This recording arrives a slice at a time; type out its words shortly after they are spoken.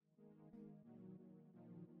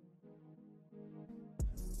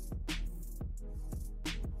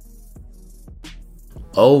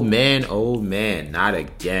Oh man, not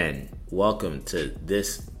again. Welcome to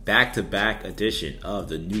this back-to-back edition of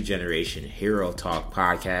the New Generation Hero Talk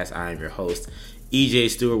podcast. I am your host, EJ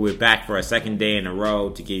Stewart. We're back for a second day in a row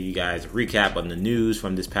to give you guys a recap on the news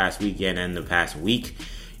from this past weekend and the past week.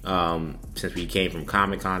 Since we came from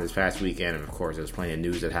Comic-Con this past weekend, and of course there's plenty of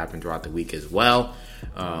news that happened throughout the week as well.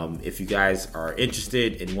 If you guys are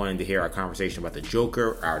interested in wanting to hear our conversation about the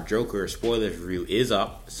Joker, our Joker spoilers review is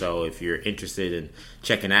up. So if you're interested in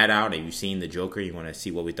checking that out and you've seen the Joker, you want to see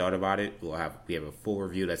what we thought about it, we have a full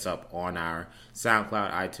review that's up on our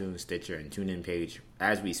SoundCloud, iTunes, Stitcher, and TuneIn page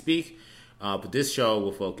as we speak. But this show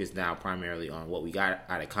will focus now primarily on what we got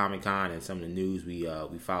out of Comic-Con and some of the news we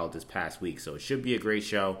followed this past week. So it should be a great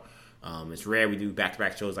show. It's rare we do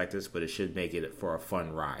back-to-back shows like this, but it should make it for a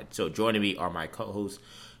fun ride. So joining me are my co-hosts,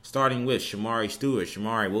 starting with Shamari Stewart.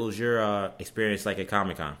 Shamari, what was your experience like at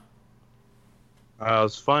Comic-Con? It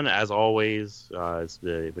was fun as always. It's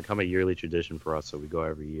become a yearly tradition for us, so we go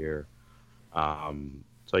every year.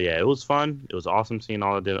 So yeah, it was fun. It was awesome seeing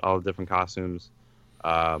all the different costumes.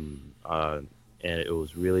 And it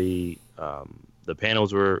was really the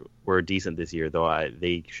panels were decent this year, though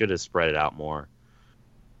they should have spread it out more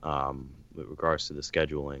with regards to the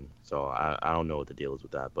scheduling. So I don't know what the deal is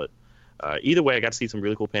with that, but either way, I got to see some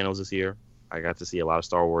really cool panels this year. I got to see a lot of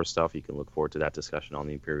Star Wars stuff. You can look forward to that discussion on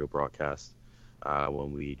the Imperial broadcast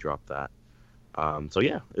when we drop that. So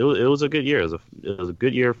yeah, it was a good year. It was a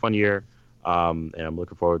good year, fun year, and I'm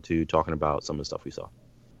looking forward to talking about some of the stuff we saw.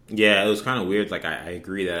 Yeah, it was kind of weird. Like, I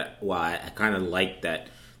agree that I kind of like that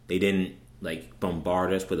they didn't, like,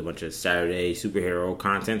 bombard us with a bunch of Saturday superhero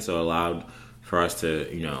content, so it allowed for us to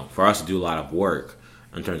do a lot of work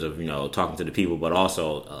in terms of, talking to the people, but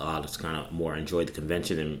also allowed us to kind of more enjoy the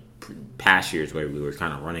convention in past years where we were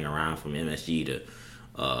kind of running around from MSG to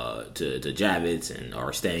Javits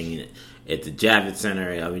or staying at the Javits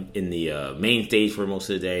Center. I mean, in the main stage for most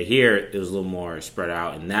of the day. Here, it was a little more spread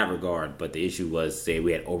out in that regard. But the issue was, say,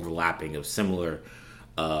 we had overlapping of similar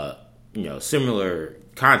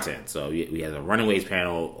content. So we had a Runaways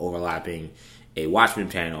panel overlapping a Watchmen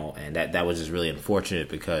panel, and that was just really unfortunate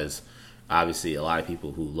because obviously a lot of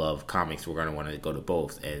people who love comics were going to want to go to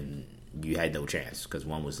both, and you had no chance because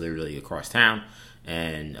one was literally across town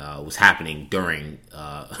and was happening during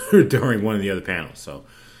one of the other panels. So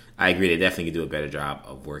I agree they definitely could do a better job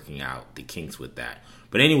of working out the kinks with that.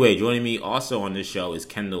 But anyway, joining me also on this show is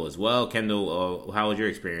Kendall as well. Kendall, how was your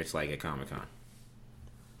experience like at Comic-Con?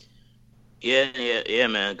 Yeah,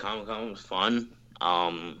 man. Comic-Con was fun.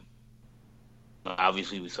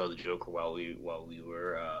 Obviously we saw the Joker while we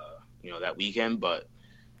were that weekend, but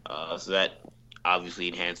so that obviously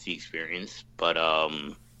enhanced the experience. But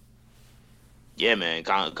yeah, man,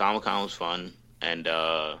 Comic-Con was fun, and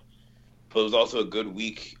but it was also a good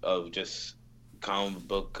week of just comic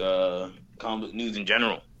book news in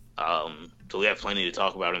general. So we have plenty to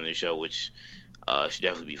talk about in the show, which should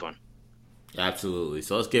definitely be fun. Absolutely.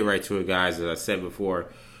 So let's get right to it, guys. As I said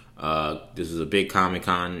before, this was a big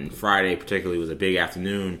Comic-Con, and Friday particularly was a big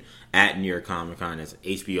afternoon at New York Comic-Con as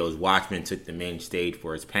HBO's Watchmen took the main stage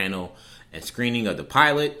for its panel and screening of the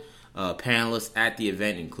pilot. Panelists at the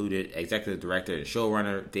event included Executive Director and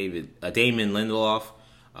Showrunner Damon Lindelof.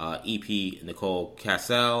 EP Nicole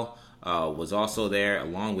Kassell was also there,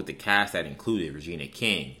 along with the cast that included Regina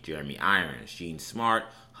King, Jeremy Irons, Gene Smart,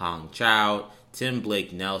 Hong Chow, Tim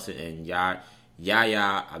Blake Nelson, and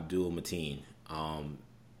Yahya Abdul-Mateen.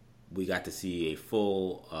 We got to see a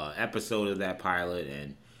full episode of that pilot,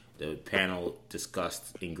 and the panel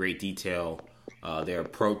discussed in great detail their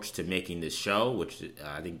approach to making this show, which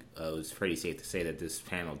I think it was pretty safe to say that this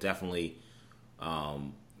panel definitely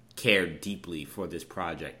cared deeply for this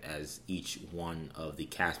project, as each one of the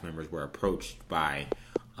cast members were approached by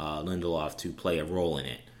Lindelof to play a role in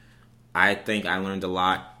it. I think I learned a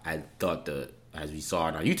lot. I thought as we saw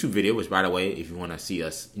in our YouTube video, which, by the way, if you want to see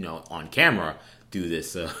us, on camera do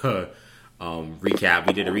this recap,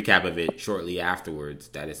 we did a recap of it shortly afterwards.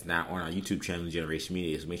 That is now on our YouTube channel, Generation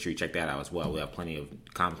Media. So make sure you check that out as well. We have plenty of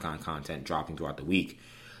Comic-Con content dropping throughout the week.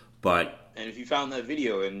 And if you found that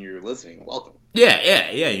video and you're listening, welcome.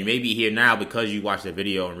 Yeah. You may be here now because you watched the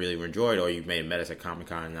video and really enjoyed it, or you may have met us at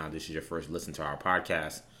Comic-Con and now this is your first listen to our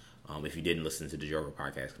podcast. If you didn't listen to the Joker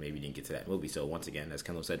podcast, maybe you didn't get to that movie. So once again, as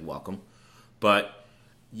Kendall said, welcome. But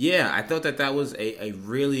yeah, I thought that was a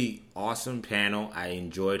really awesome panel. I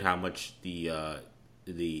enjoyed how much the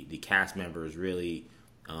cast members really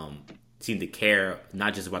seemed to care,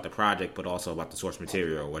 not just about the project, but also about the source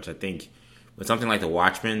material, which I think with something like The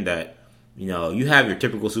Watchmen that, you have your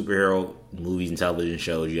typical superhero movies and television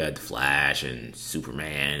shows. You had The Flash and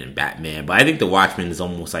Superman and Batman. But I think The Watchmen is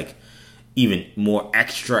almost like even more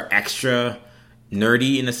extra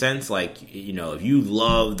nerdy in a sense. Like, you know, if you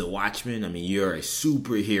love The Watchmen, I mean, you're a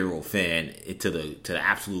superhero fan to the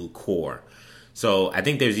absolute core. So I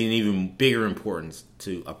think there's an even bigger importance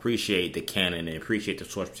to appreciate the canon and appreciate the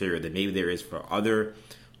source material than maybe there is for other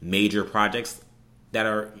major projects that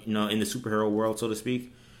are, you know, in the superhero world, so to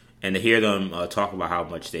speak. And to hear them talk about how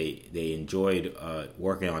much they enjoyed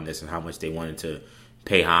working on this and how much they wanted to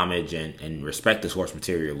pay homage and respect the source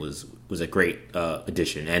material was a great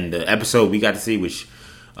addition. And the episode we got to see, which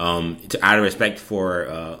out of respect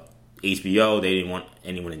for HBO, they didn't want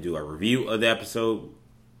anyone to do a review of the episode.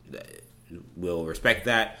 We'll respect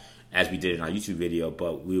that, as we did in our YouTube video,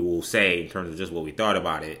 but we will say, in terms of just what we thought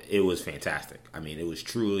about it, it was fantastic. I mean, it was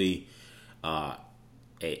truly an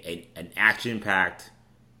action-packed,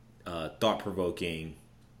 thought-provoking,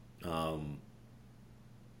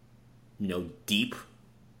 deep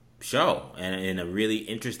show, and a really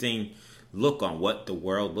interesting look on what the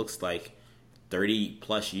world looks like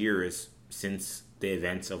 30-plus years since the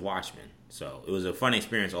events of Watchmen. So it was a fun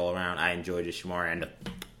experience all around. I enjoyed it, Shamar, and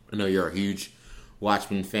I know you're a huge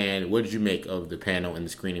Watchmen fan. What did you make of the panel and the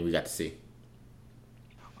screening we got to see?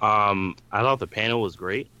 I thought the panel was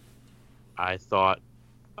great. I thought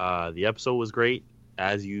the episode was great,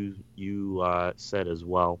 as you said as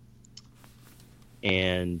well.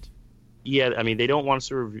 And yeah, I mean, they don't want us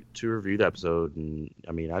to review the episode, and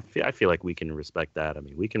I mean, I feel like we can respect that. I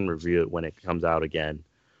mean, we can review it when it comes out again,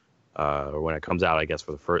 or when it comes out, I guess,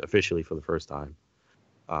 officially for the first time.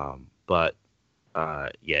 But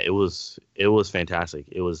yeah, it was fantastic.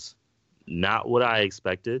 It was not what I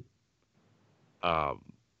expected,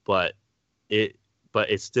 but it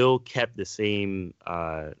still kept the same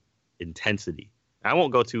intensity. I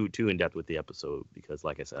won't go too in depth with the episode because,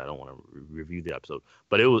 like I said, I don't want to review the episode.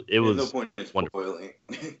 But it was no point in spoiling.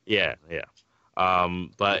 Yeah.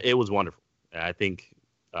 But it was wonderful. And I think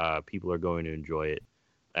people are going to enjoy it.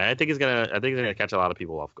 And I think it's gonna catch a lot of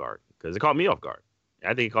people off guard, because it caught me off guard.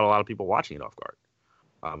 I think it caught a lot of people watching it off guard.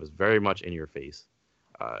 It's very much in your face.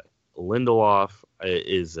 Lindelof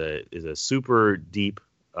is a super deep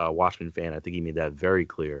Watchmen fan. I think he made that very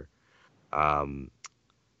clear.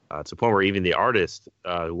 To the point where even the artist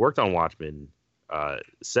who worked on Watchmen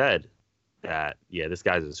said that, yeah, this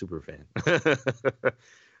guy's a super fan.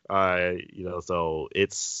 So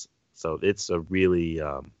it's a really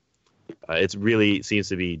seems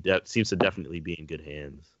to definitely be in good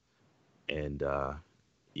hands. And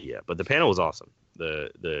yeah, but the panel was awesome.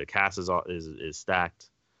 The cast is stacked,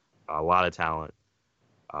 a lot of talent.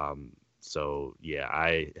 So yeah,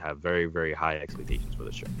 I have very, very high expectations for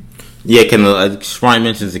the show. Yeah, Ryan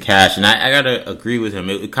mentions the cast, and I gotta agree with him.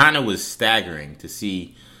 It kind of was staggering to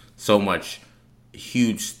see so much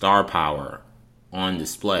huge star power on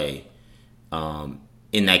display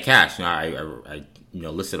in that cast. I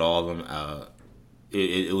listed all of them.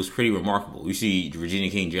 It was pretty remarkable. You see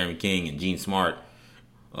Regina King, Jeremy King, and Gene Smart,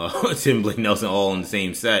 Tim Blake Nelson all on the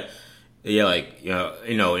same set. Yeah,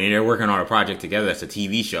 and they're working on a project together. That's a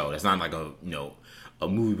TV show. That's not like a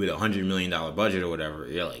movie with $100 million budget or whatever.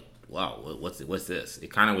 You're like, wow, what's this?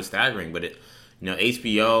 It kind of was staggering, but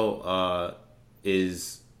HBO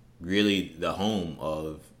is really the home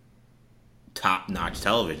of top-notch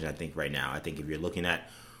television. I think right now. I think if you're looking at,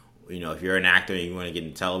 if you're an actor and you want to get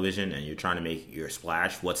into television and you're trying to make your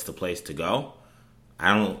splash, what's the place to go?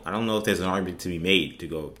 I don't know if there's an argument to be made to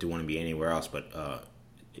want to be anywhere else, but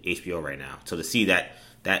HBO right now. So to see that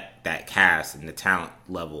cast and the talent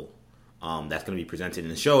level that's going to be presented in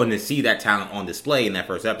the show, and to see that talent on display in that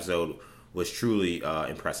first episode was truly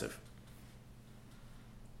impressive.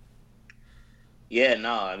 Yeah,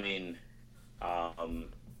 no, I mean, a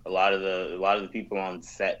lot of the people on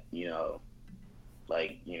set, Yahya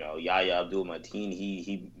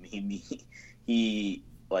Abdul-Mateen, he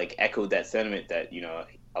like echoed that sentiment that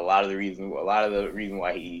a lot of the reason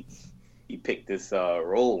why he picked this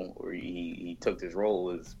role, or he took this role,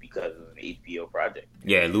 was because of an HBO project.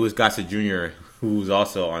 Yeah, Louis Gossett Jr., who's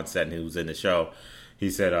also on set and who was in the show, he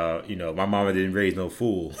said, my mama didn't raise no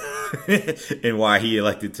fool, and why he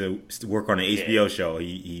elected to work on an HBO show.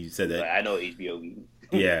 He said that. I know HBO.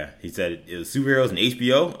 Yeah, he said it was superheroes and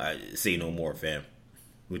HBO. I say no more, fam,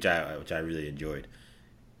 which I really enjoyed.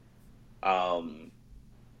 But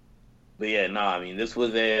yeah, no, I mean, this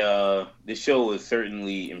this show was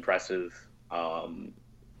certainly impressive. I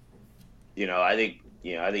think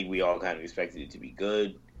we all kind of expected it to be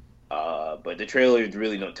good. But the trailers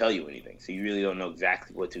really don't tell you anything, so you really don't know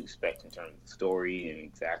exactly what to expect in terms of story and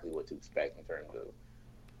exactly what to expect in terms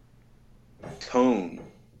of tone.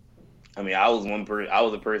 I mean, I was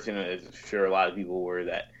a person, as sure a lot of people were,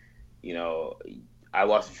 that I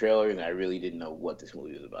watched the trailer and I really didn't know what this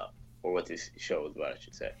movie was about, or what this show was about, I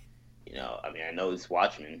should say. I mean, I know it's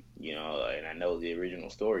Watchmen, and I know the original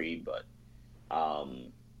story, but,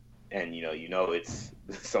 and it's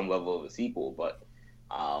some level of a sequel, but,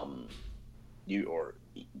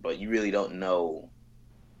 you really don't know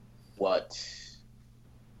what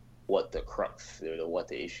the crux or what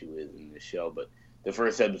the issue is in this show. But the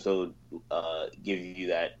first episode gives you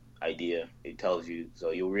that idea. It tells you,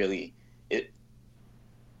 so you'll really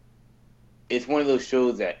it's one of those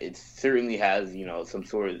shows that it certainly has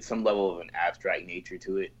some level of an abstract nature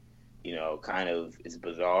to it. Kind of it's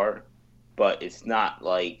bizarre, but it's not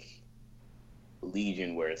like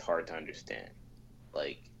Legion where it's hard to understand,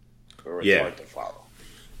 or it's hard to follow.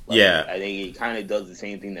 I think it kind of does the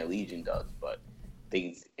same thing that Legion does, but I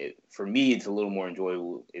think for me it's a little more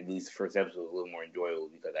enjoyable. At least the first episode was a little more enjoyable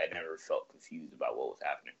because I never felt confused about what was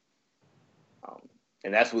happening.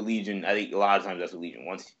 And that's what Legion. I think a lot of times that's what Legion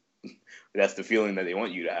wants. That's the feeling that they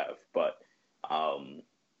want you to have. But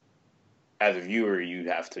as a viewer, you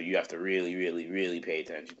have to really, really, really pay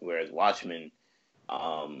attention. Whereas Watchmen,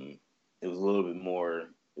 it was a little bit more.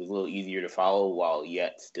 It was a little easier to follow, while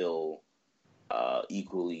yet still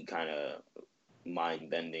equally kind of mind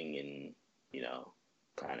bending and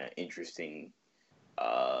kind of interesting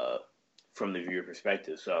from the viewer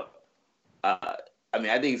perspective. So, I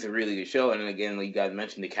mean, I think it's a really good show. And again, like you guys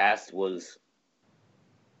mentioned, the cast was.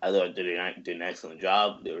 I thought did an excellent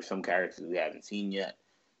job. There were some characters we haven't seen yet.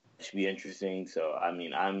 It should be interesting. So I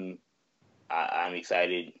mean, I'm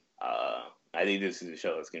excited. I think this is a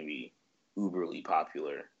show that's going to be uberly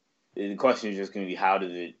popular. The question is just going to be how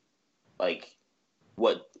does it,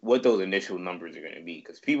 what those initial numbers are going to be,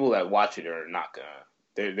 because people that watch it are not gonna.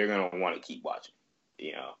 They're going to want to keep watching.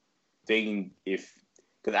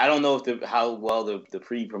 Because I don't know how well the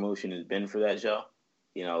pre-promotion has been for that show.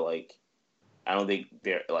 I don't think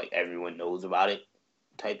everyone knows about it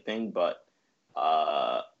type thing, but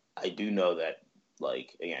I do know that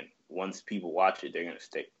again, once people watch it, they're gonna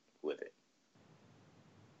stick with it.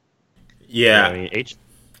 Yeah. I mean,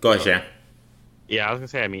 Go ahead, Shan. Yeah, I was gonna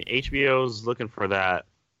say. I mean, HBO's looking for that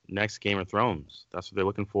next Game of Thrones. That's what they're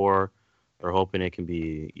looking for. They're hoping it can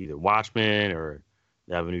be either Watchmen or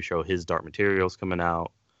they have a new show, His Dark Materials, coming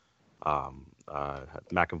out.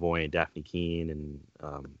 McAvoy and Daphne Keane and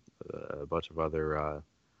a bunch of other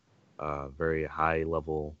very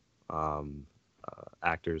high-level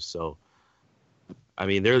actors. So, I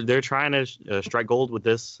mean, they're trying to strike gold with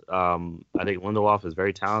this. I think Lindelof is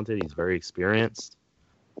very talented. He's very experienced.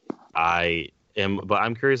 But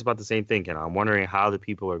I'm curious about the same thing, and I'm wondering how the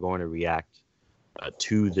people are going to react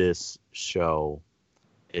to this show.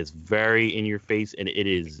 It's very in your face, and it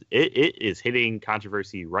is hitting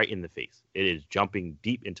controversy right in the face. It is jumping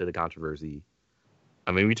deep into the controversy.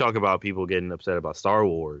 I mean, we talk about people getting upset about Star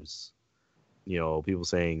Wars, people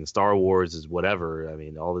saying Star Wars is whatever. I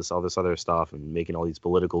mean, all this other stuff, and making all these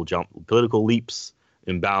political leaps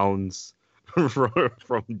and bounds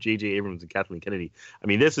from J.J. Abrams and Kathleen Kennedy. I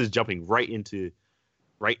mean, this is jumping right into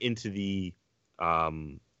the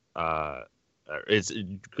it's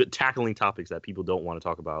tackling topics that people don't want to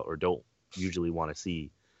talk about or don't usually want to see.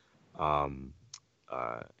 And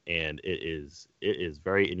it is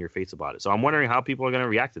very in your face about it. So I'm wondering how people are going to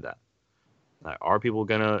react to that. Are people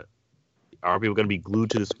going to be glued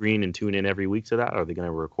to the screen and tune in every week to that? Are they going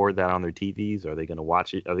to record that on their TVs? Are they going to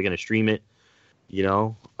watch it? Are they going to stream it?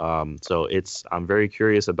 So I'm very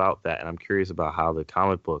curious about that, and I'm curious about how the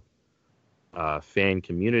comic book fan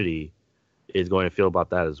community is going to feel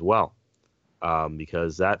about that as well,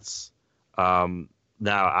 because that's.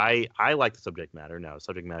 Now, I like the subject matter. Now, the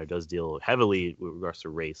subject matter does deal heavily with regards to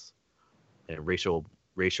race and racial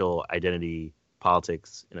identity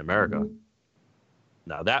politics in America. Mm-hmm.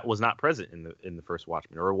 Now, that was not present in the first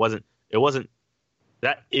Watchmen, or it wasn't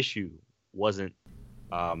that issue wasn't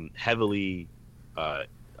heavily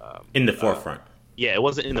in the forefront. Yeah, it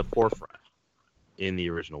wasn't in the forefront in the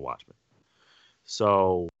original Watchmen.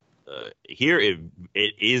 So here it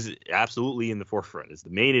is absolutely in the forefront. It's the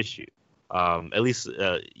main issue. At least,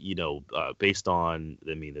 based on,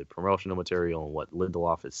 the promotional material and what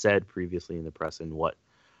Lindelof has said previously in the press, and what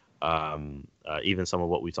even some of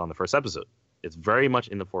what we saw in the first episode, it's very much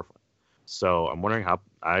in the forefront. So I'm wondering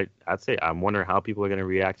I'm wondering how people are going to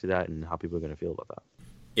react to that and how people are going to feel about that.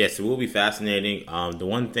 Yes, it will be fascinating. The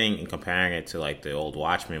one thing in comparing it to the old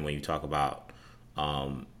Watchmen, when you talk about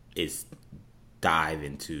its dive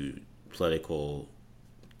into political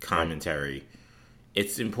commentary. Right.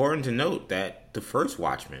 It's important to note that the first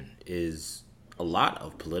Watchmen is a lot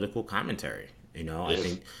of political commentary. I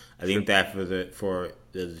think that for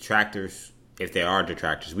the detractors if there are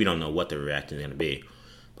detractors, we don't know what the reaction is going to be.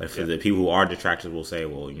 But for the people who are detractors, will say,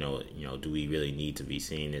 well, do we really need to be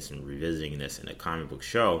seeing this and revisiting this in a comic book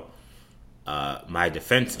show? My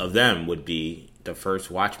defense of them would be the first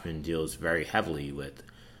Watchmen deals very heavily with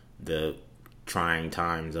the trying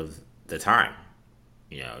times of the time.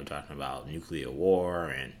 Talking about nuclear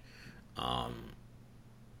war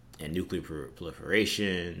and nuclear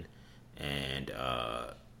proliferation and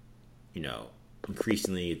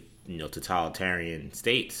increasingly totalitarian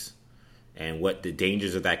states and what the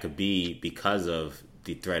dangers of that could be because of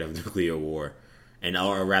the threat of nuclear war, and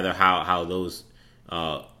or rather how those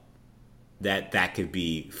that could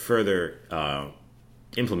be further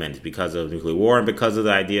implemented because of nuclear war and because of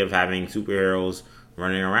the idea of having superheroes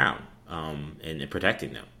running around and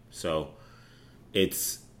protecting them. So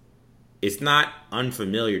it's not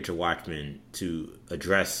unfamiliar to Watchmen to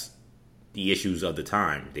address the issues of the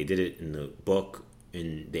time. They did it in the book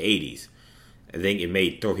in the 80s. I think it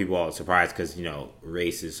may throw people all surprised because,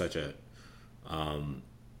 race is such a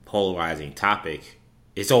polarizing topic.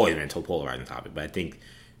 It's always been a polarizing topic, but I think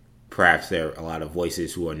perhaps there are a lot of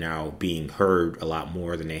voices who are now being heard a lot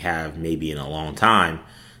more than they have maybe in a long time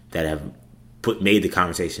that have made the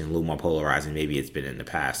conversation a little more polarizing. Maybe it's been in the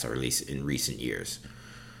past, or at least in recent years.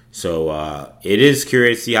 So it is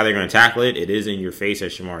curious to see how they're going to tackle it. It is in your face,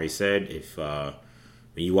 as Shamari said. If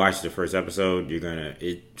when you watch the first episode, you're gonna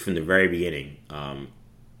from the very beginning.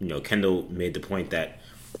 Kendall made the point that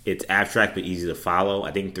it's abstract but easy to follow.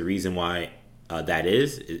 I think the reason why that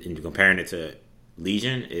is, in comparing it to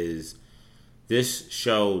Legion, is this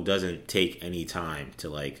show doesn't take any time to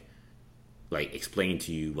like explain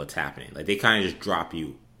to you what's happening. Like, they kind of just drop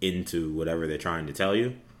you into whatever they're trying to tell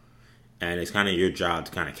you, and it's kind of your job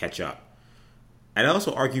to kind of catch up. I'd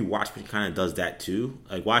also argue Watchmen kind of does that too.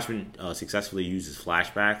 Like, Watchmen successfully uses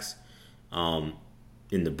flashbacks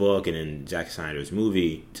in the book and in Zack Snyder's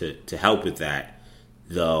movie to help with that,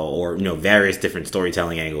 though, or various different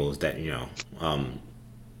storytelling angles that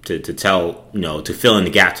to tell to fill in the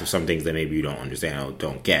gaps of some things that maybe you don't understand or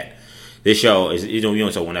don't get. This show is you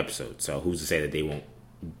only saw one episode, so who's to say that they won't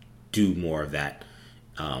do more of that?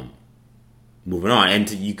 Moving on, and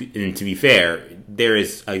to be fair, there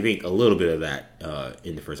is, I think, a little bit of that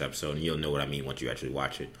in the first episode, and you'll know what I mean once you actually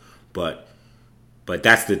watch it. But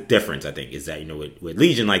that's the difference, I think, is that with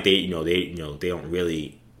Legion, like they don't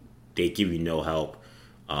really, they give you no help.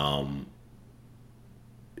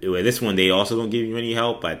 With this one, they also don't give you any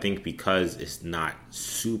help. But I think because it's not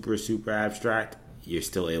super abstract, you're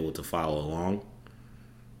still able to follow along.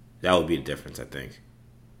 That would be the difference, I think.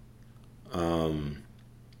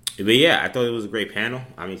 But yeah, I thought it was a great panel.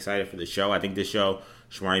 I'm excited for the show. I think this show,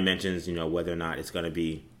 Shamari mentions, whether or not it's going to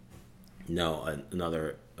be,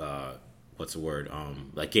 another, what's the word,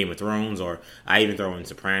 like Game of Thrones, or I even throw in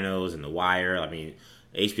Sopranos and The Wire. I mean,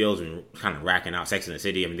 HBO's been kind of racking out Sex and the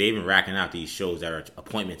City. I mean, they've been racking out these shows that are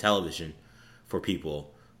appointment television for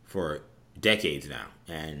people for decades now.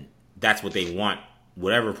 And that's what they want,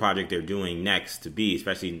 whatever project they're doing next to be,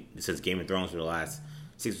 especially since Game of Thrones for the last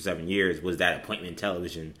 6 or 7 years was that appointment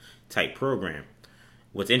television type program.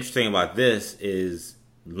 What's interesting about this is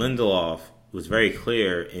Lindelof was very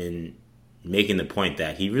clear in making the point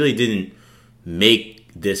that he really didn't make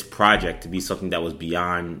this project to be something that was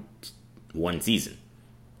beyond one season.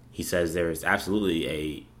 He says there is absolutely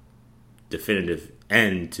a definitive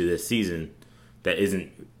end to this season that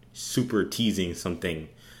isn't super teasing something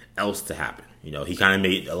else to happen. He kind of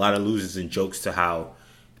made a lot of losers and jokes to how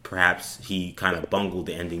perhaps he kind of bungled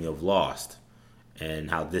the ending of Lost, and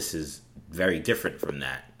how this is very different from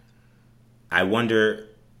that. I wonder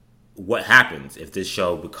what happens if this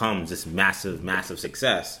show becomes this massive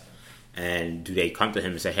success, and do they come to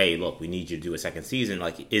him and say, hey, look, we need you to do a second season?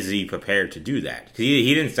 Like, is he prepared to do that? Because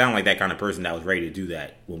he didn't sound like that kind of person that was ready to do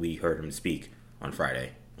that when we heard him speak on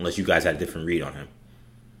Friday, unless you guys had a different read on him.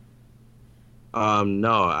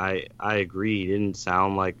 No, I agree. He didn't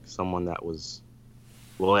sound like someone that was...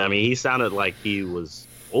 Well, I mean, he sounded like he was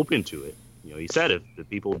open to it. He said if the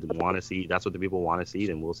people want to see, that's what the people want to see,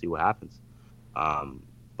 then we'll see what happens.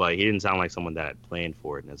 But he didn't sound like someone that had planned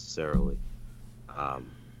for it necessarily.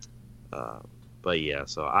 But yeah,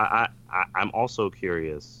 so I'm also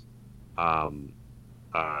curious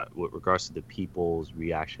with regards to the people's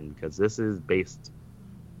reaction, because this is based.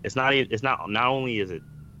 It's not. Not only is it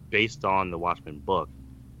based on the Watchmen book,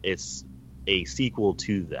 it's a sequel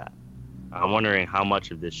to that. I'm wondering how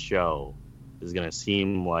much of this show is going to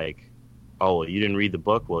seem like, oh, you didn't read the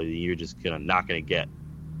book, well, you're just not going to get,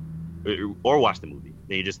 or watch the movie,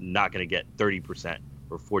 then you're just not going to get 30%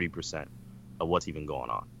 or 40% of what's even going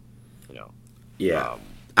on. Yeah.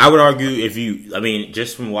 I would argue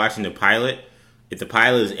just from watching the pilot, if the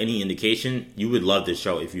pilot is any indication, you would love the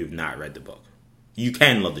show if you have not read the book. You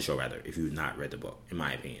can love the show, rather, if you have not read the book, in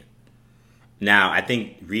my opinion. Now, I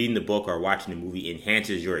think reading the book or watching the movie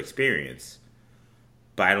enhances your experience,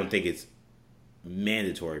 but I don't think it's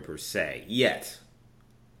mandatory per se yet.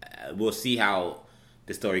 We'll see how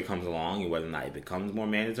the story comes along and whether or not it becomes more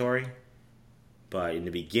mandatory. But in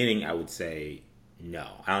the beginning, I would say no.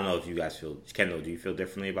 I don't know if you guys feel... Kendall, do you feel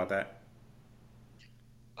differently about that?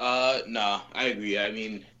 No, I agree. I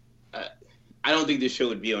mean, I don't think this show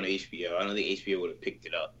would be on HBO. I don't think HBO would have picked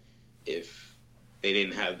it up if they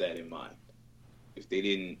didn't have that in mind. If they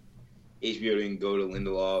didn't... HBO didn't go to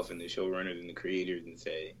Lindelof and the showrunners and the creators and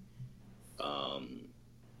say,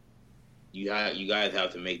 you guys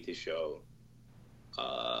have to make this show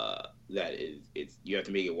you have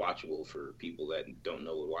to make it watchable for people that don't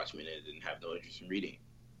know what Watchmen is and have no interest in reading.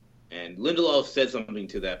 And Lindelof said something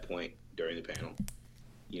to that point during the panel.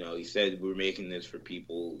 You know, he said we're making this for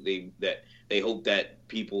people they hope that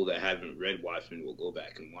people that haven't read Watchmen will go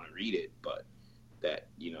back and want to read it, but that,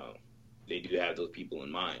 you know, they do have those people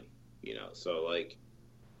in mind. You know, so like,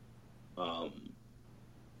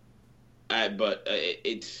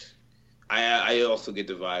 I also get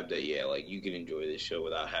the vibe that, yeah, like, you can enjoy this show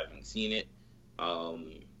without having seen it.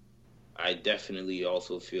 I definitely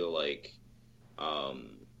also feel like,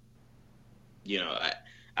 you know,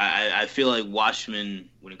 I feel like Watchmen,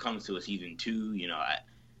 when it comes to a season 2, you know,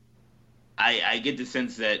 I get the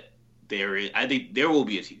sense that I think there will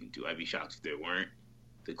be a season 2. I'd be shocked if there weren't.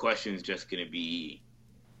 The question is just going to be,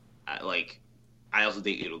 I also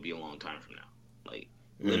think it'll be a long time from now. Like,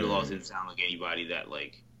 Lindelof didn't sound like anybody that,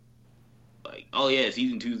 like, oh yeah,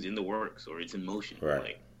 season 2's in the works or it's in motion. Right.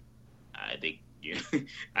 Like, I think,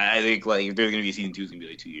 I think like if there's gonna be a season 2, it's gonna be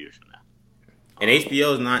like 2 years from now. And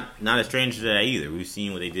HBO is not a stranger to that either. We've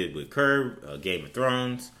seen what they did with Curb, Game of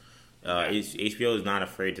Thrones. HBO is not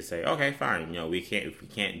afraid to say, okay, fine, you know, if we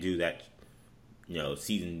can't do that, you know,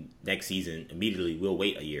 next season immediately, we'll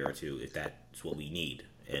wait a year or two if that's what we need.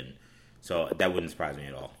 And so that wouldn't surprise me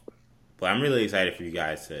at all. But I'm really excited for you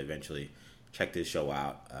guys to eventually check this show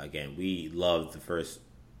out. Again, we loved the first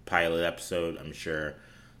pilot episode. I'm sure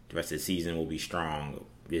the rest of the season will be strong.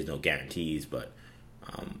 There's no guarantees, but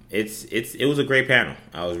it was a great panel.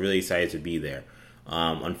 I was really excited to be there.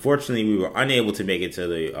 Unfortunately, we were unable to make it to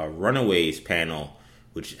the Runaways panel,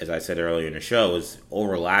 which, as I said earlier in the show, is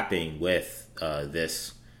overlapping with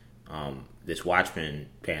this Watchmen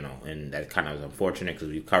panel, and that kind of was unfortunate because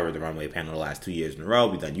we've covered the Runaway panel the last 2 years in a row.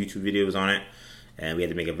 We've done YouTube videos on it, and we had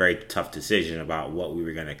to make a very tough decision about what we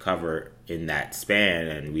were going to cover in that span,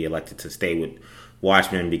 and we elected to stay with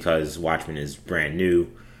Watchmen because Watchmen is brand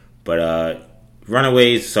new. But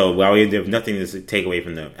Runaways, so while we have nothing to take away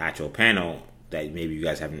from the actual panel that maybe you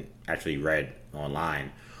guys haven't actually read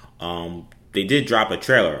online, they did drop a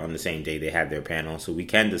trailer on the same day they had their panel, so we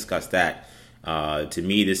can discuss that. To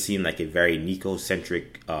me, this seemed like a very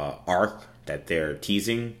Nico-centric arc that they're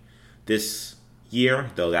teasing this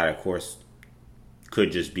year, though that, of course,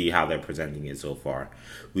 could just be how they're presenting it so far.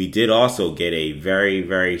 We did also get a very,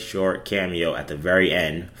 very short cameo at the very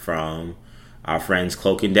end from our friends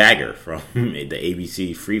Cloak and Dagger from the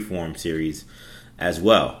ABC Freeform series as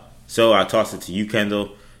well. So I'll toss it to you,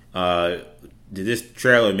 Kendall. Did this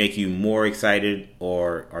trailer make you more excited,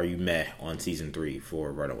 or are you meh on season 3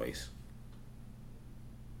 for Runaways?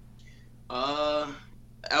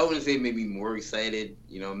 I wouldn't say maybe more excited.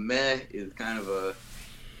 You know, meh is kind of a...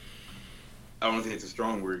 I don't want to say it's a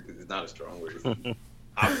strong word because it's not a strong word.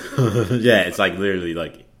 Yeah, it's like literally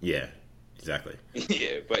like, yeah, exactly.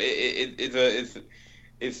 Yeah, but it's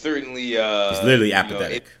certainly... it's literally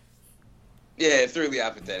apathetic. It's certainly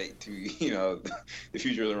apathetic to, you know, the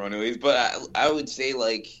future of the Runaways. But I would say,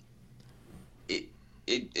 like,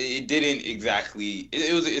 it didn't exactly...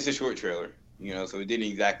 It's a short trailer, you know, so it didn't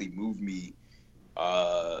exactly move me,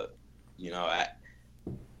 you know,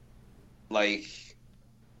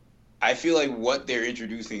 I feel like what they're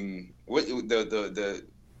introducing, what the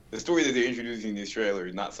story that they're introducing in this trailer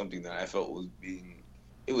is not something that I felt was being...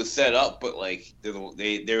 It was set up, but, like,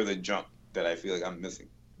 they're the jump that I feel like I'm missing,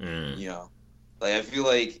 you know? Like, I feel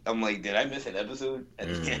like, I'm like, did I miss an episode at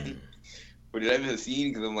the end? Or did I miss a scene?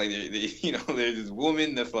 Because I'm like, you know, there's this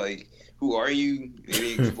woman that's like, who are you? They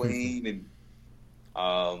didn't explain. And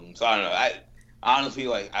so I don't know. I honestly,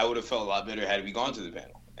 like, I would have felt a lot better had we gone to the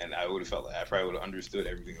panel. And I would have felt like I probably would have understood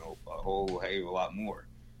everything a whole heck of a lot more.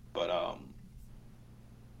 But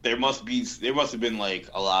there must have been, like,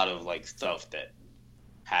 a lot of, like, stuff that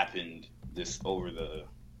happened over the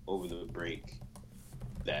break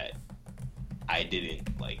that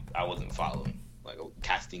I wasn't following. like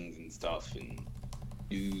castings and stuff and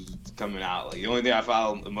news coming out. Like the only thing I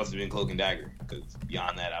found it must have been Cloak and Dagger, because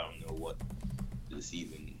beyond that I don't know what the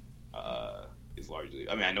season is largely.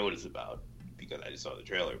 I mean, I know what it's about because I just saw the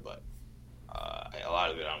trailer, but a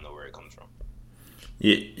lot of it I don't know where it comes from.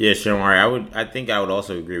 Yeah, Shamari. I think I would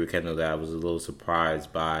also agree with Kendall that I was a little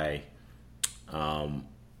surprised by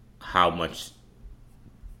how much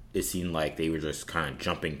it seemed like they were just kind of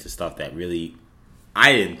jumping to stuff that really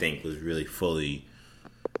I didn't think was really fully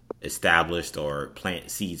established or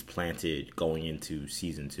seeds planted going into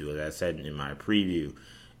season 2. As I said in my preview,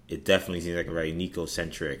 it definitely seems like a very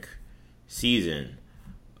Nico-centric season,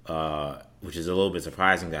 which is a little bit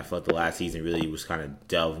surprising. I felt the last season really was kind of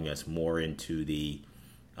delving us more into the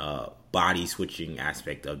body switching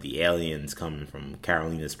aspect of the aliens coming from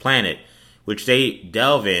Carolina's planet, which they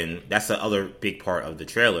delve in. That's the other big part of the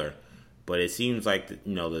trailer. But it seems like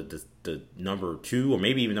the number 2 or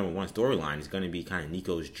maybe even number 1 storyline is going to be kind of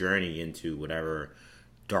Nico's journey into whatever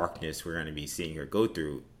darkness we're going to be seeing her go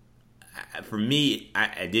through. For me,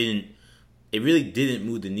 it really didn't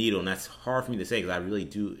move the needle, and that's hard for me to say because I really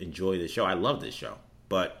do enjoy the show. I love this show,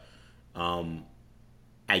 but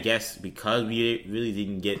I guess because we really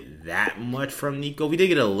didn't get that much from Nico, we did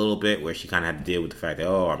get a little bit where she kind of had to deal with the fact that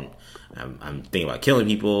I'm thinking about killing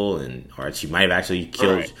people, or she might have actually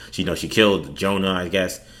killed. Right. She killed Jonah, I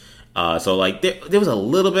guess. So like there was a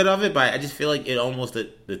little bit of it, but I just feel like it almost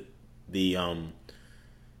the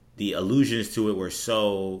allusions to it were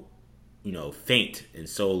so faint and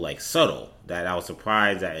so like subtle that I was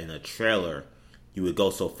surprised that in a trailer you would go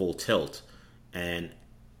so full tilt. And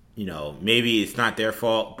maybe it's not their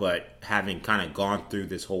fault, but having kind of gone through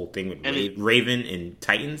this whole thing with Raven and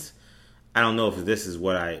Titans, I don't know if this is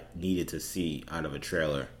what I needed to see out of a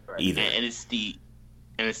trailer either. And it's the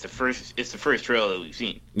first trailer that we've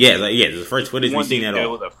seen. Yeah, the first footage we've seen at all. It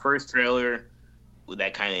was the first trailer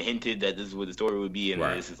that kind of hinted that this is what the story would be, and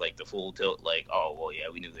this is like the full tilt. Like, oh well, yeah,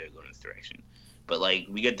 we knew they were going in this direction. But like,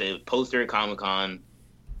 we get the poster at Comic-Con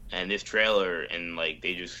and this trailer, and like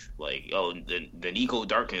they just like, oh, the Nico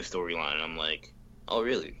Darkness storyline. And I'm like, oh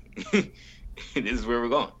really? This is where we're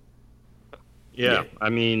going. Yeah. I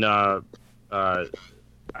mean, the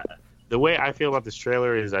way I feel about this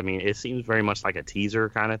trailer is, I mean, it seems very much like a teaser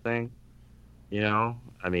kind of thing.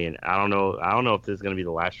 I mean, I don't know if this is going to be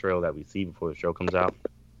the last trailer that we see before the show comes out.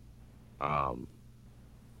 I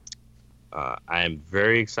am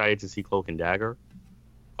very excited to see Cloak and Dagger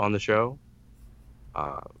on the show.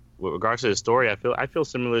 With regards to the story, I feel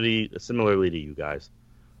similarly to you guys.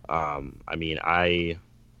 I mean, I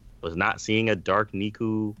was not seeing a dark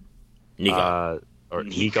Nico. Or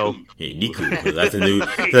Nico. Yeah, Nico. That's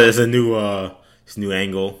a new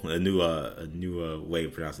angle, a new way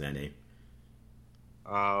of pronouncing that name.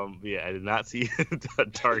 Yeah, I did not see a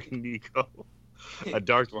dark Nico. A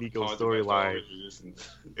dark Nico storyline.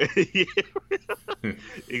 Yeah.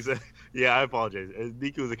 Exactly. Yeah, I apologize.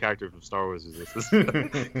 Nico is a character from Star Wars Resistance.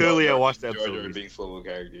 Clearly, I watched the episode. Being slow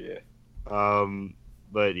character, yeah.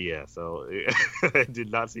 But yeah, so I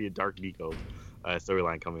did not see a dark Nico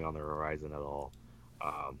storyline coming on the horizon at all.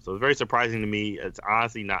 So it's very surprising to me. It's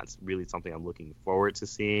honestly not really something I'm looking forward to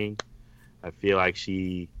seeing. I feel like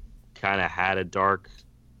she kind of had a dark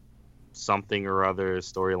something or other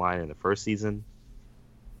storyline in the first season,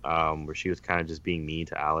 where she was kind of just being mean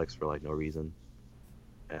to Alex for like no reason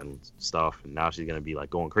and stuff. And now she's gonna be like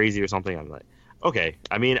going crazy or something. I'm like, okay.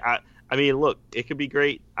 I mean, look, it could be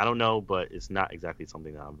great. I don't know, but it's not exactly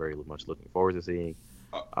something that I'm very much looking forward to seeing.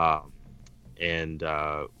 And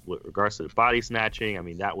with regards to the body snatching, I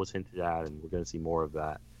mean, that was hinted at, and we're going to see more of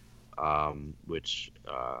that. Which,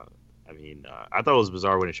 I mean, I thought it was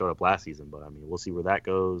bizarre when it showed up last season, but I mean, we'll see where that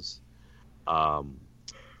goes. But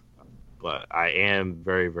I am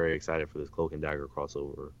very, very excited for this Cloak and Dagger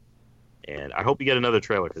crossover. And I hope we get another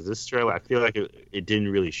trailer, because this trailer, I feel like it didn't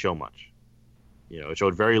really show much. It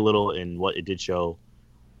showed very little, and what it did show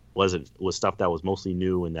was stuff that was mostly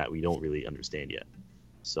new and that we don't really understand yet.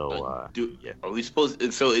 So, yeah. Are we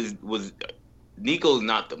supposed? So was Nico's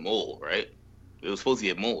not the mole, right? It was supposed to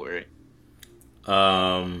be a mole, right?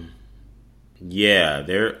 Yeah,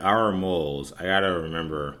 there are moles. I gotta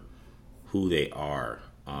remember who they are.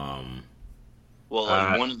 Well,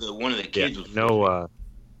 like one of the kids was.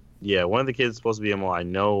 Yeah, one of the kids is supposed to be a mole. I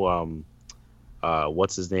know.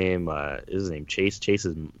 What's his name? Is his name Chase? Chase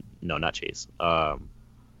is not Chase.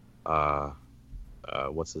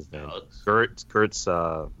 What's his name? Alex. Kurt's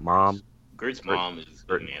mom. Kurt's mom is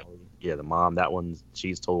Kurt. Yeah, the mom. That one,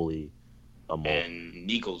 she's totally a mole. And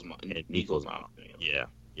Nico's mom. Yeah,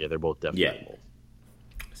 they're both definitely moles.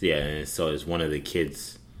 So, yeah, and so it's one of the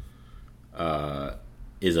kids.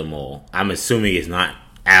 is a mole. I'm assuming it's not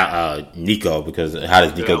Nico, because how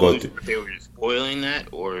does Nico go through? If they were just spoiling that,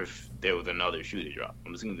 or if there was another shoe to drop.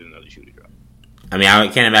 I'm assuming there's another shoe to drop. I mean, I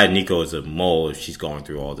can't imagine Nico is a mole if she's going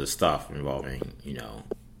through all this stuff involving,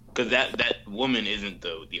 Because that woman isn't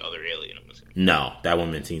the other alien, I'm assuming. No, that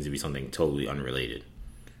woman seems to be something totally unrelated.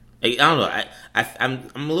 I don't know.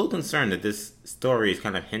 I'm a little concerned that this story is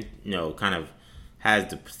kind of has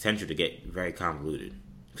the potential to get very convoluted.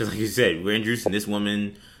 Because, like you said, we're introducing this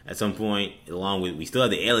woman at some point, along with we still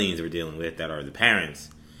have the aliens we're dealing with that are the parents.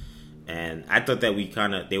 And I thought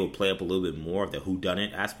that they would play up a little bit more of the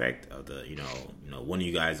whodunit aspect of the one of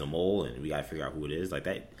you guys is a mole and we gotta figure out who it is, like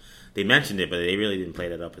that. They mentioned it, but they really didn't play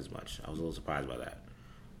that up as much. I was a little surprised by that.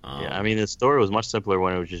 Yeah, I mean, the story was much simpler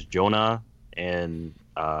when it was just Jonah and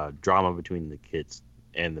drama between the kids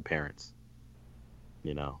and the parents.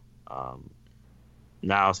 Now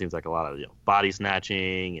it seems like a lot of body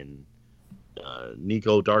snatching and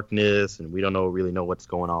Nico darkness, and we don't really know what's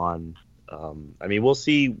going on. I mean, we'll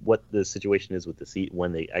see what the situation is with the seat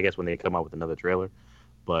when they come out with another trailer.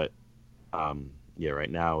 But right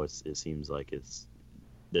now it seems like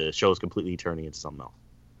the show is completely turning into something else.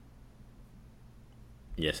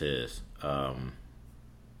 Yes, it is.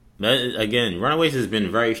 Again, Runaways has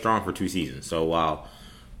been very strong for 2 seasons. So while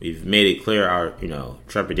we've made it clear our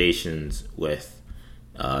trepidations with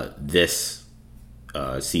this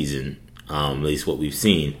season, at least what we've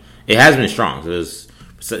seen, it has been strong. So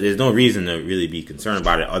there's no reason to really be concerned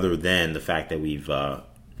about it, other than the fact that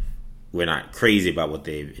we're not crazy about what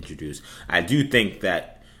they've introduced. I do think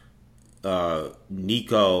that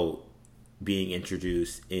Nico being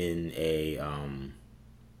introduced in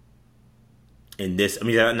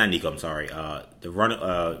not Nico, I'm sorry.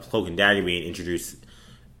 The Cloak and Dagger being introduced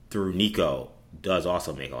through Nico does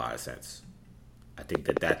also make a lot of sense. I think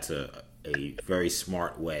that that's a very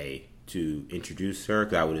smart way to introduce her,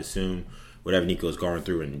 because I would assume whatever Nico is going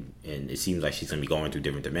through, and it seems like she's going to be going through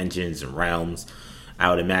different dimensions and realms, I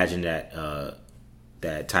would imagine that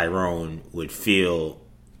that Tyrone would feel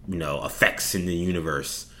effects in the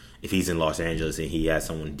universe if he's in Los Angeles and he has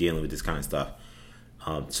someone dealing with this kind of stuff.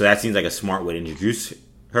 So that seems like a smart way to introduce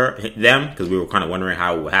them, because we were kind of wondering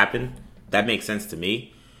how it would happen. That makes sense to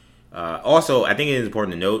me. Also, I think it is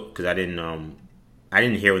important to note, because I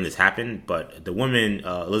didn't hear when this happened, but the woman,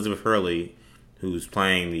 Elizabeth Hurley, who's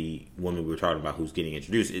playing the woman we were talking about who's getting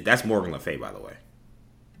introduced, that's Morgan Le Fay, by the way,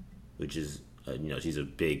 which is she's a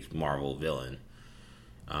big Marvel villain.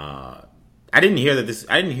 I didn't hear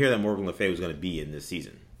that Morgan Le Fay was going to be in this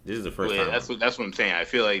season. This is the first time. That's what I'm saying. I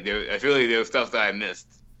feel like there was stuff that I missed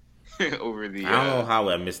over the. I don't know how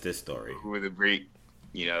I missed this story over the break.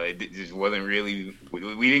 It just wasn't really.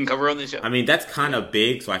 We didn't cover on the show. I mean, that's kind of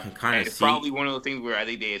big, so I can kind of see. It's probably one of those things where I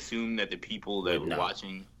think they assumed that the people that were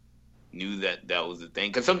watching knew that was the thing.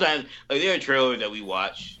 Because sometimes, there are trailers that we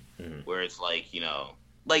watch where it's like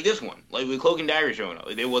this one, like with Cloak and Dagger showing up.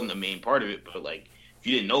 It wasn't the main part of it, but if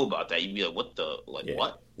you didn't know about that, you'd be like, "What the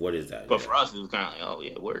what? What is that?" But for us, it was kind of like, "Oh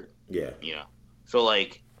yeah, word." Yeah. So I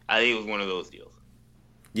think it was one of those deals.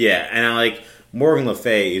 Yeah, and Morgan Le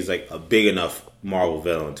Fay is a big enough Marvel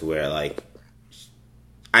villain to where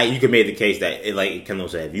you could make the case that it Kendall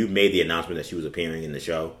said, if you made the announcement that she was appearing in the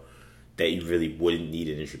show, that you really wouldn't need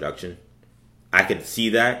an introduction. I could see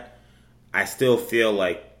that. I still feel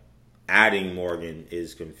like adding Morgan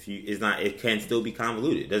is it can still be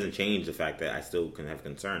convoluted. It doesn't change the fact that I still can have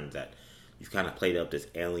concerns that you've kind of played up this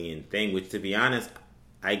alien thing, which, to be honest,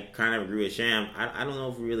 I kind of agree with Sham. I don't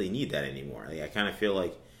know if we really need that anymore. I kind of feel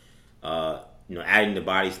like adding the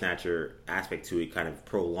body snatcher aspect to it kind of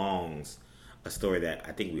prolongs a story that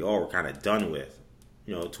I think we all were kind of done with.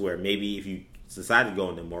 To where maybe if you decide to go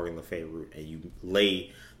in the Morgan Le Fay route and you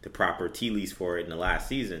lay the proper tea leaves for it in the last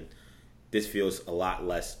season, this feels a lot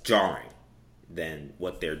less jarring than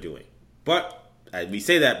what they're doing. But we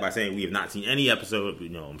say that by saying we have not seen any episode.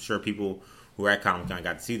 I'm sure people who are at Comic-Con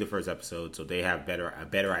got to see the first episode, so they have a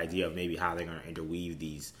better idea of maybe how they're going to interweave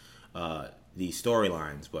these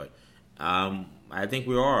storylines. But I think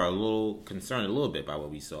we are a little concerned a little bit by what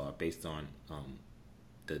we saw based on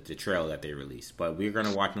the trailer that they released. But we're going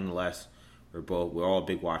to watch nonetheless. We're all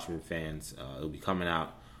big Watchmen fans. It'll be coming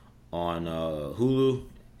out on Hulu,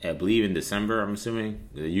 I believe, in December. I'm assuming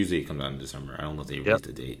usually it comes out in December. I don't know if they released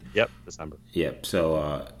the date. Yep, December. Yep.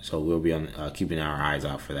 So we'll be on keeping our eyes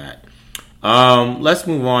out for that. Let's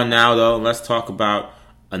move on now, though. Let's talk about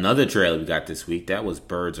another trailer we got this week. That was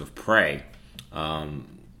Birds of Prey.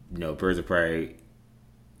 Birds of Prey.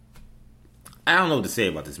 I don't know what to say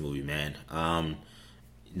about this movie, man.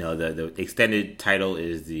 The extended title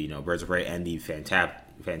is the Birds of Prey and the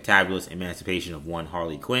Fantabulous Emancipation of One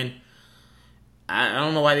Harley Quinn. I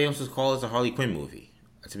don't know why they don't just call this a Harley Quinn movie.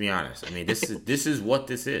 To be honest, I mean this is what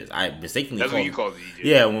this is. I mistakenly That's called what you call it, EJ.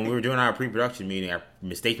 Yeah, when we were doing our pre-production meeting, I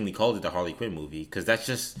mistakenly called it the Harley Quinn movie because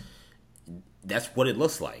that's what it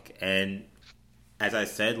looks like. And as I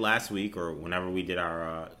said last week, or whenever we did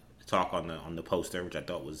our talk on the poster, which I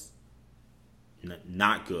thought was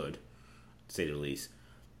not good, to say the least,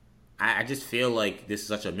 I just feel like this is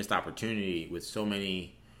such a missed opportunity with so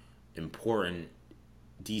many important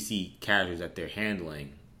DC characters that they're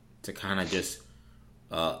handling to kind of just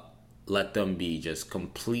let them be just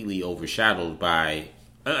completely overshadowed by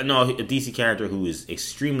a DC character who is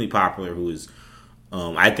extremely popular, who is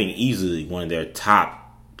I think easily one of their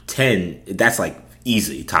top 10. That's like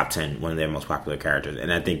easily top 10, one of their most popular characters,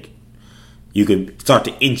 and I think you could start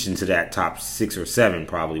to inch into that top 6 or 7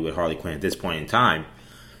 probably with Harley Quinn at this point in time.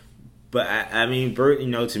 But I mean,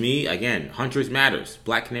 to me, again, Huntress matters,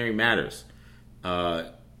 Black Canary matters.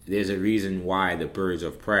 There's a reason why the Birds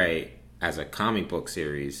of Prey as a comic book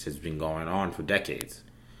series has been going on for decades.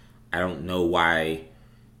 I don't know why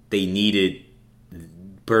they needed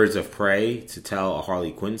Birds of Prey to tell a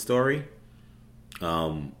Harley Quinn story.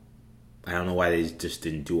 I don't know why they just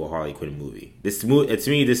didn't do a Harley Quinn movie. To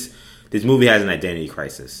me, this movie has an identity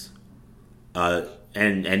crisis. And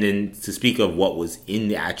then to speak of what was in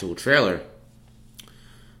the actual trailer,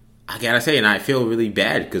 I gotta say, and I feel really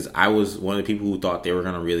bad because I was one of the people who thought they were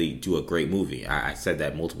gonna really do a great movie. I said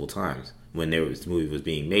that multiple times when the movie was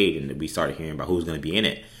being made and we started hearing about who was gonna be in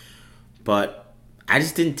it. But I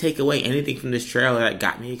just didn't take away anything from this trailer that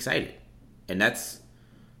got me excited, and I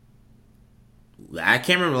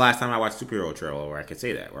can't remember the last time I watched a superhero trailer where I could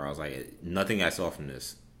say that, where I was like, nothing I saw from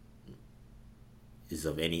this is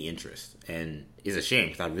of any interest, and it's a shame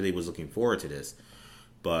because I really was looking forward to this,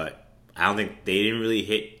 but I don't think they didn't really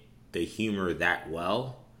hit the humor that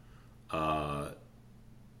well. I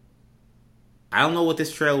don't know what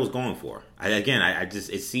this trailer was going for.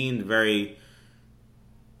 It seemed very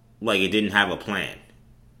like it didn't have a plan.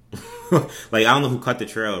 Like, I don't know who cut the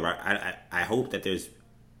trailer. I hope that there's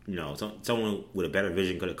someone with a better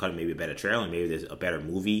vision could have cut maybe a better trailer, and maybe there's a better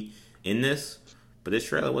movie in this. But this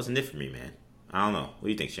trailer wasn't it for me, man. I don't know. What do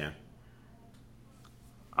you think, Sham?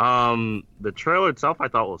 The trailer itself I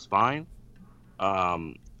thought was fine.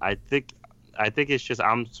 I think it's just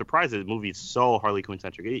I'm surprised that the movie is so Harley Quinn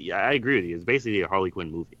centric. I agree with you. It's basically a Harley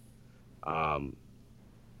Quinn movie,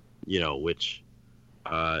 which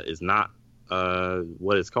is not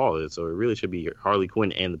what it's called. So it really should be Harley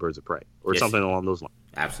Quinn and the Birds of Prey, or something along those lines.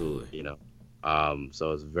 Absolutely.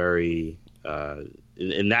 So it's very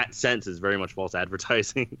in that sense, it's very much false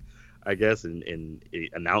advertising, I guess, in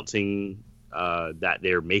announcing that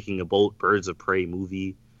they're making a Birds of Prey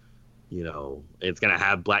movie. It's gonna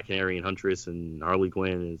have Black Canary and Huntress and Harley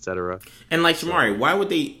Quinn, etc. And like Shamari, why would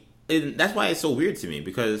they? And that's why it's so weird to me,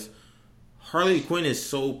 because Harley Quinn is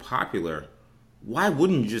so popular. Why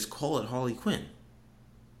wouldn't you just call it Harley Quinn?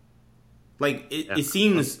 Like it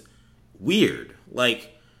seems weird.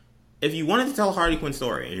 Like, if you wanted to tell a Harley Quinn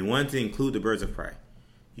story and you wanted to include the Birds of Prey,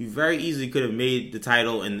 you very easily could have made the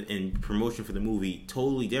title and promotion for the movie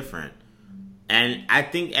totally different. And I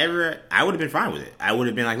think I would have been fine with it. I would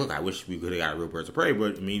have been like, look, I wish we could have got a real Birds of Prey,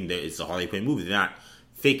 but I mean, it's a Harley Quinn movie. They're not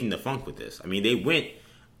faking the funk with this. I mean, they went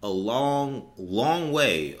a long, long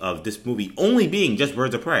way of this movie only being just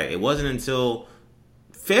Birds of Prey. It wasn't until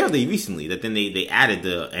fairly recently that then they added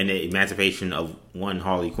the emancipation of one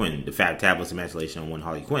Harley Quinn, the Fab Tablets emancipation of one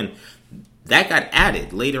Harley Quinn. That got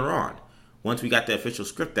added later on. Once we got the official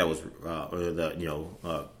script that was,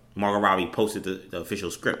 Margot Robbie posted the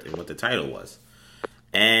official script and what the title was.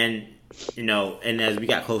 And, and as we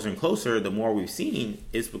got closer and closer, the more we've seen,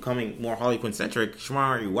 it's becoming more Harley Quinn centric.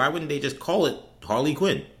 Shamari, why wouldn't they just call it Harley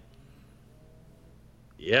Quinn?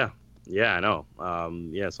 Yeah, I know.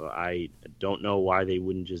 So I don't know why they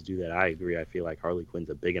wouldn't just do that. I agree. I feel like Harley Quinn's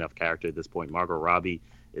a big enough character at this point. Margot Robbie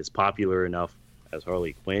is popular enough as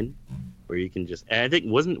Harley Quinn, where you can just. And I think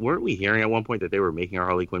weren't we hearing at one point that they were making a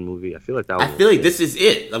Harley Quinn movie? I feel like this is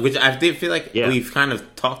it, which I feel like we've kind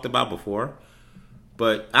of talked about before.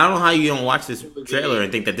 But I don't know how you don't watch this trailer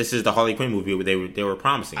and think that this is the Harley Quinn movie they were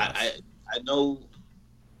promising us. I know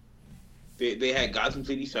they had Gotham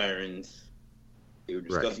City Sirens. They were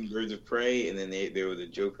discussing Birds of Prey, and then there was the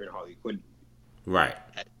Joker and Harley Quinn. Right.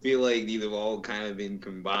 I feel like these have all kind of been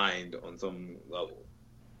combined on some level.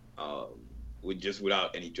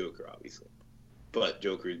 Without any Joker, obviously, but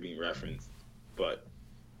Joker is being referenced. But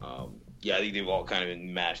I think they've all kind of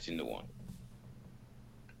been mashed into one.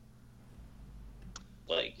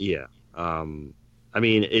 I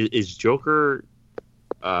mean, is Joker?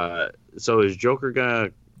 So is Joker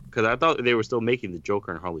gonna? Because I thought they were still making the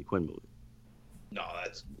Joker and Harley Quinn movie. No,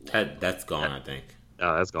 that's That's gone, I think.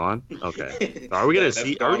 Oh, that's gone. Okay. So are we gonna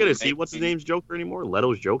see? Are we gonna see what's his name's Joker anymore?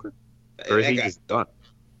 Leto's Joker, or is that he guy. just done?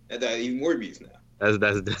 He's Morbius now. That's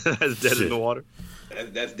dead in the water.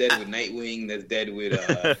 That's dead with Nightwing. That's dead with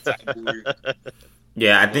Cyborg.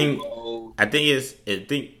 Yeah, I think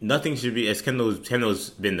nothing should be. As Kendall's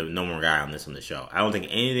been the number one guy on the show. I don't think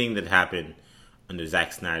anything that happened under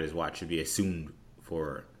Zack Snyder's watch should be assumed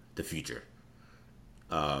for the future.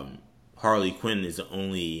 Harley Quinn is the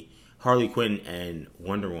only Harley Quinn and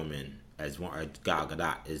Wonder Woman as Gal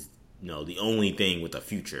Gadot is the only thing with a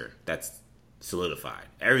future that's solidified.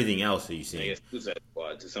 Everything else that you see, I guess Suicide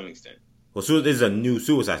Squad to some extent. well, this is a new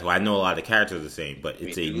Suicide Squad. I know a lot of the characters are the same, but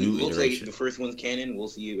it's a new looks iteration. like the first one's canon. We'll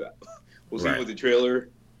see. We'll see Right. with the trailer.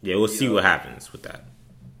 Yeah, we'll see what happens with that.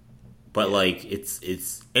 But like,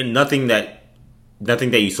 it's and nothing that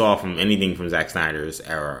you saw from anything from Zack Snyder's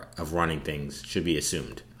era of running things should be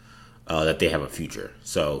assumed that they have a future.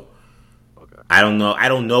 So Okay. I don't know. I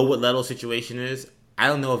don't know what Leto's situation is. I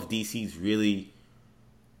don't know if DC's really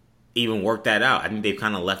even worked that out. I think they've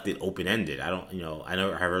kind of left it open ended. I don't. I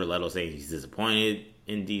never have heard Leto say he's disappointed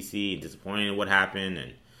in DC, disappointed in what happened,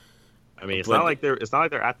 and I mean, it's not like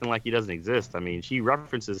they're acting like he doesn't exist. I mean, she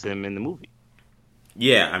references him in the movie.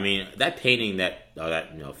 yeah, I mean that painting that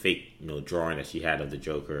fake drawing that she had of the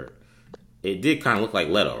Joker, it did kind of look like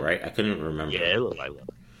Leto, right? I couldn't remember. Yeah, it looked like Leto.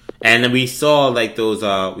 And then we saw like those.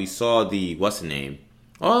 We saw the what's the name?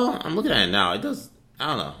 Oh, I'm looking at it now. It does. I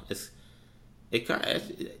don't know.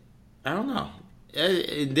 I don't know.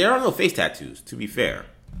 There are no face tattoos, to be fair,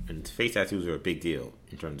 and face tattoos are a big deal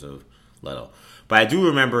in terms of Leto. But I do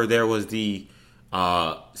remember there was the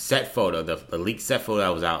set photo, the leaked set photo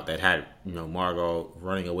that was out that had Margot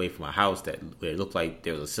running away from a house where it looked like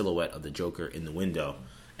there was a silhouette of the Joker in the window,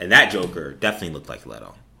 and that Joker definitely looked like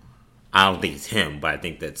Leto. I don't think it's him, but I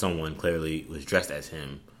think that someone clearly was dressed as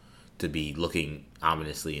him to be looking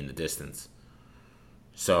ominously in the distance.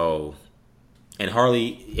 So, and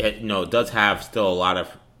Harley, does have still a lot of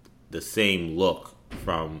the same look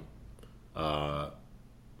from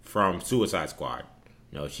Suicide Squad.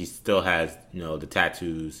 She still has the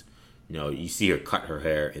tattoos. You see her cut her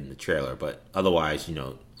hair in the trailer, but otherwise,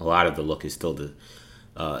 a lot of the look is still the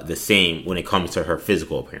same when it comes to her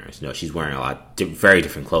physical appearance. She's wearing very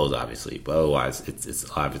different clothes, obviously, but otherwise, it's a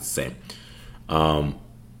lot of it's the same.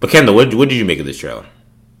 But Kendall, what did you make of this trailer?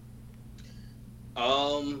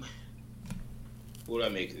 What do I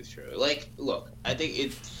make of this trailer? Like, look, I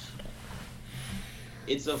think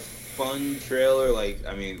it's a fun trailer. Like,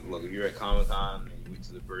 I mean, look, if you're at Comic-Con and you went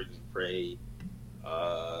to the Birds of Prey,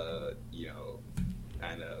 kind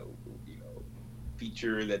of,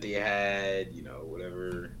 feature that they had,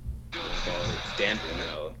 whatever you call it,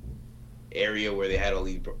 area where they had all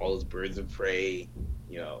those Birds of Prey,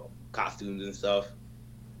 costumes and stuff.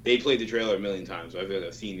 They played the trailer a million times, so I feel like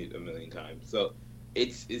I've seen it a million times. So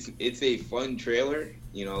it's a fun trailer,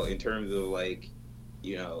 in terms of like,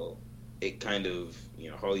 it kind of,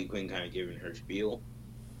 Harley Quinn kind of giving her spiel,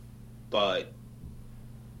 but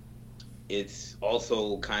it's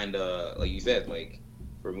also kind of like you said, like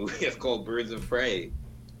for a movie that's called Birds of Prey,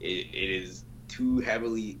 it is too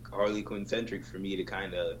heavily Harley Quinn centric for me to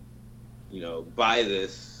kind of, buy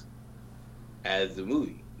this as the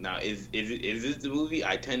movie. Now, is this the movie?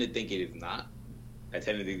 I tend to think it is not. I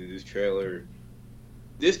tend to think that this trailer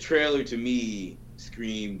to me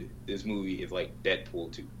screamed this movie is like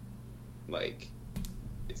Deadpool 2. Like,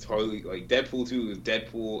 it's hardly like Deadpool 2 is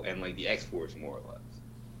Deadpool and like the X-Force more or less.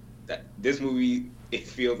 That this movie, it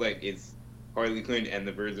feels like it's Harley Quinn and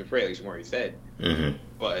the Birds of Prey, like Shamari said. Mm-hmm.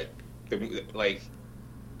 But like,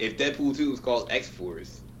 if Deadpool 2 was called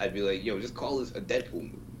X-Force, I'd be like, yo, just call this a Deadpool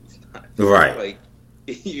movie. It's not, Right. Like,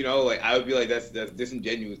 like I would be like, that's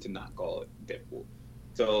disingenuous to not call it Deadpool.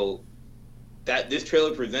 So that this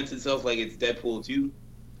trailer presents itself like it's Deadpool 2.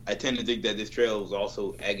 I tend to think that this trailer was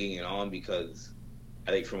also egging it on because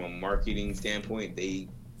I think from a marketing standpoint, they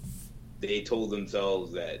told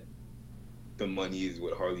themselves that the money is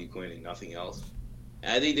with Harley Quinn and nothing else.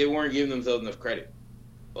 And I think they weren't giving themselves enough credit.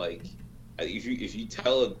 Like, if you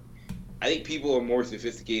tell I think people are more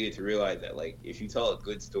sophisticated to realize that, like, if you tell a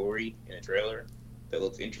good story in a trailer that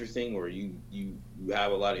looks interesting, or you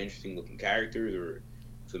have a lot of interesting looking characters or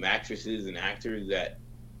some actresses and actors that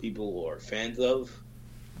people are fans of,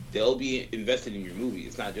 they'll be invested in your movie.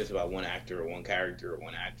 It's not just about one actor or one character or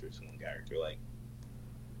one actress and one character. Like,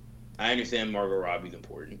 I understand Margot Robbie's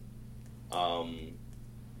important,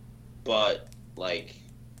 but like,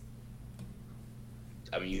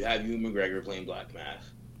 I mean, you have Ewan McGregor playing Black Mask.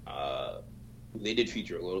 They did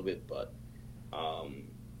feature a little bit, but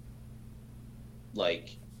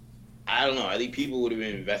like, I don't know. I think people would have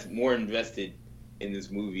been more invested in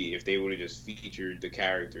this movie if they would have just featured the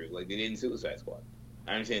characters like they did in Suicide Squad.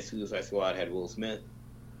 I understand Suicide Squad had Will Smith,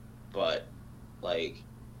 but like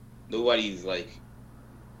nobody's like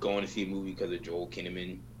going to see a movie because of Joel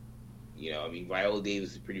Kinnaman. You know, I mean, Viola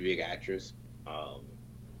Davis is a pretty big actress,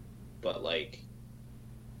 but like,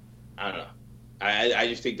 I don't know. I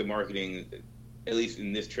just think the marketing, at least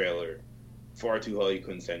in this trailer, far too Harley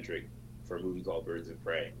Quinn centric for a movie called Birds of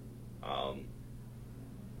Prey.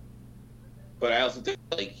 But I also think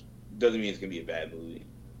like doesn't mean it's gonna be a bad movie.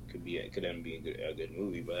 Could end up being a good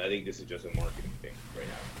movie, but I think this is just a marketing thing right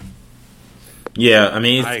now. Yeah, I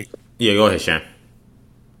mean, yeah. Go ahead, Sean.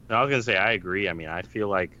 No, I was gonna say I agree. I mean, I feel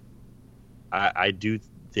like I do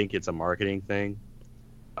think it's a marketing thing.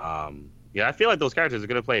 Yeah, I feel like those characters are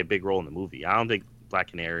gonna play a big role in the movie. I don't think Black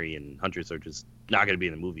Canary and Huntress are just not gonna be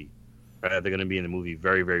in the movie. Right? They're gonna be in the movie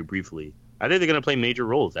very, very briefly. I think they're gonna play major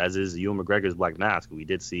roles, as is Ewan McGregor's Black Mask, who we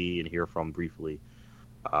did see and hear from briefly.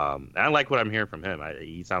 And I like what I'm hearing from him.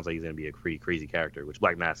 He sounds like he's gonna be a pretty crazy character, which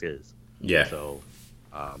Black Mask is. Yeah. So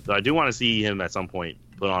I do want to see him at some point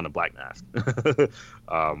put on a Black Mask.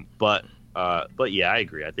 But yeah, I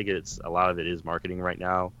agree. I think it's a lot of it is marketing right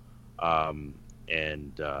now.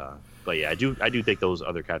 But yeah, I do think those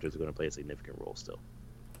other characters are going to play a significant role still.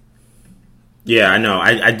 Yeah, I know.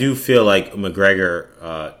 I do feel like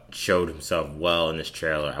McGregor showed himself well in this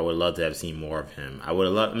trailer. I would love to have seen more of him.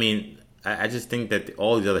 I just think that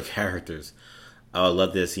all these other characters, I would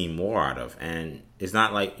love to have seen more out of. And it's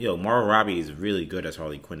not like, Margot Robbie is really good as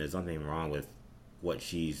Harley Quinn. There's nothing wrong with what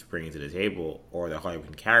she's bringing to the table or the Harley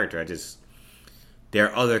Quinn character.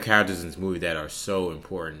 There are other characters in this movie that are so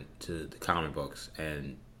important to the comic books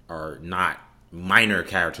and are not minor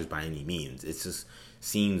characters by any means. It just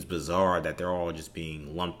seems bizarre that they're all just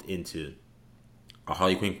being lumped into a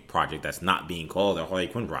Harley Quinn project that's not being called a Harley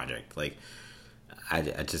Quinn project. Like,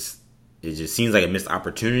 it just seems like a missed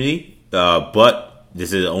opportunity. But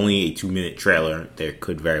this is only a 2-minute trailer. There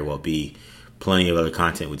could very well be plenty of other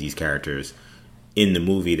content with these characters in the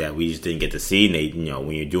movie that we just didn't get to see. And they,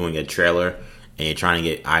 when you're doing a trailer and you're trying to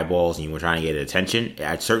get eyeballs and you're trying to get attention,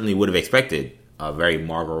 I certainly would have expected a very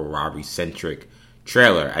Margot Robbie-centric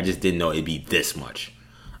trailer. I just didn't know it'd be this much.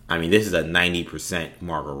 I mean, this is a 90%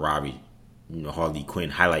 Margot Robbie, Harley Quinn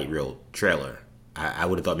highlight reel trailer. I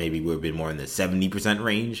would have thought maybe we would have been more in the 70%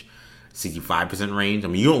 range, 65% range. I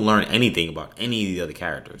mean, you don't learn anything about any of the other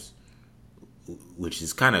characters, which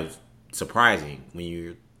is kind of surprising when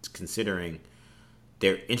you're considering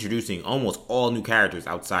they're introducing almost all new characters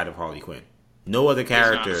outside of Harley Quinn. No other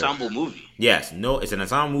character. It's an ensemble movie. Yes, it's an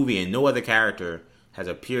ensemble movie, and no other character has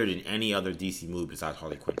appeared in any other DC movie besides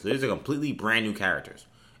Harley Quinn. So these are completely brand new characters,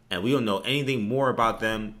 and we don't know anything more about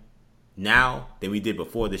them now than we did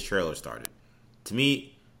before this trailer started. To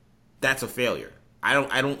me, that's a failure.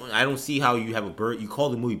 I don't see how you have you call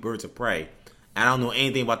the movie Birds of Prey. I don't know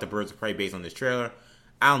anything about the Birds of Prey based on this trailer.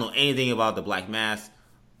 I don't know anything about the Black Mask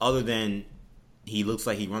other than he looks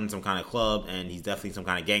like he runs some kind of club and he's definitely some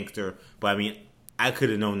kind of gangster. But I mean, I could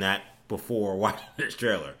have known that before watching this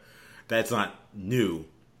trailer. That's not new.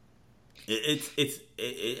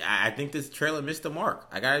 I think this trailer missed the mark.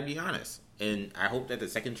 I gotta be honest, and I hope that the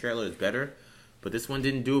second trailer is better. But this one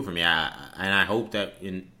didn't do it for me. I hope that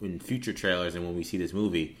in future trailers and when we see this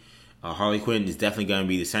movie, Harley Quinn is definitely going to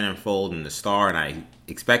be the centerfold and the star, and I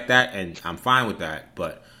expect that, and I'm fine with that.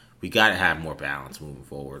 But we got to have more balance moving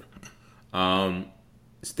forward.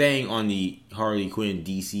 Staying on the Harley Quinn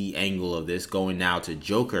DC angle of this, going now to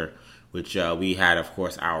Joker, which we had, of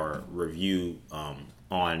course, our review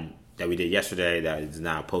on that we did yesterday that is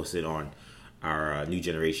now posted on our New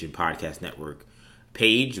Generation Podcast Network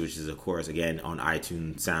page, which is, of course, again on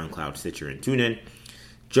iTunes, SoundCloud, Stitcher, and TuneIn.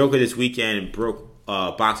 Joker this weekend broke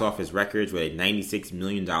box office records with a $96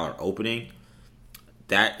 million opening.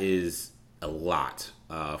 That is a lot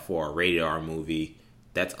for a rated R movie.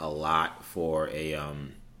 That's a lot for a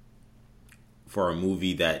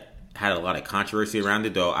movie that had a lot of controversy around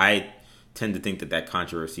it, though I tend to think that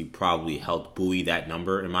controversy probably helped buoy that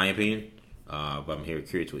number, in my opinion. But I'm here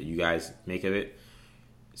curious what you guys make of it.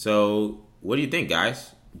 So, what do you think,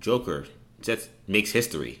 guys? Joker just makes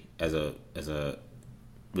history with a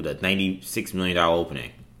 $96 million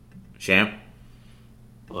opening. Sham?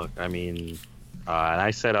 Look, I mean, and I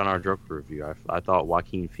said on our Joker review, I thought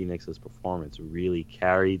Joaquin Phoenix's performance really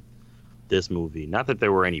carried this movie. Not that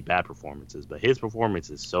there were any bad performances, but his performance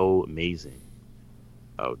is so amazing.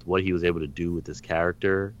 What he was able to do with this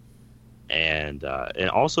character, and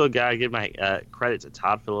also, I give my credit to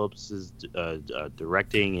Todd Phillips'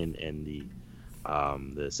 directing and the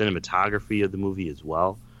cinematography of the movie as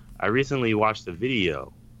well. I recently watched a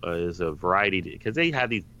video is a variety because they have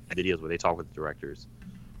these videos where they talk with the directors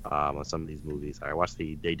on some of these movies. I watched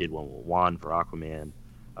they did one with Juan for Aquaman.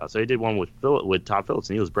 So they did one with Todd Phillips,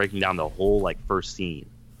 and he was breaking down the whole like first scene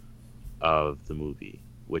of the movie,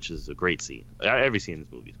 which is a great scene. Every scene in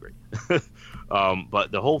this movie is great.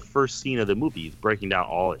 But the whole first scene of the movie is breaking down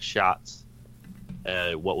all its shots,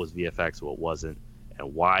 what was VFX, what wasn't,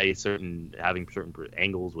 and why having certain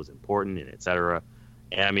angles was important, and etc.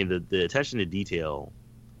 And I mean the attention to detail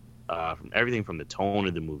from everything from the tone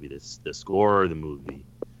of the movie, the score of the movie,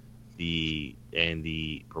 the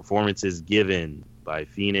performances given by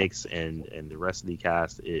Phoenix and the rest of the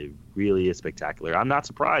cast, it really is spectacular. I'm not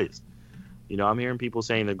surprised. I'm hearing people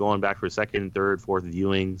saying they're going back for second, third, fourth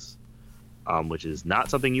viewings, which is not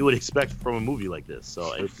something you would expect from a movie like this.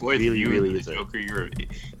 So it really is. Joker,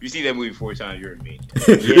 if you see that movie 4 times, you're a man.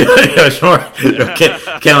 Yeah, sure.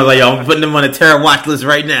 Ken was like, "Yo, I'm putting them on a terror watch list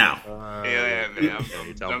right now." Man.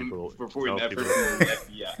 I'm reporting that person to the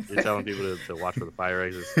FBI. You're telling people to watch for the fire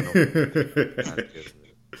exits.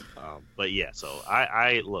 But yeah, so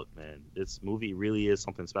I look, man, this movie really is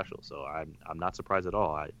something special. So I'm not surprised at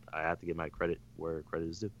all. I have to give my credit where credit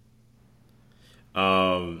is due.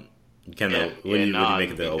 Ken, what do you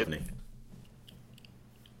make of the opening?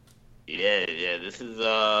 Yeah, this is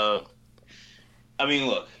I mean,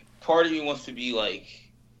 look, part of me wants to be like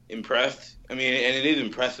impressed. I mean, and it is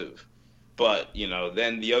impressive, but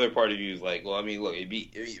then the other part of you is like, well, I mean, look, it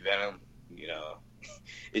beat Venom.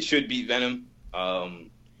 It should beat Venom.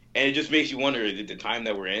 And it just makes you wonder, is it the time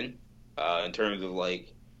that we're in terms of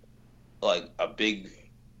like a big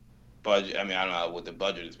budget? I mean, I don't know what the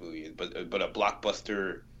budget of this movie is, but a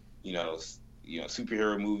blockbuster,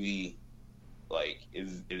 superhero movie, like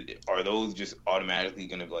are those just automatically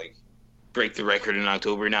gonna like break the record in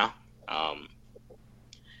October now?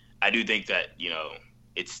 I do think that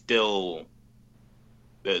it's still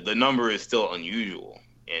the number is still unusual,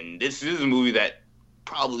 and this is a movie that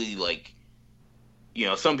probably like.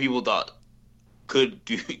 Some people thought could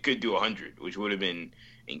do 100, which would have been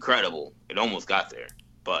incredible. It almost got there,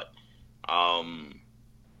 but I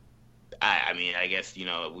mean, I guess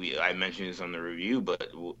I mentioned this on the review, but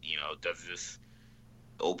does this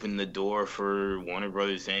open the door for Warner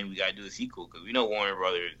Brothers saying we gotta do a sequel? Because we know Warner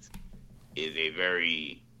Brothers is a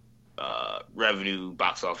very revenue,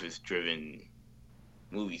 box office driven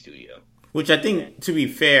movie studio. Which I think, to be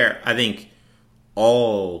fair, I think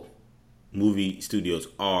all movie studios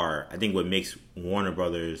are. I think what makes Warner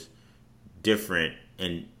Brothers different,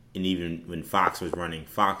 and even when Fox was running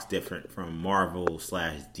Fox different from Marvel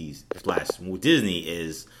slash Disney,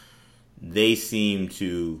 is they seem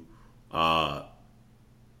to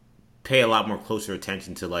pay a lot more closer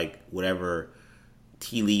attention to like whatever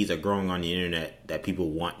tea leaves are growing on the internet that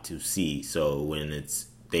people want to see. So when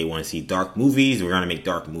they want to see dark movies, we're gonna make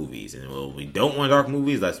dark movies, and we don't want dark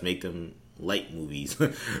movies, let's make them light movies.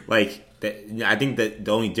 Like that, I think that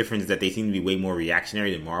the only difference is that they seem to be way more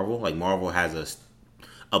reactionary than Marvel. Like Marvel has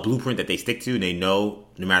a blueprint that they stick to. They know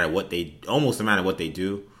no matter what they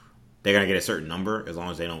do, they're gonna get a certain number as long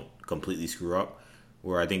as they don't completely screw up.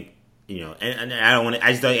 Where I think and I don't want to. I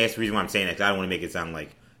just don't. That's the reason why I'm saying that, because I don't want to make it sound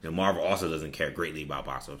like Marvel also doesn't care greatly about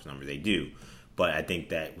box office numbers. They do, but I think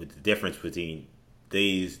that with the difference between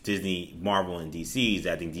these Disney, Marvel, and DC's,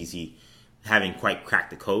 I think DC haven't quite cracked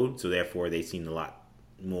the code, so therefore they seem a lot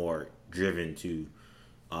more driven to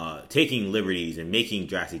taking liberties and making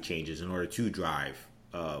drastic changes in order to drive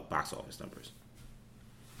box office numbers.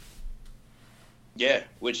 Yeah,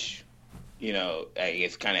 which I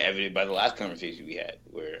guess kind of evident by the last conversation we had,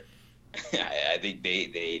 where I think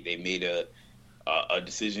they made a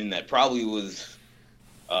decision that probably was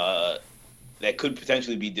that could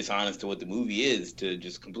potentially be dishonest to what the movie is, to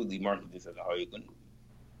just completely market this as a Harley Quinn movie.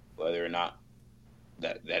 Whether or not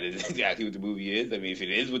that is exactly what the movie is. I mean, if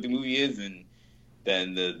it is what the movie is, then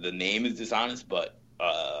the name is dishonest. But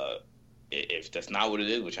if that's not what it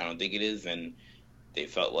is, which I don't think it is, then they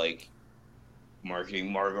felt like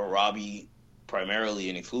marketing Margot Robbie primarily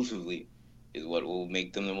and exclusively is what will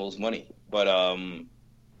make them the most money. But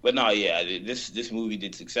no, yeah, this movie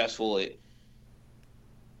did successful. It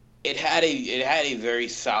had a very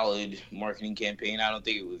solid marketing campaign. I don't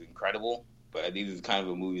think it was incredible, but I think this is kind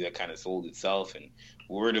of a movie that kind of sold itself, and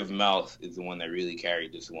word of mouth is the one that really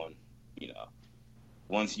carried this one.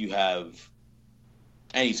 Once you have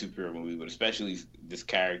any superhero movie, but especially this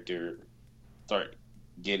character, start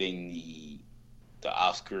getting the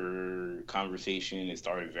Oscar conversation, it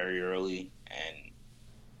started very early, and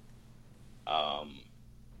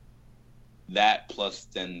that plus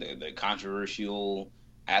then the controversial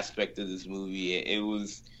aspect of this movie, it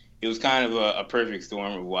was kind of a perfect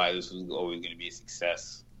storm of why this was always going to be a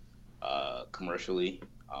success commercially.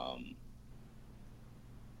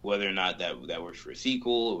 Whether or not that works for a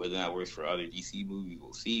sequel, or whether or not it works for other DC movies,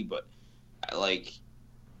 we'll see. But like,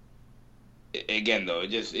 again, though,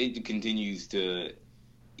 it continues to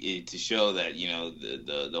show that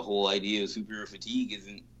the whole idea of superhero fatigue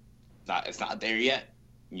it's not there yet.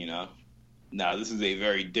 Now this is a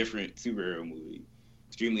very different superhero movie,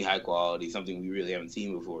 extremely high quality, something we really haven't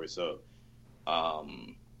seen before. So,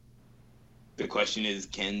 the question is,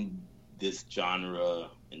 can this genre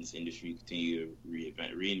and this industry continue to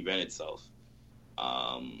reinvent itself?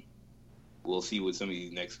 We'll see with some of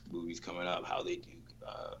these next movies coming up how they do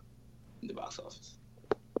in the box office.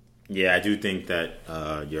 Yeah, I do think that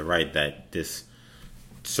you're right that this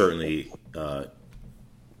certainly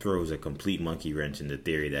throws a complete monkey wrench in the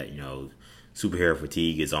theory that superhero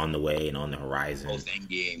fatigue is on the way and on the horizon. Post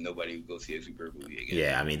Endgame, nobody would go see a superhero movie again.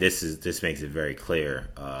 Yeah, I mean this makes it very clear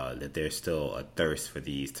that there's still a thirst for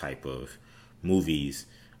these type of movies.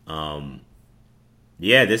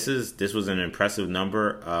 Yeah, this was an impressive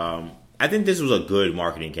number. I think this was a good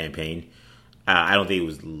marketing campaign. I don't think it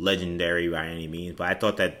was legendary by any means, but I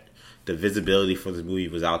thought that the visibility for this movie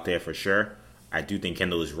was out there for sure. I do think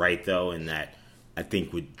Kendall is right, though, in that I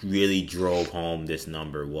think what really drove home this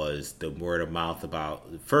number was the word of mouth about,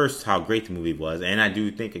 first, how great the movie was, and I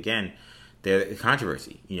do think, again, the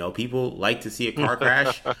controversy. People like to see a car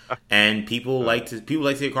crash, and people like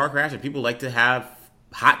to see a car crash, and people like to have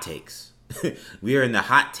hot takes. We are in the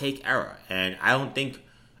hot take era, and I don't think,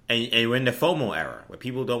 and we're in the FOMO era, where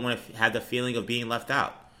people don't want to have the feeling of being left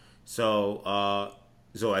out. So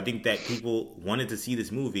I think that people wanted to see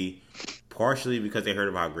this movie partially because they heard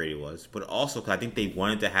about how great it was, but also because I think they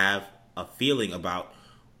wanted to have a feeling about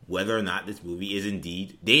whether or not this movie is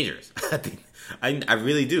indeed dangerous. I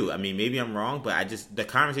really do. I mean, maybe I'm wrong, but the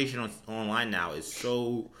conversation online now is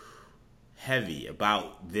so heavy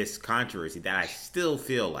about this controversy that I still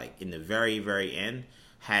feel like in the very, very end,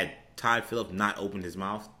 had Todd Phillips not opened his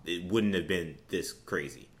mouth, it wouldn't have been this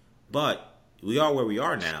crazy. But we are where we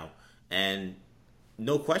are now, and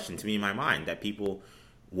no question to me in my mind that people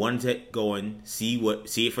wanted to go and see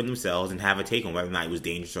it for themselves and have a take on whether or not it was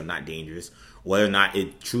dangerous or not dangerous, whether or not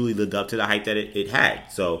it truly lived up to the hype that it had.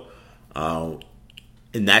 So,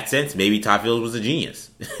 in that sense, maybe Todd Phillips was a genius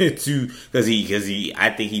because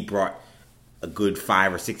I think he brought a good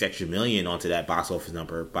 5 or 6 extra million onto that box office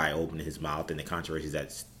number by opening his mouth, and the controversy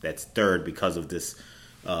that's stirred because of this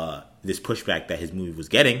pushback that his movie was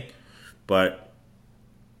getting. But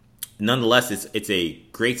nonetheless, it's a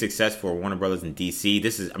great success for Warner Brothers and DC.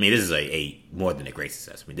 This is a more than a great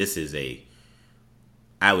success. I mean,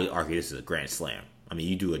 I would argue this is a grand slam. I mean,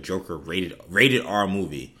 you do a Joker rated R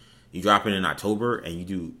movie, you drop it in October, and you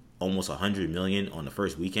do almost $100 million on the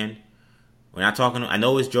first weekend. We're not talking. I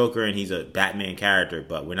know it's Joker and he's a Batman character,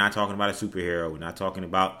 but we're not talking about a superhero. We're not talking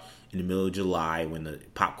about in the middle of July when the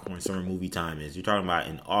popcorn summer movie time is. You're talking about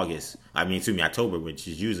in October, which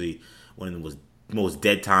is usually one of the most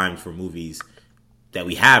dead times for movies that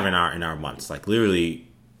we have in our months. Like literally,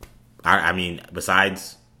 I mean,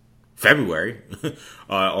 besides February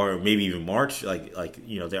or maybe even March,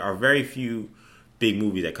 there are very few big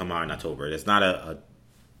movies that come out in October. There's not a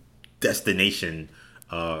destination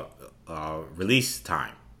release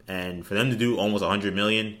time, and for them to do almost $100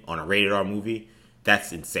 million on a rated R movie,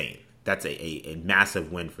 that's insane. That's a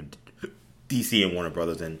massive win for DC and Warner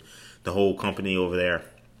Brothers, and the whole company over there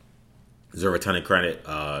deserve a ton of credit.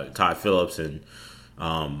 Todd Phillips and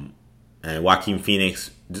Joaquin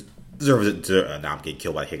Phoenix deserve I'm getting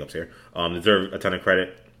killed by hiccups here. Deserve a ton of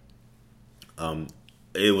credit.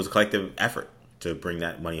 It was a collective effort to bring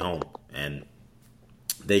that money home, and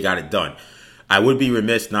they got it done. I would be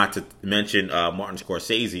remiss not to mention Martin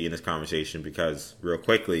Scorsese in this conversation because, real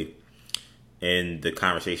quickly, in the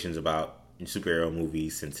conversations about superhero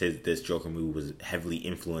movies, since this Joker movie was heavily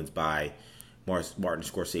influenced by Martin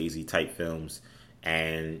Scorsese type films,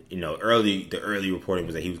 and the early reporting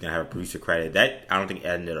was that he was going to have a producer credit. That I don't think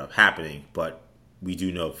ended up happening, but we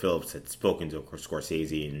do know Phillips had spoken to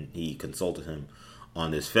Scorsese and he consulted him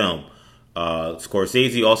on this film.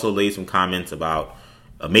 Scorsese also made some comments about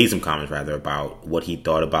what he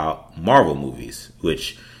thought about Marvel movies,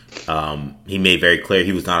 which he made very clear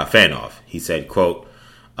he was not a fan of. He said, quote,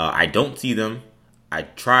 I don't see them. I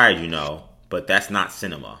tried, but that's not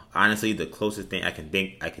cinema. Honestly, the closest thing I can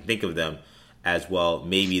think of them as, well,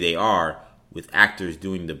 maybe they are, with actors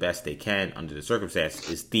doing the best they can under the circumstance,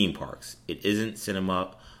 is theme parks. It isn't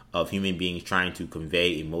cinema of human beings trying to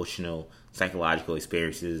convey emotional, psychological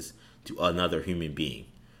experiences to another human being.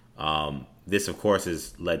 This, of course,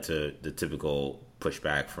 has led to the typical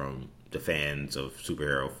pushback from the fans of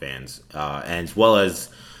superhero fans, and as well as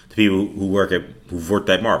the people who've worked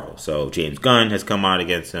at Marvel. So James Gunn has come out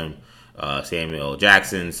against him. Samuel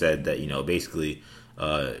Jackson said that basically,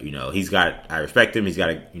 I respect him. He's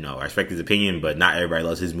got I respect his opinion, but not everybody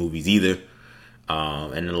loves his movies either.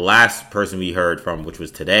 And then the last person we heard from, which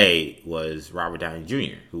was today, was Robert Downey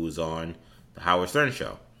Jr., who was on the Howard Stern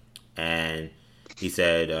show, and he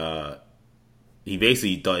said he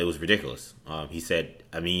basically thought it was ridiculous. He said,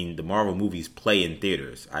 I mean, the Marvel movies play in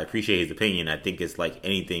theaters. I appreciate his opinion. I think it's like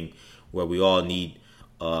anything where we all need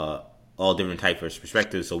all different types of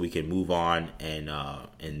perspectives so we can move on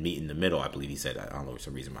and meet in the middle, I believe he said. I don't know, for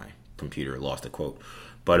some reason my computer lost the quote.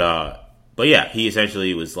 But yeah, he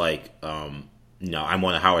essentially was like, I'm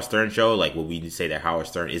on the Howard Stern show. Like, will we say that Howard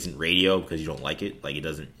Stern isn't radio because you don't like it? Like, it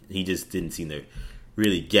doesn't. He just didn't seem to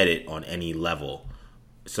really get it on any level.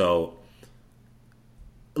 So,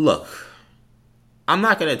 look, I'm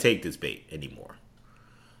not going to take this bait anymore.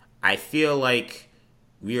 I feel like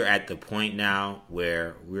we are at the point now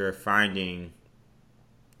where we're finding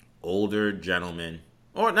older gentlemen,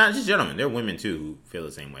 or not just gentlemen, there are women too who feel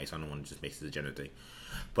the same way, so I don't want to just make this a gender thing.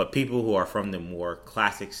 But people who are from the more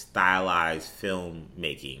classic stylized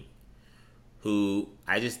filmmaking, who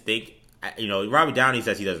I just think, Robert Downey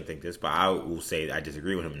says he doesn't think this, but I will say I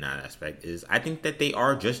disagree with him in that aspect, is I think that they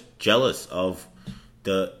are just jealous of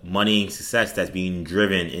the money and success that's being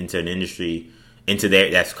driven into an industry,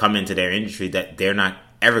 that's come into their industry that they're not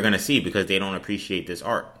ever going to see because they don't appreciate this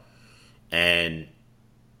art. And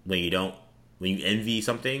when you envy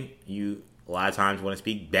something, you a lot of times want to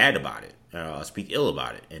speak bad about it, speak ill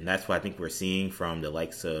about it. And that's what I think we're seeing from the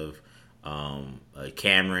likes of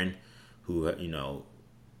Cameron, who,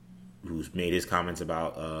 who's made his comments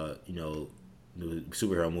about, the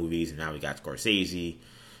superhero movies, and now we got Scorsese.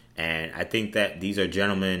 And I think that these are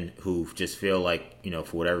gentlemen who just feel like,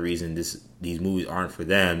 for whatever reason, these movies aren't for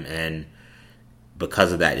them, and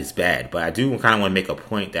because of that, it's bad. But I do kind of want to make a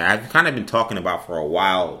point that I've kind of been talking about for a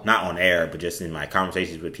while, not on air, but just in my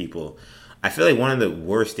conversations with people. I feel like one of the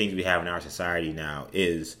worst things we have in our society now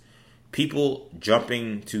is people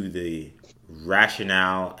jumping to the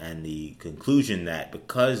rationale and the conclusion that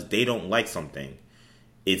because they don't like something,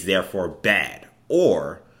 it's therefore bad.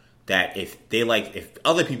 Or that if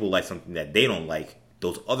other people like something that they don't like,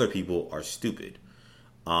 those other people are stupid.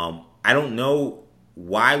 I don't know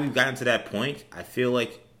why we've gotten to that point. I feel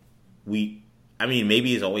like maybe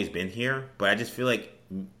it's always been here, but I just feel like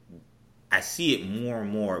I see it more and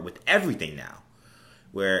more with everything now.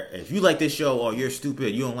 Where if you like this show, oh, you're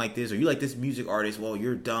stupid, you don't like this, or you like this music artist, well,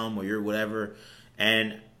 you're dumb, or you're whatever.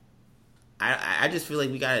 And I just feel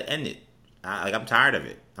like we gotta end it. I'm tired of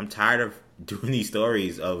it. I'm tired of doing these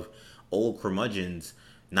stories of old curmudgeons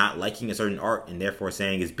not liking a certain art and therefore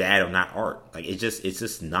saying it's bad or not art. Like, it's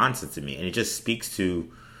just nonsense to me, and it just speaks to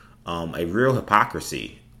a real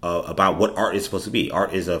hypocrisy about what art is supposed to be.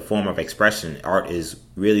 Art is a form of expression. Art is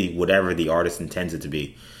really whatever the artist intends it to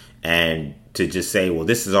be. And to just say, well,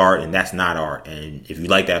 this is art and that's not art, and if you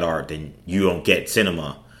like that art, then you don't get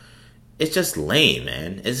cinema. It's just lame,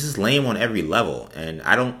 man. It's just lame on every level. And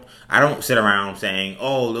I don't sit around saying,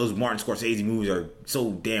 oh, those Martin Scorsese movies are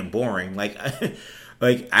so damn boring.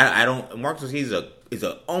 I don't. Martin Scorsese is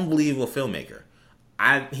an unbelievable filmmaker.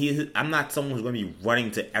 I'm not someone who's going to be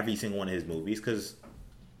running to every single one of his movies, because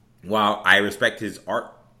while I respect his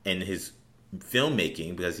art and his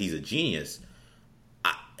filmmaking because he's a genius,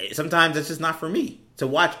 sometimes it's just not for me to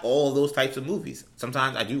watch all of those types of movies.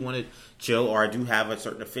 Sometimes I do want to chill, or I do have a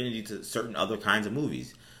certain affinity to certain other kinds of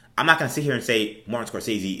movies. I'm not going to sit here and say Martin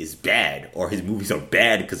Scorsese is bad or his movies are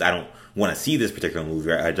bad because I don't want to see this particular movie.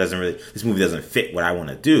 This movie doesn't fit what I want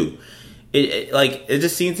to do. It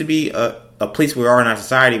just seems to be a place we are in our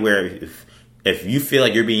society where if you feel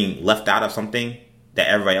like you're being left out of something that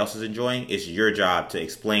everybody else is enjoying, it's your job to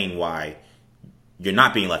explain why you're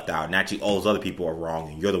not being left out, and actually all those other people are wrong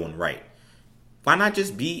and you're the one right. Why not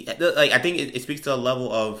just be I think it speaks to a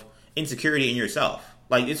level of insecurity in yourself.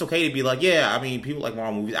 Like, it's okay to be like, yeah, I mean, people like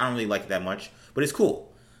Marvel movies, I don't really like it that much, but it's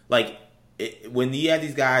cool. Like, when you have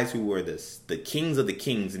these guys who were the kings of the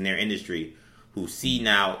kings in their industry, who see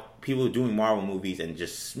now people doing Marvel movies and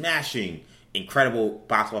just smashing incredible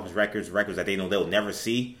box office records that they know they'll never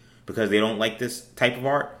see because they don't like this type of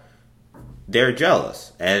art, they're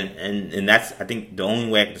jealous. And that's, I think, the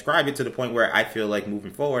only way I can describe it, to the point where I feel like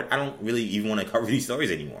moving forward, I don't really even want to cover these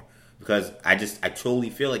stories anymore. Because I totally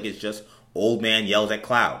feel like it's just old man yells at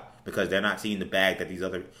cloud, because they're not seeing the bag that these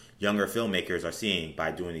other younger filmmakers are seeing by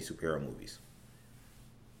doing these superhero movies.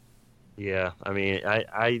 Yeah, I mean,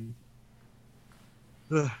 I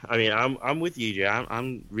I mean, I'm with you, Jay.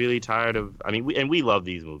 I'm really tired of. I mean, we love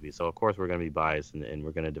these movies, so of course we're going to be biased and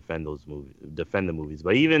we're going to defend the movies.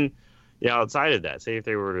 But even, outside of that, say if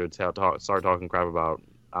they were to start talking crap about,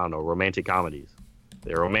 I don't know, romantic comedies.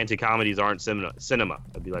 Their romantic comedies aren't cinema.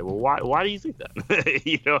 I'd be like, well, why do you think that?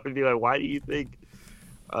 I'd be like, why do you think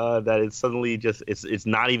that it's suddenly just it's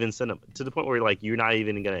not even cinema, to the point where like you're not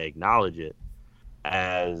even going to acknowledge it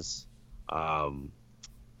as a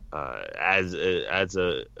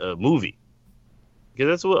movie, because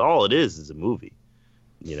that's what all it is a movie.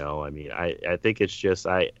 I mean, I think it's just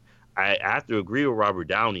I have to agree with Robert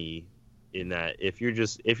Downey in that if you're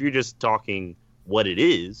just talking what it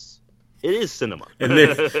is cinema. And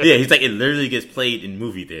he's like, it literally gets played in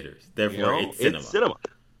movie theaters, therefore it's cinema. It's cinema.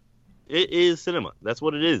 It is cinema. That's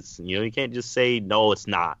what it is. You can't just say no, it's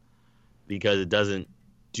not, because it doesn't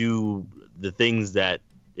do the things that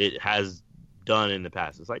it has done in the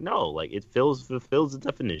past. It's like, no, like it fulfills the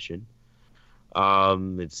definition.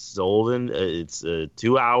 It's sold in it's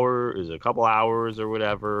 2 hours, a couple hours or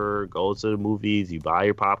whatever. Go to the movies, you buy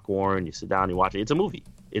your popcorn, you sit down, you watch it. It's a movie.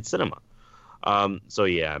 It's cinema. So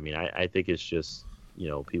yeah, I mean, I think it's just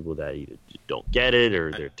people that either don't get it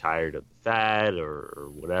or they're tired of the fad or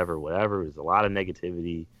whatever. There's a lot of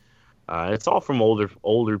negativity. It's all from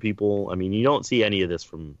older people. I mean, you don't see any of this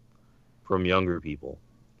from younger people.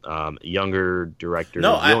 Younger directors.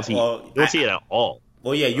 No, you don't see it at all.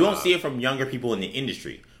 Well, yeah, you don't see it from younger people in the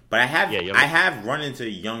industry, but I have run into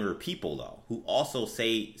younger people though who also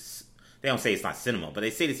say, they don't say it's not cinema, but they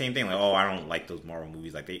say the same thing, like, oh, I don't like those Marvel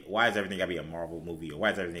movies. Like, why is everything gotta be a Marvel movie, or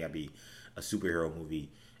why is everything gotta be a superhero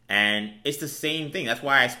movie? And it's the same thing. That's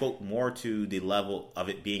why I spoke more to the level of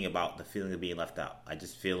it being about the feeling of being left out. I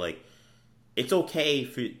just feel like it's okay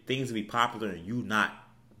for things to be popular and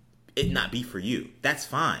it not be for you. That's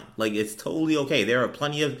fine. Like, it's totally okay. There are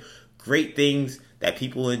plenty of great things that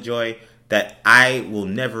people enjoy that I will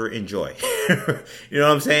never enjoy. You know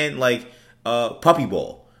what I'm saying? Like, Puppy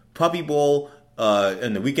Bowl. Puppy Bowl,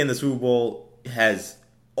 and the weekend of the Super Bowl has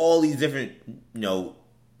all these different,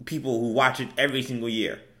 people who watch it every single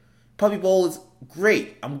year. Puppy Bowl is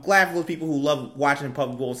great. I'm glad for those people who love watching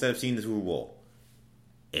Puppy Bowl instead of seeing the Super Bowl.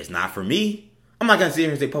 It's not for me. I'm not gonna sit here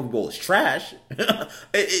and say Puppy Bowl is trash. It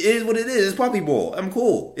is what it is. It's Puppy Bowl. I'm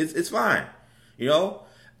cool. It's fine.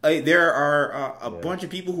 There are a bunch of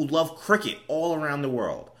people who love cricket all around the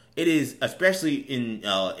world. It is, especially in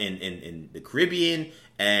the Caribbean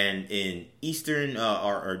and in Eastern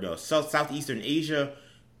Southeastern Asia,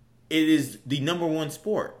 it is the number one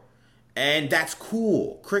sport. And that's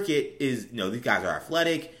cool. Cricket is, these guys are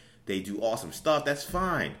athletic. They do awesome stuff. That's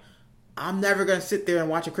fine. I'm never going to sit there and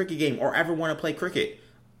watch a cricket game or ever want to play cricket.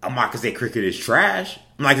 I'm not going to say cricket is trash.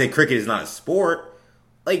 I'm not going to say cricket is not a sport.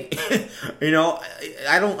 Like,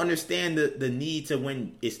 I don't understand the need to,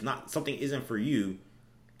 when it's not, something isn't for you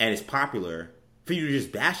and it's popular, for you to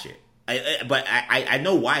just bash it. But I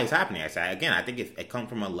know why it's happening. I think it comes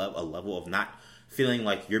from a level of not feeling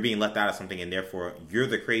like you're being left out of something, and therefore you're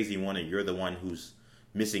the crazy one and you're the one who's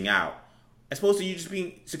missing out, as opposed to you just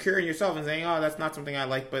being secure in yourself and saying, oh, that's not something I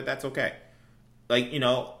like, but that's okay. Like,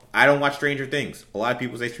 I don't watch Stranger Things. A lot of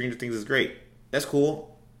people say Stranger Things is great. That's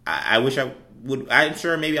cool. I wish I would. I'm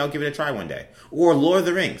sure maybe I'll give it a try one day. Or Lord of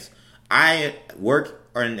the Rings. I work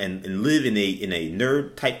and live in a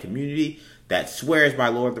nerd type community that swears by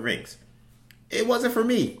Lord of the Rings. It wasn't for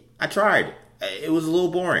me. I tried. It was a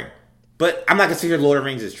little boring. But I'm not going to say Lord of the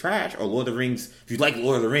Rings is trash, or Lord of the Rings, if you like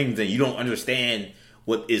Lord of the Rings, then you don't understand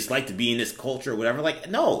what it's like to be in this culture or whatever. Like,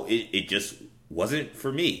 no, it just wasn't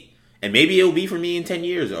for me. And maybe it'll be for me in 10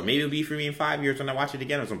 years, or maybe it'll be for me in 5 years when I watch it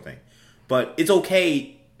again or something. But it's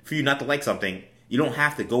okay for you not to like something. You don't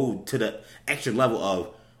have to go to the extra level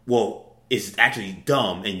of, well, it's actually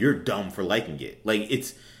dumb and you're dumb for liking it. Like,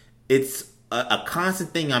 it's a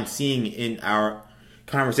constant thing I'm seeing in our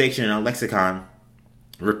conversation, in our lexicon,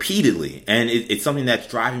 repeatedly, and it's something that's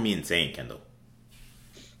driving me insane, Kendall.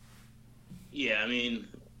 Yeah, I mean,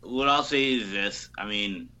 what I'll say is this. I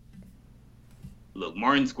mean, look,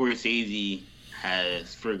 Martin Scorsese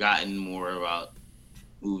has forgotten more about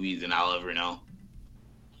movies than I'll ever know.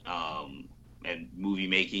 And movie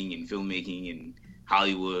making and filmmaking and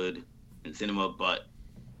Hollywood and cinema, but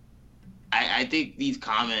I think these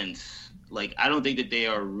comments, like, I don't think that they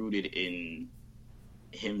are rooted in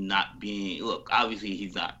him not being, look, obviously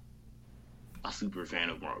he's not a super fan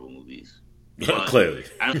of Marvel movies. Clearly.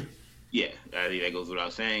 I think that goes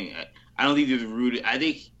without saying. I don't think there's rooted, I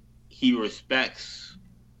think he respects,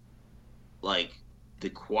 like, the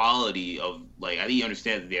quality of, like, I think he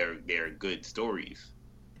understands they're good stories.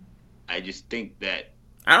 I just think that,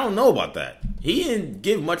 I don't know about that. He didn't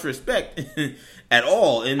give much respect at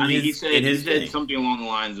all in he said thing. something along the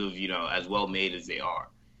lines of, as well made as they are.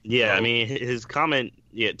 Yeah, so, I mean, his comment.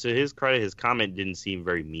 Yeah, to his credit, his comment didn't seem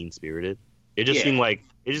very mean spirited. It just seemed like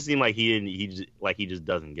he just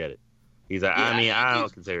doesn't get it. He's like, I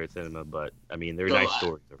don't consider it cinema, but I mean, they're nice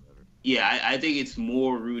stories or whatever. Yeah, I think it's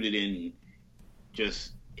more rooted in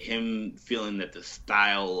just him feeling that the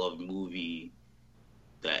style of movie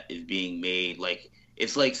that is being made, like,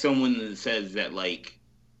 it's like someone that says that, like,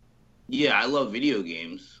 yeah, I love video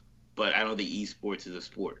games, but I don't think esports is a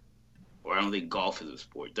sport, or I don't think golf is a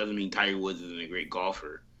sport. Doesn't mean Tiger Woods isn't a great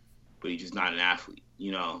golfer, but he's just not an athlete,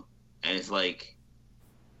 And it's like,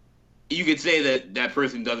 you could say that that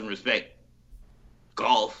person doesn't respect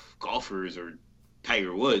golfers, or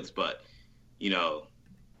Tiger Woods, but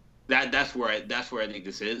that's where I think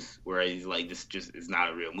this is, where he's like, this just is not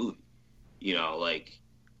a real movie, like.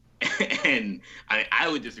 And I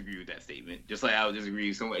would disagree with that statement, just like I would disagree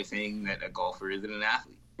with somebody saying that a golfer isn't an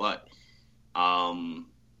athlete, but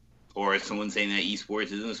or if someone saying that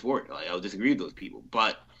esports isn't a sport, like, I would disagree with those people.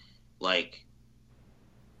 But like,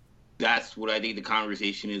 that's what I think the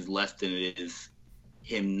conversation is, less than it is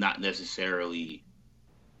him not necessarily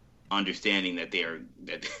understanding that they are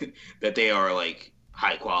that they are like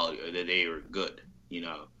high quality, or that they are good,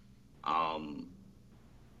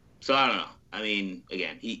 So I don't know. I mean,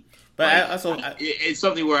 again, it's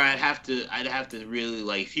something where I'd have to really,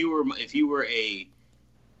 like, if you were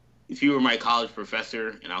my college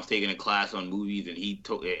professor and I was taking a class on movies and he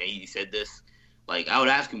said this, like, I would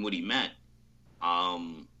ask him what he meant.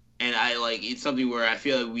 And it's something where I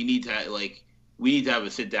feel like we need to have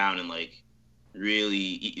a sit down and, like,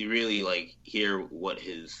 really like hear what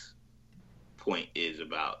his point is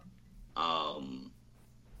about,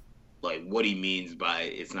 like, what he means by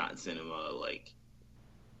it's not cinema, like,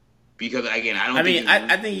 because again,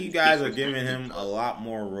 I think you guys are giving him a lot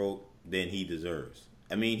more rope than he deserves.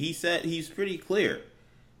 I mean, he said, he's pretty clear.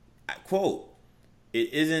 I quote,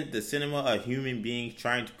 "It isn't the cinema of human beings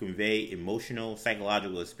trying to convey emotional,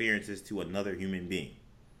 psychological experiences to another human being."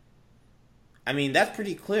 I mean, that's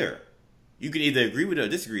pretty clear. You can either agree with it or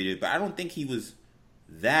disagree with it, but I don't think he was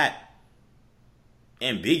that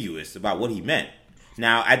ambiguous about what he meant.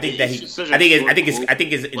 Now, I think it's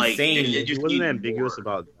insane. He wasn't ambiguous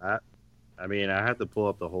about that. I mean, I have to pull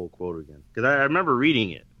up the whole quote again, because I remember reading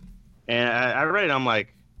it, and I read it. I'm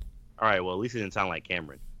like, all right, well, at least it didn't sound like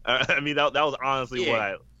Cameron. I mean, that was honestly what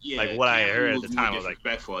I heard at the time. I was like,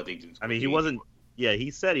 respectful. I mean, he wasn't. Yeah, he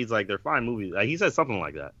said, he's like, they're fine movies. Like, he said something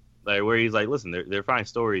like that, like, where he's like, listen, they're fine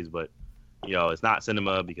stories, but it's not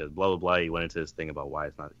cinema because blah blah blah. He went into this thing about why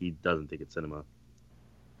it's not. He doesn't think it's cinema,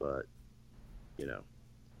 but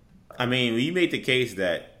I mean, you made the case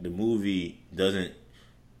that the movie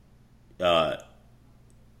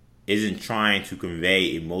isn't trying to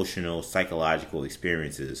convey emotional, psychological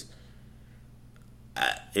experiences.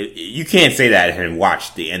 You can't say that and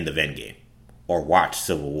watch the end of Endgame or watch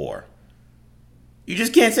Civil War. You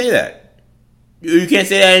just can't say that. You can't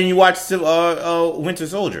say that and you watch Winter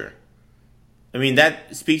Soldier. I mean,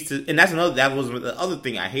 that speaks to, and that was the other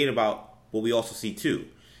thing I hate about what we also see too,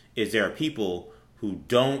 is there are people who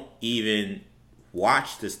don't even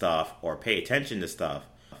watch the stuff or pay attention to stuff,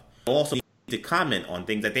 also need to comment on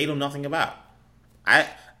things that they know nothing about.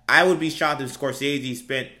 I would be shocked if Scorsese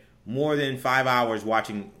spent more than 5 hours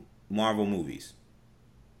watching Marvel movies.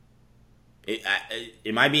 I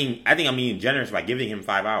think I'm being generous by giving him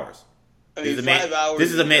 5 hours. I mean, 5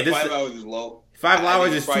 hours. 5 hours is low. 5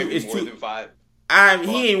 hours is more than 5.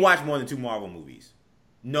 He ain't watched more than 2 Marvel movies.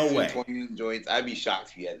 No way. 20 joints. I'd be shocked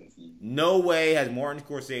if he hadn't seen. No way has Martin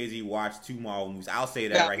Scorsese watched 2 Marvel movies. I'll say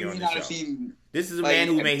that right here on the show. This is a man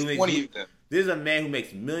who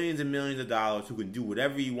makes millions and millions of dollars, who can do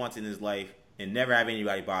whatever he wants in his life and never have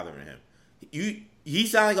anybody bothering him. He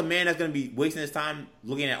sounds like a man that's going to be wasting his time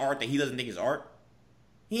looking at art that he doesn't think is art.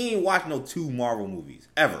 He ain't watched no 2 Marvel movies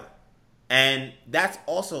ever. And that's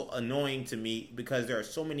also annoying to me, because there are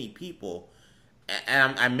so many people.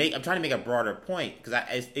 And I'm trying to make a broader point,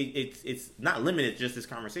 because it's not limited to just this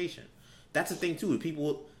conversation. That's the thing too.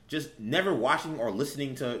 People just never watching or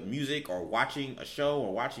listening to music, or watching a show,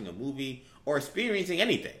 or watching a movie, or experiencing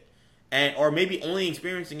anything, or maybe only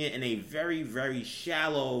experiencing it in a very, very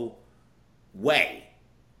shallow way,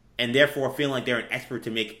 and therefore feeling like they're an expert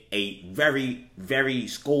to make a very, very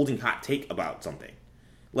scolding hot take about something.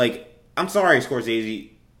 Like, I'm sorry, Scorsese,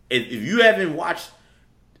 if you haven't watched.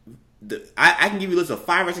 I can give you a list of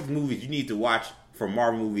 5 or 6 movies you need to watch for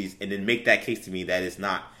Marvel movies, and then make that case to me that it's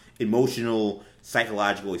not emotional,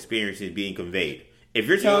 psychological experiences being conveyed. If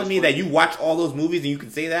you're telling me that you watch all those movies and you can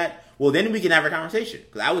say that, well, then we can have a conversation.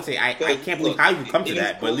 Because I would say I can't believe how you come to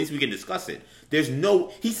that, but at least we can discuss it. There's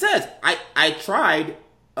no. He says I tried,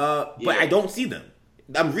 but I don't see them.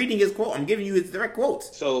 I'm reading his quote. I'm giving you his direct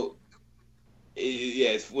quotes. So,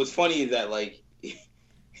 what's funny is that like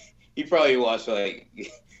he probably watched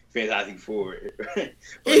like Fantastic Four.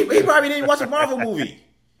 He probably didn't watch a Marvel movie.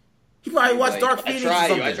 He probably watched like, Dark Phoenix or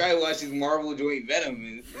something. I tried to watch this Marvel joint Venom,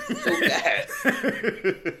 and it's so bad.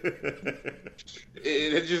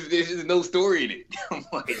 There's just no story in it. I'm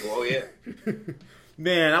like, well, yeah.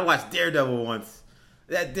 Man, I watched Daredevil once.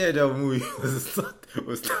 That Daredevil movie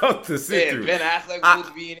was tough to sit through. Ben Affleck was supposed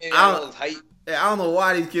to be in it. I don't know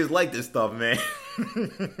why these kids like this stuff, man.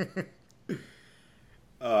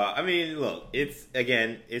 I mean, look,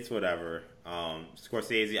 it's whatever.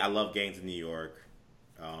 Scorsese, I love Gangs of New York.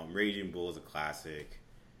 Raging Bull is a classic.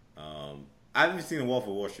 I haven't seen The Wolf of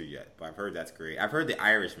Wall Street yet, but I've heard that's great. I've heard The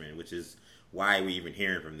Irishman, which is why we even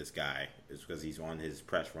hearing from this guy, is because he's on his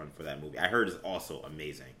press run for that movie. I heard it's also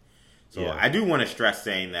amazing. So I do want to stress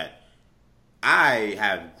saying that I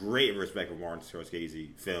have great respect for Martin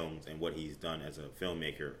Scorsese films and what he's done as a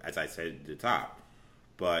filmmaker, as I said at the top.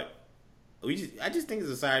 But I just think as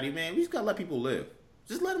a society, man, we just gotta let people live.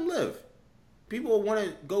 Just let them live. People want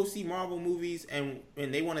to go see Marvel movies and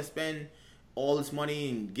they want to spend all this money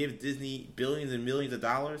and give Disney billions and millions of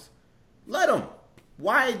dollars. Let them.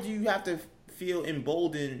 Why do you have to feel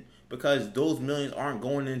emboldened because those millions aren't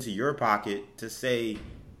going into your pocket to say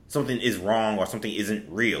something is wrong or something isn't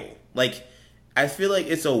real? Like, I feel like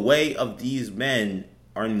it's a way of these men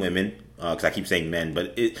and women, because I keep saying men,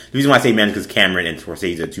 but the reason why I say men is because Cameron and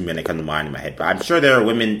Scorsese are two men that come to mind in my head. But I'm sure there are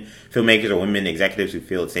women filmmakers or women executives who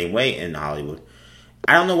feel the same way in Hollywood.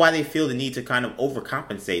 I don't know why they feel the need to kind of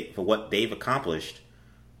overcompensate for what they've accomplished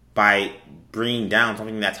by bringing down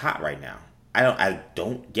something that's hot right now. I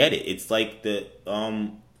don't get it. It's like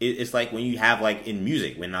it's like when you have like in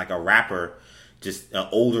music when like a rapper, just an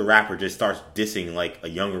older rapper just starts dissing like a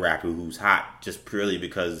younger rapper who's hot just purely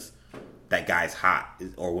because that guy's hot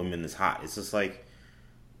or woman is hot. It's just like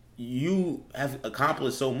you have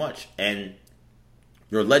accomplished so much and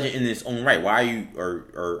you're a legend in its own right. Why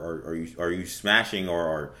are you smashing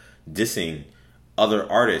or dissing other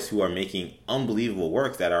artists who are making unbelievable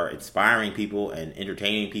works that are inspiring people and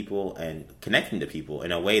entertaining people and connecting to people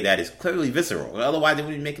in a way that is clearly visceral? Otherwise, they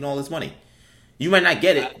wouldn't be making all this money. You might not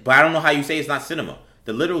get it, but I don't know how you say it's not cinema.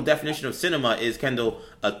 The literal definition of cinema is, Kendall,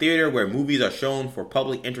 a theater where movies are shown for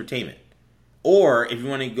public entertainment. Or, if you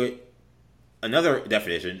want to get another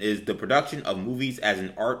definition, is the production of movies as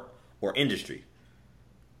an art or industry.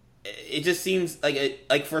 It just seems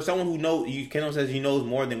like for someone who knows, Kendall says he knows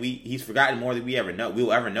more than he's forgotten more than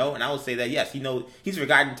we'll ever know. And I would say that, yes, he's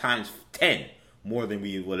forgotten times 10 more than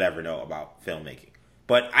we would ever know about filmmaking.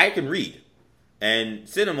 But I can read. And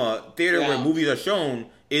cinema, theater where movies are shown,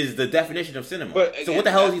 is the definition of cinema. But again, so what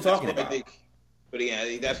the hell is he talking about? But again, I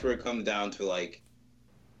think that's where it comes down to, like,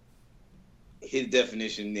 his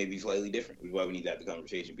definition may be slightly different. Which is why we need to have the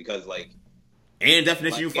conversation. Because, like... And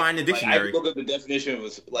definition you find in the dictionary. I can look up the definition of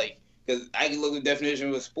because I can look at the definition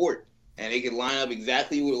of a sport, and they can line up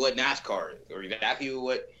exactly with what NASCAR is, or exactly with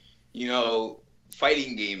what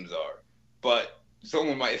fighting games are. But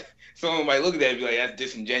someone might look at that and be like, that's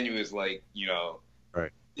disingenuous. Like, right?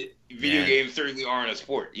 Video games certainly aren't a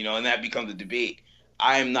sport, and that becomes a debate.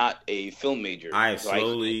 I am not a film major. I have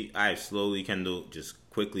slowly, Kendall,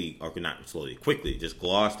 quickly just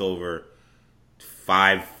glossed over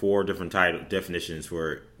 4 different definitions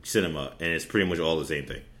for cinema, and it's pretty much all the same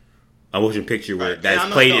thing. I want you to picture where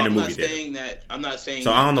that's played in a movie theater. I'm not saying.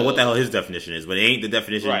 So I don't know what the hell his definition is, but it ain't the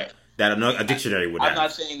definition that a dictionary would have. I'm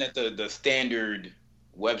not saying that the standard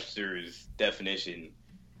Webster's definition.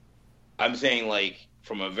 I'm saying like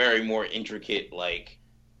from a very more intricate like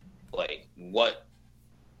what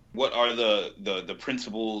are the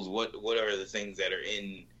principles? What are the things that are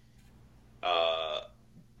in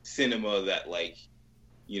cinema that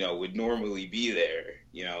would normally be there?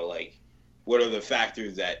 Like what are the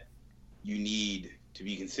factors that you need to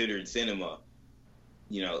be considered cinema?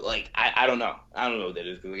 I don't know. I don't know what that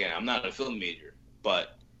is because again, I'm not a film major,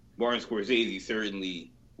 but Martin Scorsese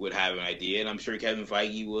certainly would have an idea, and I'm sure Kevin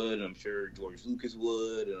Feige would, and I'm sure George Lucas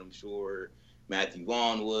would, and I'm sure Matthew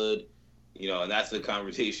Vaughn would. And that's the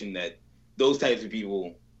conversation that those types of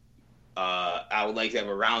people. I would like to have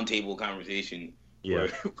a roundtable conversation where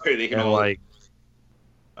they can all pick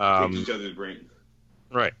each other's brains.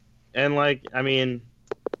 Right, and I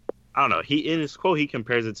don't know. In his quote, he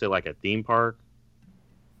compares it to like a theme park.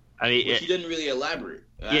 I mean, he doesn't really elaborate.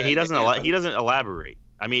 Yeah, he doesn't. He doesn't elaborate.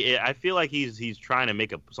 I mean, I feel like he's trying to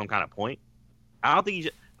make some kind of point. I don't think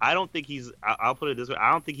I don't think he's. I'll put it this way.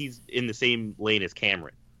 I don't think he's in the same lane as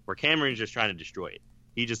Cameron, where Cameron's just trying to destroy it.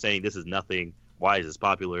 He's just saying this is nothing. Why is this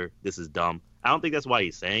popular? This is dumb. I don't think that's why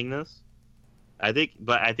he's saying this. I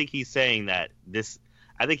think he's saying that this.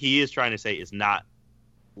 I think he is trying to say it's not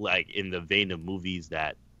like in the vein of movies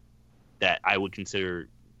that I would consider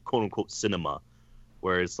quote unquote cinema,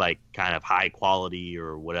 where it's like kind of high quality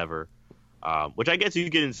or whatever. Which I guess you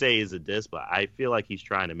can say is a diss, but I feel like he's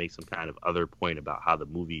trying to make some kind of other point about how the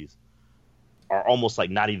movies are almost like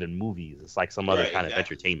not even movies. It's like some other kind of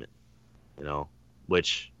entertainment,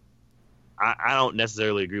 which I don't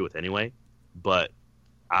necessarily agree with anyway, but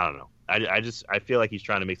I don't know. I feel like he's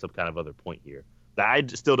trying to make some kind of other point here that I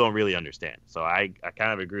still don't really understand. So I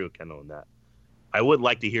kind of agree with Kendall on that. I would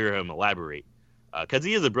like to hear him elaborate because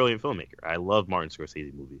he is a brilliant filmmaker. I love Martin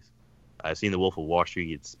Scorsese movies. I've seen The Wolf of Wall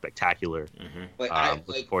Street. It's spectacular. Mm-hmm.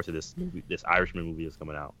 Looking forward to this Irishman movie that's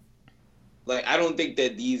coming out. Like, I don't think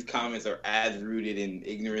that these comments are as rooted in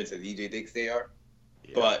ignorance as EJ thinks they are.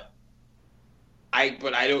 Yeah. But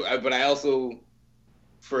I also,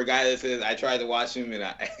 for a guy that says I tried to watch him and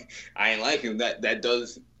I ain't like him, that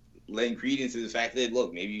does lend credence to the fact that,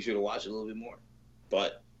 look, maybe you should have watched a little bit more.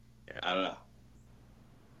 But I don't know.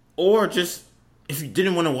 Or just, if you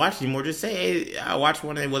didn't want to watch anymore, just say, hey, I watched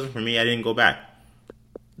one and it wasn't for me. I didn't go back.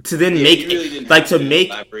 To then he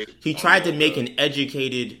tried to make an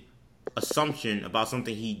educated assumption about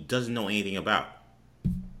something he doesn't know anything about.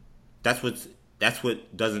 That's what I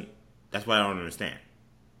don't understand.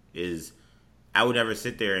 Is I would never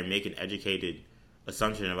sit there and make an educated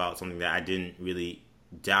assumption about something that I didn't really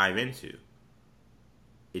dive into.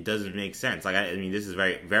 It doesn't make sense. Like, I mean, this is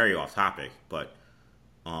very, very off topic, but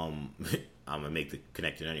I'm gonna make the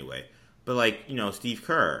connection anyway. But like, Steve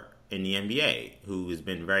Kerr in the NBA, who has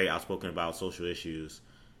been very outspoken about social issues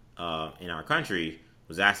in our country,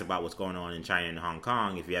 was asked about what's going on in China and Hong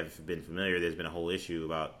Kong. If you haven't been familiar, there's been a whole issue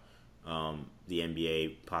about the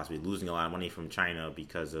NBA possibly losing a lot of money from China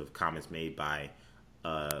because of comments made by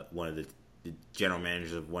one of the general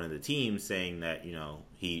managers of one of the teams saying that,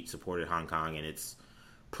 he supported Hong Kong and its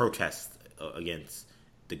protests against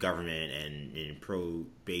the government and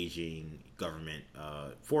pro-Beijing government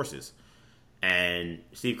forces. And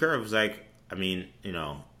Steve Kerr was like, I mean,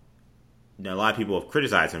 a lot of people have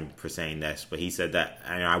criticized him for saying this, but he said that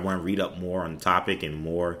I want to read up more on the topic and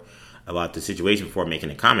more about the situation before making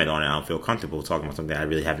a comment on it. I don't feel comfortable talking about something I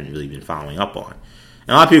really haven't really been following up on. And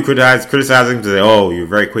a lot of people criticize him to say, oh, you're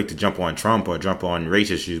very quick to jump on Trump or jump on race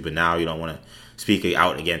issues, but now you don't want to speak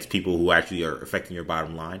out against people who actually are affecting your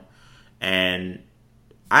bottom line. And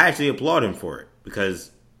I actually applaud him for it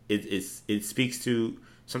because it speaks to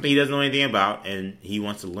something he doesn't know anything about, and he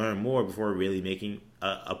wants to learn more before really making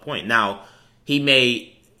a point. Now, he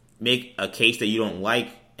may make a case that you don't like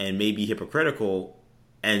and may be hypocritical,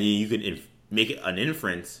 and you could make an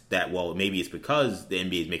inference that, well, maybe it's because the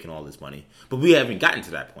NBA is making all this money. But we haven't gotten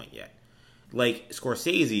to that point yet. Like,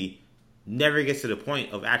 Scorsese never gets to the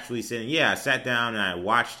point of actually saying, yeah, I sat down and I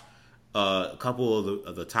watched a couple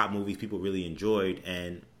of the top movies people really enjoyed,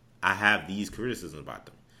 and I have these criticisms about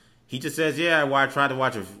them. He just says, yeah, I tried to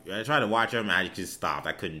watch them, and I just stopped.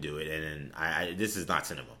 I couldn't do it, and then this is not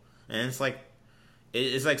cinema. And it's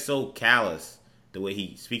like so callous the way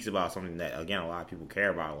he speaks about something that, again, a lot of people care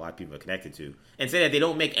about, a lot of people are connected to, and say that they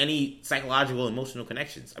don't make any psychological, emotional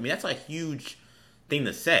connections. I mean, that's a huge thing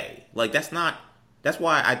to say. Like, that's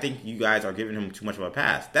why I think you guys are giving him too much of a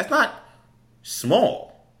pass. That's not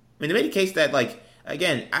small. I mean, they made a case that, like,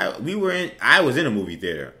 again, I was in a movie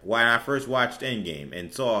theater when I first watched Endgame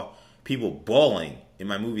and saw people bawling in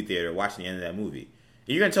my movie theater watching the end of that movie.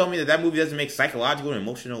 You're going to tell me that movie doesn't make psychological and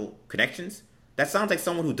emotional connections? That sounds like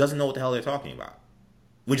someone who doesn't know what the hell they're talking about,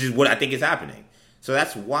 which is what I think is happening. So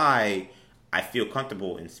that's why I feel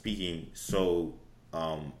comfortable in speaking so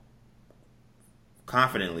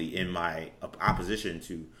confidently in my opposition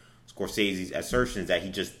to Scorsese's assertions that he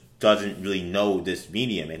just doesn't really know this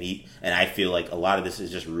medium, and I feel like a lot of this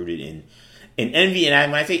is just rooted in envy.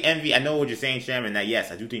 And when I say envy, I know what you're saying, Sham, and that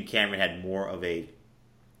yes, I do think Cameron had more of a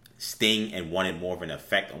sting and wanted more of an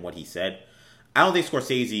effect on what he said. I don't think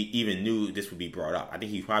Scorsese even knew this would be brought up. I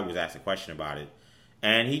think he probably was asked a question about it,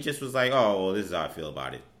 and he just was like, "Oh, well, this is how I feel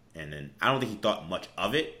about it." And then I don't think he thought much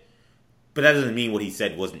of it, but that doesn't mean what he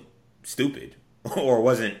said wasn't stupid or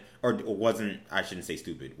wasn't. I shouldn't say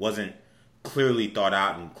stupid. Wasn't clearly thought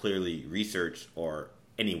out and clearly researched, or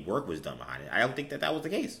any work was done behind it. I don't think that was the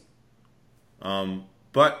case.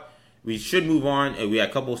 But we should move on. We had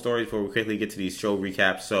a couple of stories before we quickly get to these show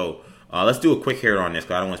recaps. So let's do a quick hit on this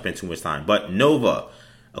because I don't want to spend too much time. But Nova,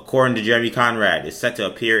 according to Jeremy Conrad, is set to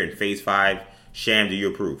appear in Phase 5. Sham, do you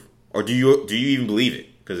approve? Or do you even believe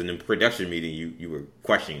it? Because in the production meeting, you were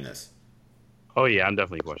questioning this. Oh yeah, I'm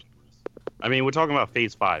definitely questioning this. I mean, we're talking about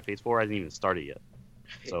Phase 5. Phase 4 hasn't even started yet.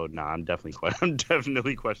 So I'm definitely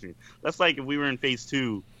questioning. That's like if we were in Phase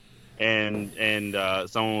 2, and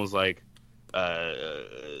someone was like,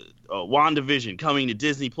 WandaVision coming to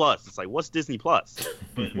Disney Plus. It's like, what's Disney Plus?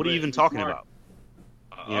 What are you even talking about?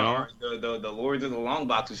 You know, the Lords of the Long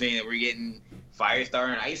Box are saying that we're getting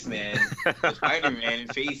Firestar and Iceman, Spider-Man in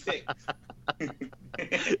Phase 6.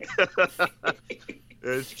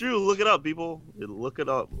 It's true. Look it up, people. Look it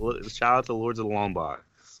up. Shout out to Lords of the Long Box.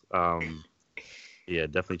 Yeah,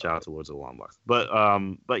 definitely shout out to Lords of the Long Box. But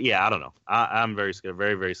yeah, I don't know. I'm very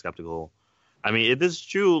very skeptical. I mean, if this is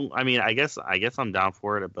true, I mean, I guess I'm down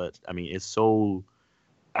for it. But I mean, it's so.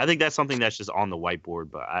 I think that's something that's just on the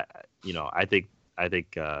whiteboard. But I think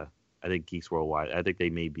Geeks Worldwide, I think they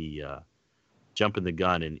may be jumping the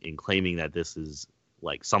gun in claiming that this is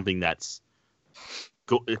like something that's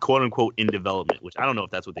quote unquote in development, which I don't know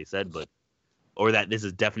if that's what they said, but or that this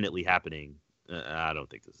is definitely happening. I don't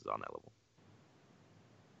think this is on that level.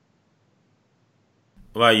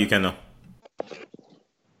 What about you, Kendall?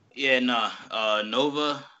 Yeah,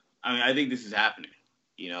 Nova. I mean, I think this is happening.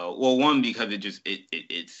 Well, one, because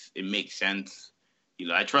it makes sense.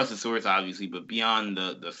 I trust the source, obviously, but beyond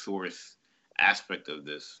the source aspect of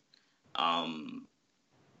this,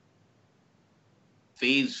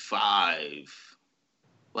 Phase 5,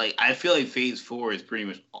 like, I feel like Phase 4 has pretty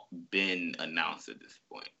much been announced at this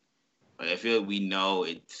point. Like, I feel like we know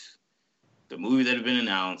it's the movies that have been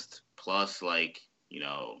announced, plus, like,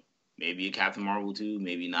 maybe a Captain Marvel 2,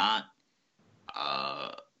 maybe not.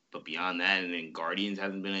 But beyond that, and then Guardians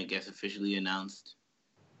hasn't been, I guess, officially announced.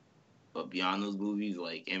 But beyond those movies,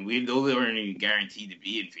 like, and those aren't even guaranteed to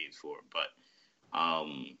be in Phase 4,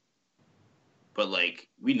 but like,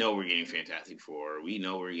 we know we're getting Fantastic Four, we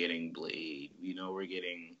know we're getting Blade, we know we're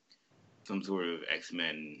getting some sort of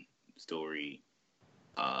X-Men story.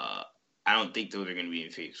 I don't think those are going to be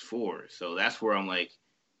in Phase 4, so that's where I'm like,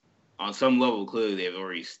 on some level, clearly they've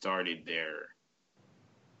already started their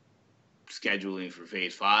scheduling for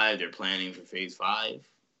Phase 5, they're planning for Phase 5,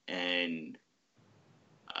 and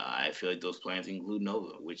I feel like those plans include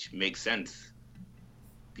Nova, which makes sense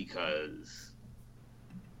because,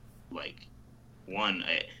 like, one,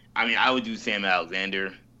 I mean, I would do Sam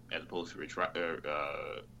Alexander as opposed to Richard Rider,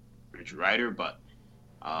 but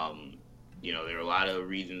there are a lot of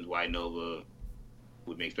reasons why Nova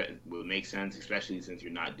would make sense, especially since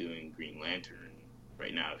you're not doing Green Lantern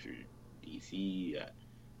right now if you're DC.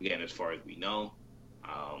 Again, as far as we know.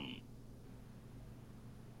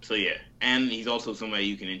 So yeah, and he's also somebody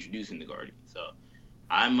you can introduce in the Guardians. So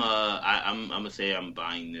I'm gonna say I'm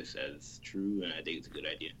buying this as true, and I think it's a good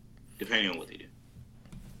idea, depending on what they do.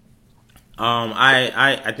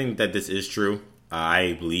 I think that this is true.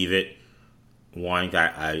 I believe it. One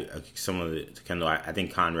guy, Kendall. I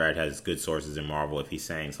think Conrad has good sources in Marvel. If he's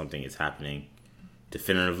saying something is happening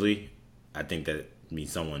definitively, I think that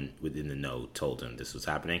means someone within the know told him this was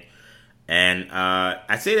happening. And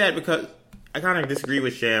I say that because I kind of disagree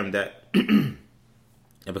with Sham that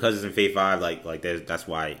because it's in Phase 5, like that's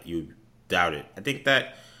why you doubt it. I think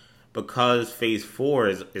that because Phase 4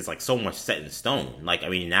 is like so much set in stone. Like, I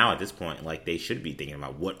mean, now at this point, like, they should be thinking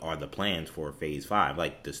about what are the plans for Phase 5.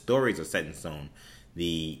 Like, the stories are set in stone.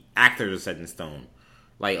 The actors are set in stone.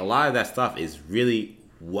 Like, a lot of that stuff is really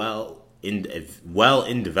well in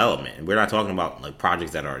development. And we're not talking about, like,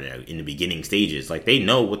 projects that are in the beginning stages. Like, they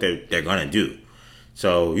know what they're going to do.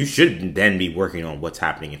 So you should then be working on what's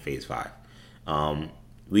happening in Phase 5.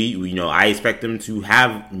 We I expect them to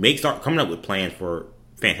start coming up with plans for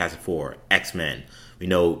Fantastic Four, X-Men. We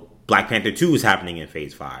know Black Panther 2 is happening in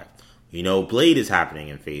Phase 5. We know Blade is happening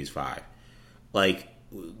in Phase 5. Like,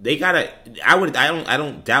 they gotta. I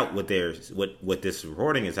don't doubt what this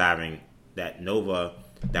reporting is having. That Nova,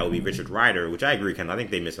 that would be Richard Rider, which I agree, Ken. I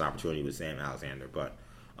think they missed an opportunity with Sam Alexander, but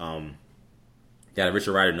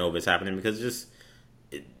Richard Rider Nova is happening because this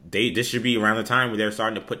should be around the time where they're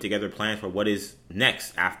starting to put together plans for what is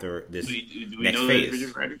next after this do we next know phase.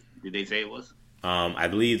 Richard Rider? Did they say it was? I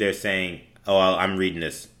believe they're saying. I'm reading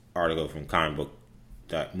this article from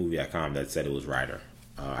comicbook.movie.com that said it was Rider.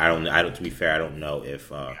 I don't. To be fair, I don't know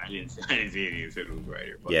if. I didn't see anything that said it was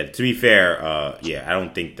Rider. But, yeah. To be fair, I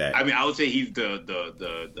don't think that. I mean, I would say he's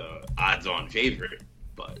the odds-on favorite,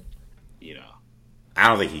 but I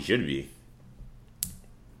don't think he should be.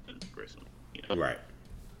 Personally, Right.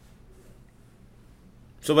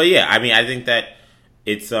 So, but yeah, I mean, I think that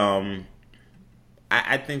it's I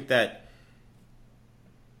think that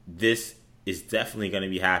this is definitely going to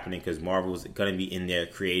be happening because Marvel's going to be in their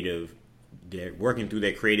creative they're working through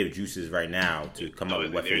their creative juices right now to come up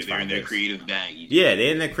with what Phase 5 they're in their is. creative bag. Yeah,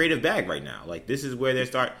 they're in their creative bag right now. Like, this is where This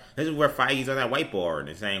is where Feige's on that whiteboard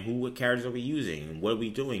and saying, what characters are we using? And what are we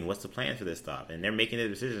doing? What's the plan for this stuff? And they're making their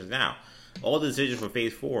decisions now. All the decisions for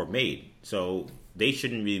Phase 4 are made. So they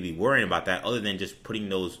shouldn't really be worrying about that other than just putting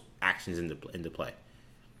those actions into play.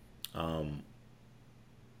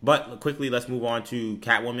 But quickly, let's move on to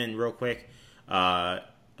Catwoman real quick.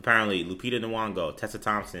 Apparently, Lupita Nyong'o, Tessa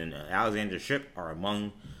Thompson, Alexandra Shipp are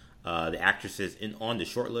among the actresses on the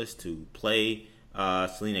shortlist to play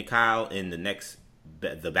Selena Kyle in the next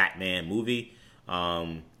the Batman movie.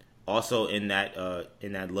 Also in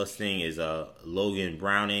that listing is Logan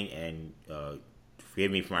Browning and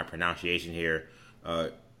forgive me for my pronunciation here,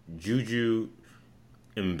 Juju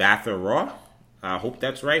Mbatha-Raw. I hope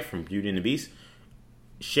that's right, from Beauty and the Beast.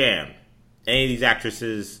 Sham, any of these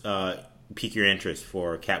actresses pique your interest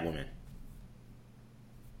for Catwoman?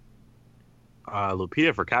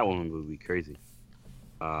 Lupita for Catwoman would be crazy.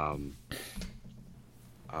 So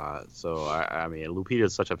I mean, Lupita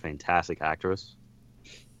is such a fantastic actress.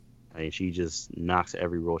 I mean, she just knocks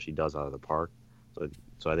every role she does out of the park.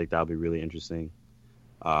 So I think that'll be really interesting.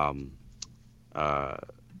 But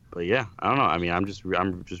yeah, I don't know. I mean, I'm just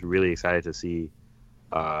really excited to see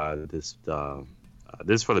this.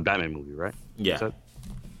 This is for the Batman movie, right? Yeah.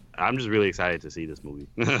 I'm just really excited to see this movie.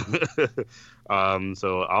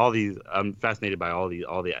 So I'm fascinated by all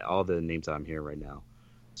the names that I'm hearing right now.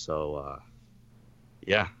 So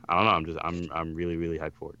yeah, I don't know. I'm really, really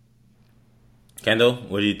hyped for it. Kendall,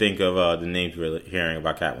 what do you think of the names we're hearing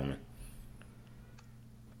about Catwoman?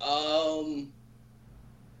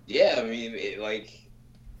 Yeah, I mean,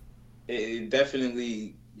 it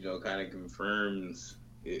definitely, kind of confirms,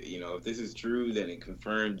 if this is true, then it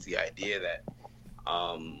confirms the idea that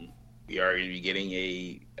we are going to be getting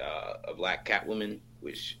a black Catwoman,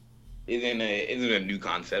 which isn't a new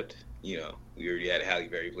concept. We already had Halle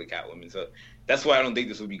Berry play Catwoman, so that's why I don't think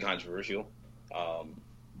this would be controversial.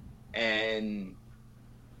 And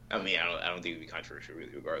I mean, I don't think it would be controversial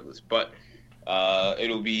really, regardless. But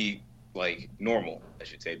it'll be like normal, I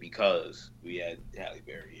should say, because we had Halle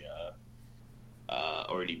Berry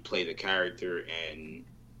already play the character, and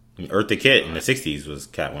Eartha Kitt in the '60s was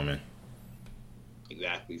Catwoman.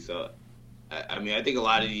 Exactly. So, I mean, I think a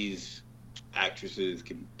lot of these actresses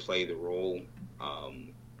can play the role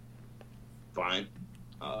fine.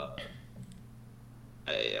 A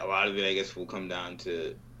lot of it, I guess, will come down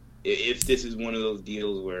to if this is one of those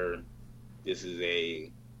deals where this is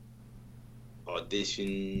a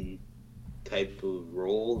audition type of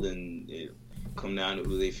role, then it come down to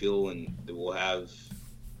who they feel and that will have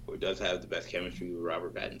or does have the best chemistry with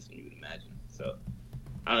Robert Pattinson, you would imagine. So,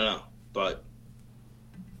 I don't know, but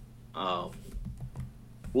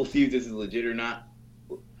we'll see if this is legit or not.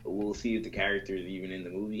 We'll see if the character is even in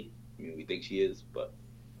the movie. I mean, we think she is, but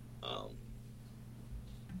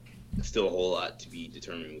still a whole lot to be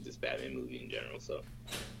determined with this Batman movie in general. So,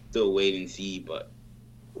 still wait and see. But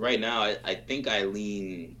right now, I think I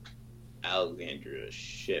lean Alexandra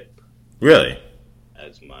Shipp. Really?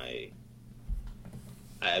 As my,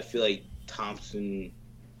 I feel like Thompson,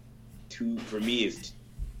 for me,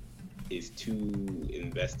 is too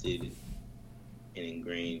invested and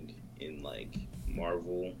ingrained in like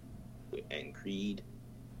Marvel and Creed,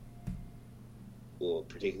 well,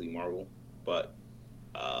 particularly Marvel, but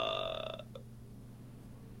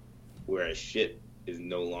whereas Shipp is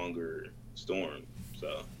no longer Storm,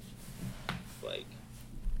 so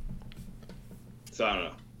I don't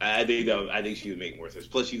know. I think she would make more sense.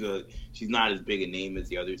 Plus, she's not as big a name as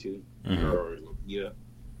the other two, her or Lupita.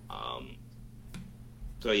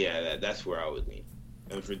 So yeah, that's where I would lean.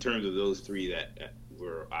 And for terms of those three that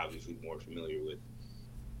we're obviously more familiar with,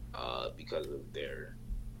 because of their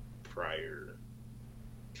prior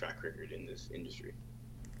track record in this industry.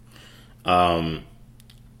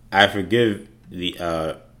 I forgive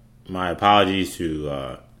my apologies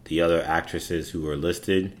to the other actresses who were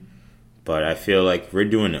listed, but I feel like we're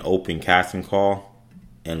doing an open casting call,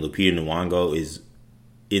 and Lupita Nyong'o is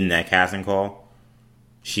in that casting call.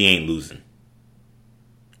 She ain't losing.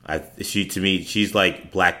 To me, she's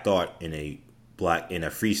like Black Thought in a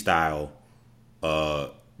freestyle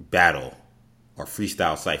battle or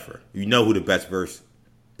freestyle cipher. You know who the best verse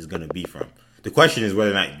is going to be from. The question is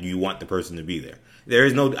whether or not you want the person to be there. There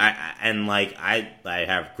is no, I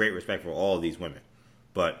have great respect for all of these women,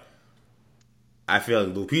 but I feel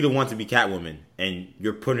like Lupita wants to be Catwoman, and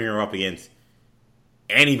you're putting her up against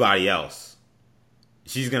anybody else.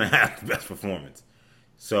 She's gonna have the best performance.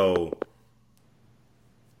 So,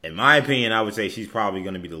 in my opinion, I would say she's probably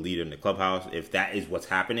going to be the leader in the clubhouse if that is what's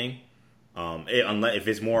happening. Unless if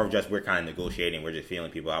it's more of just we're kind of negotiating, we're just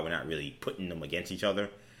feeling people out, we're not really putting them against each other,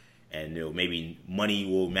 and maybe money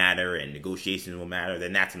will matter and negotiations will matter,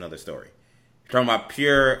 then that's another story. Talking about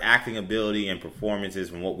pure acting ability and performances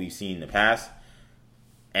from what we've seen in the past,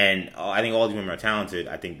 and I think all these women are talented.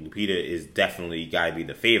 I think Lupita is definitely got to be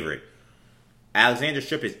the favorite. Alexandra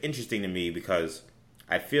Shipp is interesting to me because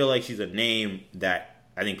I feel like she's a name that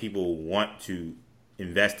I think people want to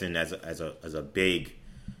invest in as a big,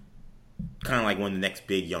 kind of like one of the next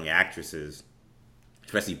big young actresses,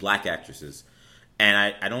 especially black actresses.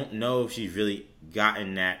 And I don't know if she's really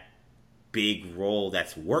gotten that big role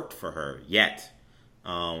that's worked for her yet.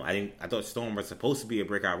 I thought Storm was supposed to be a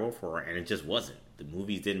breakout role for her, and it just wasn't. The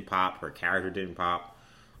movies didn't pop. Her character didn't pop.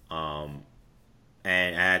 And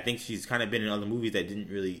I think she's kind of been in other movies that didn't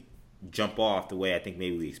really jump off the way I think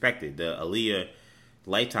maybe we expected. The Aaliyah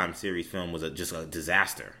Lifetime series film was just a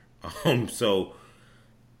disaster. So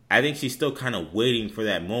I think she's still kind of waiting for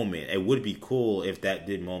that moment. It would be cool if that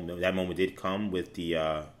moment did come with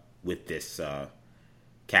this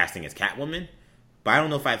casting as Catwoman. But I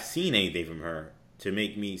don't know if I've seen anything from her to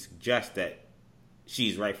make me suggest that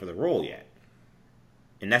she's right for the role yet.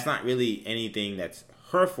 And that's not really anything that's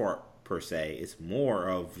her fault per se. It's more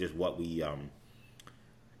of just what we've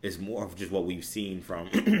seen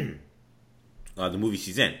from the movie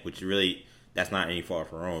she's in, which really that's not any fault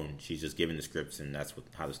of her own. She's just given the scripts, and that's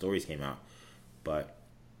how the stories came out. But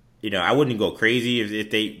I wouldn't go crazy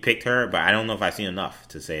if they picked her, but I don't know if I've seen enough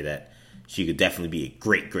to say that she could definitely be a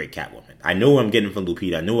great Catwoman. I know what I'm getting from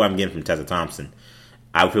Lupita. I know what I'm getting from Tessa Thompson.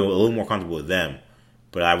 I would feel a little more comfortable with them.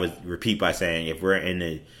 But I would repeat by saying if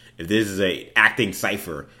this is a acting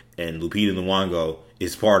cipher and Lupita Nyong'o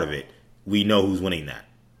is part of it, we know who's winning that.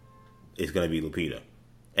 It's going to be Lupita.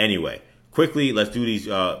 Anyway, quickly, let's do these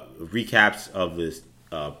recaps of this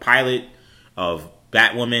pilot of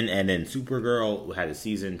Batwoman and then Supergirl had a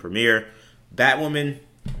season premiere. Batwoman,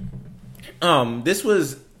 this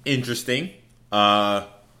was interesting.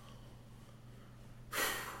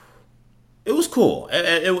 It was cool.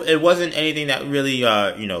 It wasn't anything that really,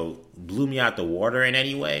 blew me out the water in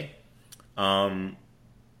any way. But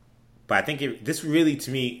I think this really, to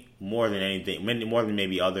me, more than anything, more than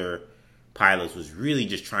maybe other pilots, was really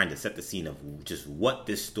just trying to set the scene of just what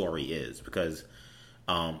this story is. Because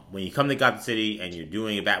when you come to Gotham City and you're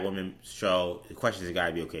doing a Batwoman show, the questions have got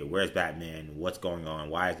to be, okay, where's Batman? What's going on?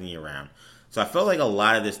 Why isn't he around? So I felt like a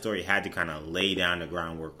lot of this story had to kind of lay down the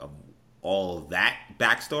groundwork of all of that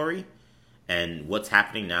backstory and what's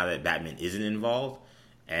happening now that Batman isn't involved.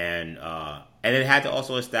 And it had to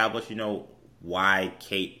also establish, why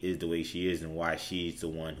Kate is the way she is and why she's the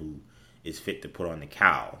one who is fit to put on the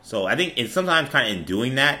cowl. So I think sometimes kind of in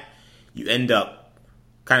doing that, you end up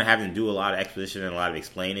kind of having to do a lot of exposition and a lot of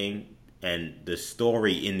explaining, and the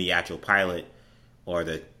story in the actual pilot or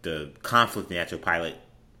the conflict in the actual pilot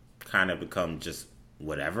kind of become just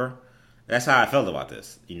whatever. That's how I felt about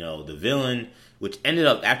this. The villain, which ended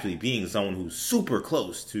up actually being someone who's super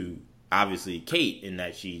close to, obviously, Kate, in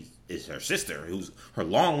that she is her sister, who's her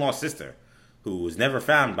long-lost sister, who was never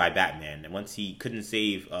found by Batman. And once he couldn't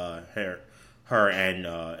save her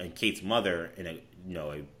and Kate's mother in a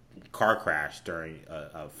car crash during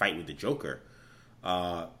a fight with the Joker,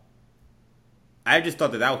 I just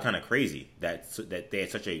thought that was kind of crazy that they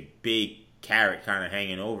had such a big carrot kind of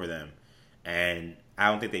hanging over them, and I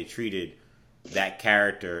don't think they treated that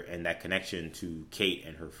character and that connection to Kate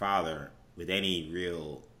and her father with any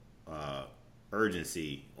real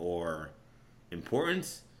urgency or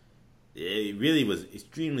importance. It really was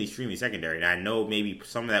extremely, extremely secondary. And I know maybe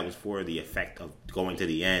some of that was for the effect of going to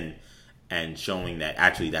the end and showing that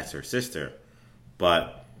actually that's her sister.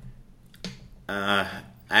 But that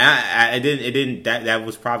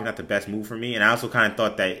was probably not the best move for me. And I also kind of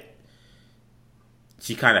thought that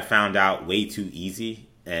she kind of found out way too easy,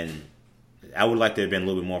 and I would like to have been a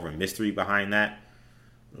little bit more of a mystery behind that.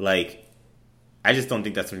 Like, I just don't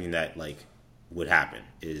think that's something that would happen.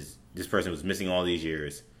 Is this person was missing all these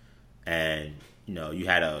years, and you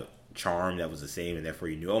had a charm that was the same, and therefore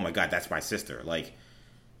you knew, oh my god, that's my sister. Like,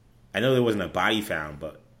 I know there wasn't a body found,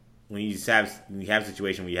 but when you have a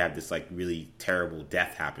situation where you have this really terrible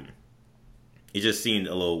death happen, it just seemed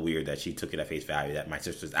a little weird that she took it at face value that my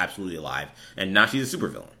sister's absolutely alive, and now she's a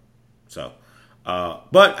supervillain. So,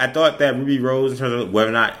 but I thought that Ruby Rose, in terms of whether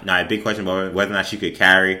or not, a big question about whether or not she could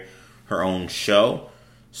carry her own show.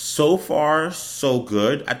 So far, so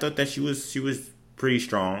good. I thought that she was pretty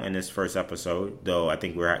strong in this first episode, though I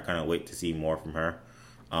think we're kind of wait to see more from her.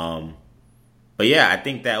 But yeah, I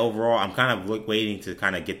think that overall, I'm kind of waiting to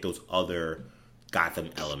kind of get those other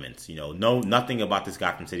Gotham elements. Nothing about this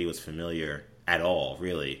Gotham City was familiar at all,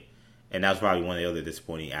 really. and that was probably one of the other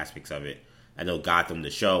disappointing aspects of it. I know Gotham, the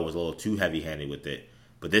show, was a little too heavy-handed with it,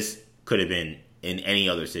 but this could have been in any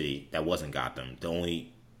other city that wasn't Gotham.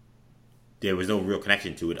 There was no real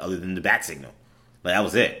connection to it other than the bat signal. Like, that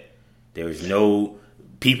was it. There was no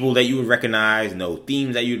people that you would recognize, no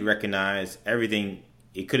themes that you would recognize. Everything,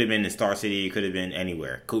 it could have been in Star City, it could have been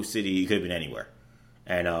anywhere. Coast City, it could have been anywhere.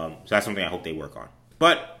 And so that's something I hope they work on.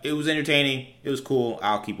 But it was entertaining. It was cool.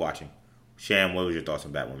 I'll keep watching. Sham, what was your thoughts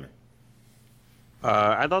on Batwoman?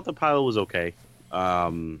 I thought the pilot was okay.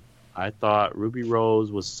 I thought Ruby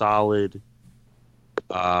Rose was solid.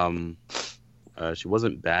 She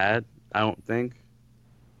wasn't bad, I don't think.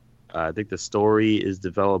 I think the story is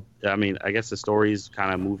developed. I mean, I guess the story is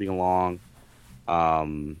kind of moving along.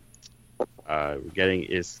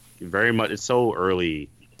 It's very much. It's so early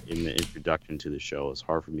in the introduction to the show. It's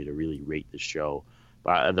hard for me to really rate the show.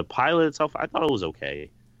 But the pilot itself, I thought it was okay.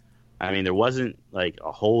 I mean, there wasn't like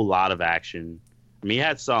a whole lot of action. I mean, he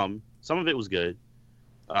had some. Some of it was good.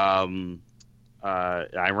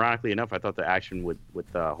 Ironically enough, I thought the action with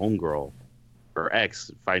Homegirl or X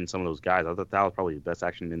fighting some of those guys, I thought that was probably the best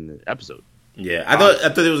action in the episode. Yeah, I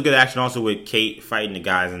thought there was good action also with Kate fighting the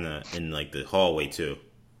guys in the hallway too,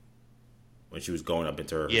 when she was going up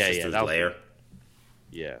into her sister's lair.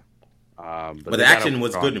 Yeah, but the action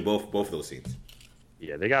was good in both of those scenes.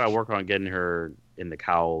 Yeah, they got to work on getting her in the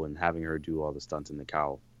cowl and having her do all the stunts in the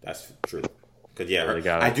cowl. That's true. Because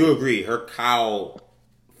I do agree. Her cowl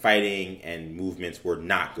fighting and movements were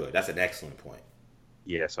not good. That's an excellent point.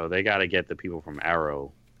 Yeah, so they got to get the people from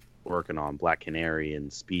Arrow working on Black Canary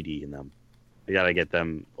and Speedy and them. They got to get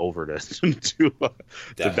them over to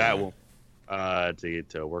Batwoman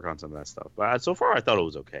to work on some of that stuff. But so far, I thought it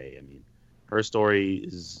was okay. I mean, her story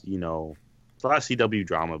is, it's a lot of CW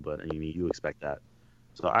drama, but I mean, you expect that.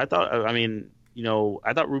 So I thought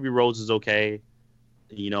Ruby Rose is okay.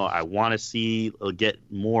 I want to see get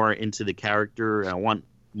more into the character, and I want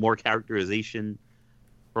more characterization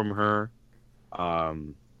from her.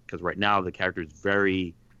 Because right now the character is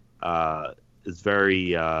very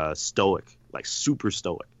stoic, like super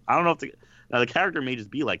stoic. I don't know if the character may just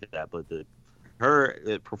be like that, but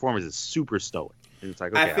her performance is super stoic. And it's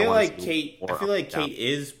like, okay, I feel like Kate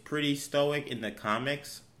is pretty stoic in the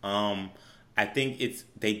comics. I think in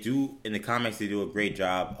the comics they do a great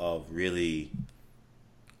job of really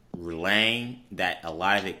relaying that a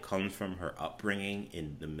lot of it comes from her upbringing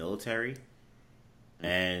in the military,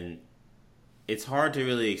 and it's hard to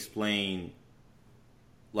really explain,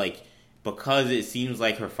 like, because it seems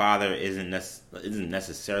like her father isn't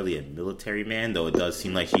necessarily a military man, though it does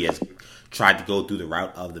seem like she has tried to go through the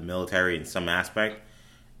route of the military in some aspect.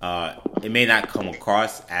 It may not come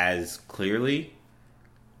across as clearly.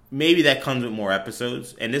 Maybe that comes with more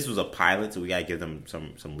episodes, and this was a pilot, so we gotta give them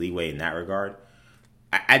some leeway in that regard.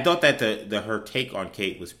 I thought that her take on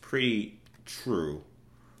Kate was pretty true,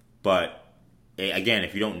 but again,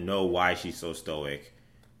 if you don't know why she's so stoic,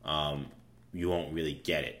 you won't really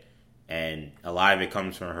get it. And a lot of it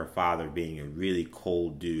comes from her father being a really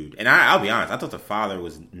cold dude. And I'll be honest, I thought the father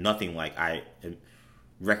was nothing like I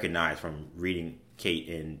recognized from reading Kate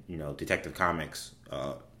in Detective Comics,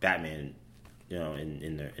 Batman,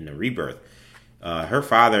 in the Rebirth. Her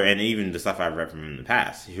father, and even the stuff I've read from him in the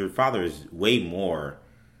past, her father is way more,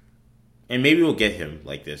 and maybe we'll get him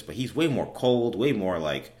like this, but he's way more cold, way more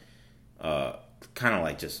like, kind of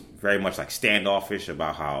like just very much like standoffish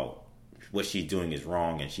about how what she's doing is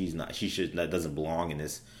wrong, and doesn't belong in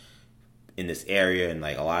this area, and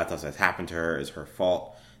like a lot of stuff that's happened to her is her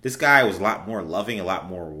fault. This guy was a lot more loving, a lot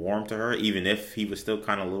more warm to her, even if he was still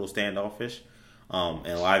kind of a little standoffish. And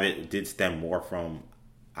a lot of it did stem more from,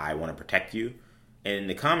 I want to protect you. And in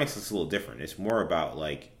the comics, it's a little different. It's more about,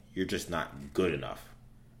 like, you're just not good enough.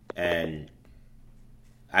 And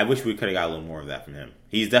I wish we could have got a little more of that from him.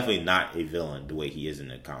 He's definitely not a villain the way he is in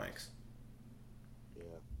the comics.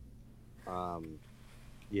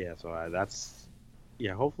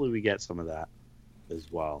 Yeah. Hopefully we get some of that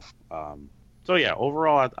as well. So yeah,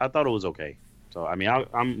 overall, I thought it was okay. So I mean,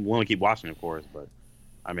 I'm willing to keep watching, of course, but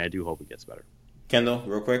I mean, I do hope it gets better. Kendall,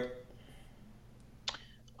 real quick.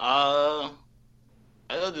 I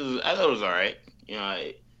thought it was all right.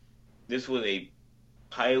 This was a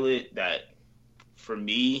pilot that, for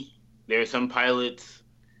me, there are some pilots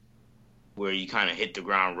where you kind of hit the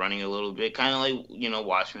ground running a little bit, kind of like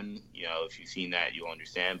Watchmen. If you've seen that, you'll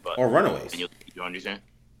understand. Or Runaways. You'll understand.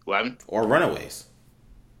 What happened? Or Runaways.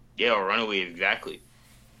 Yeah, or Runaways, exactly.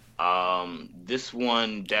 This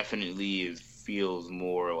one definitely feels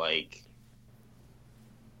more like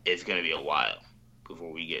it's gonna be a while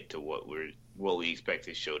before we get to what we expect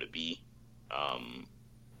this show to be.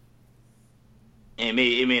 And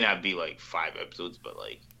it may not be like 5 episodes, but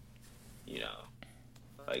like, you know,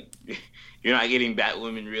 like you're not getting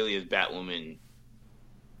Batwoman really as Batwoman,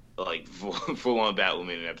 like full on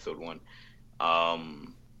Batwoman in episode 1.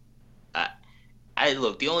 I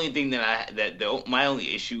look, the only thing my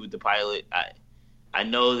only issue with the pilot, I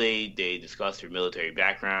know they discussed her military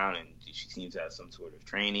background and she seems to have some sort of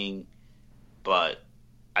training, but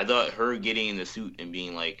I thought her getting in the suit and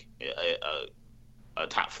being like a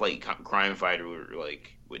top flight crime fighter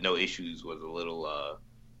like with no issues was a little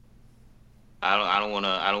I don't want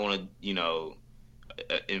to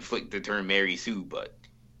inflict the term Mary Sue, but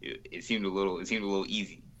it seemed a little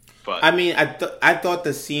easy. But I mean, I thought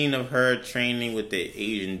the scene of her training with the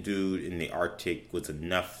Asian dude in the Arctic was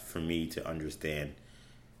enough for me to understand.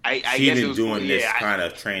 She'd been doing this kind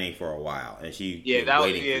of training for a while, and that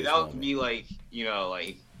would be like,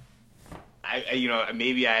 like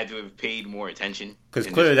maybe I had to have paid more attention because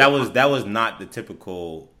clearly that was not the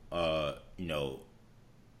typical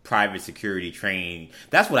private security training.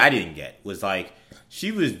 That's what I didn't get. Was like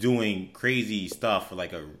she was doing crazy stuff for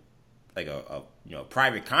like a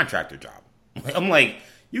private contractor job. I'm like,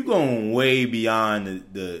 you going way beyond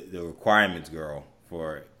the requirements, girl,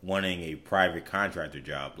 for wanting a private contractor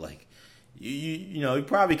job. Like you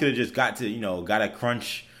probably could have just got a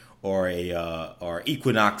Crunch or a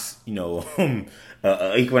Equinox,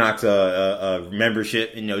 Equinox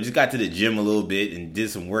membership, just got to the gym a little bit and did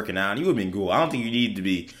some working out. You would have been cool. I don't think you need to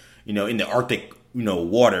be, in the Arctic,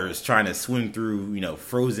 waters trying to swim through,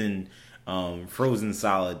 frozen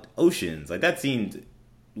solid oceans. Like that seemed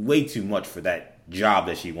way too much for that job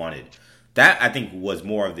that she wanted. That I think was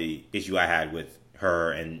more of the issue I had with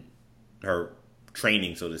her and her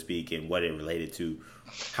training, so to speak, and what it related to,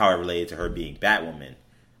 how it related to her being Batwoman.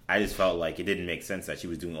 I just felt like it didn't make sense that she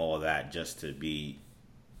was doing all of that just to be,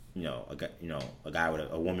 a guy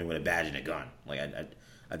with a woman with a badge and a gun. Like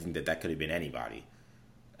I think that could have been anybody.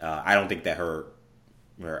 I don't think that her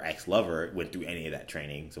ex-lover went through any of that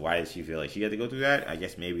training. So why does she feel like she had to go through that? I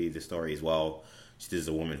guess maybe the story is, well, she is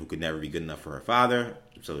a woman who could never be good enough for her father,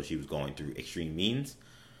 so she was going through extreme means.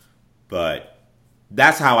 But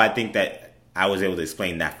that's how I think that I was able to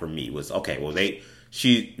explain that for me. Was okay. Well, they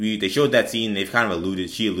showed that scene. They've kind of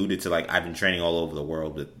she alluded to, like, I've been training all over the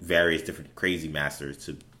world with various different crazy masters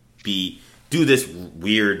to do this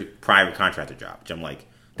weird private contractor job. Which I'm like,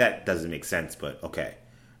 that doesn't make sense. But okay,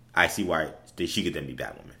 I see why she could then be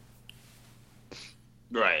Batwoman.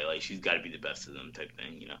 Right, like she's got to be the best of them type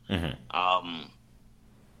thing, Mm-hmm.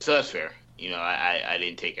 So that's fair. I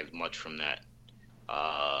didn't take as much from that.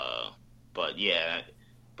 But yeah,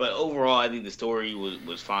 but overall, I think the story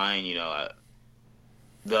was fine.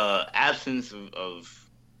 The absence of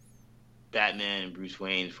Batman and Bruce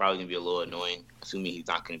Wayne is probably gonna be a little annoying, assuming he's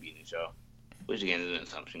not gonna be in the show. Which again is an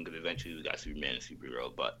assumption because eventually we got Superman and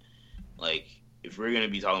Supergirl. But like, if we're gonna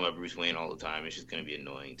be talking about Bruce Wayne all the time, it's just gonna be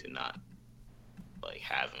annoying to not like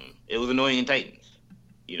have him. It was annoying in Titans,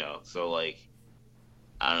 So like,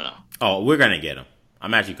 I don't know. Oh, we're gonna get him.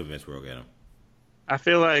 I'm actually convinced we'll get him. I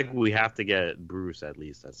feel like we have to get Bruce at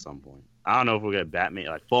least at some point. I don't know if we'll get Batman,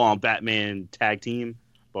 like full on Batman tag team,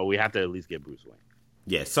 but we have to at least get Bruce Wayne.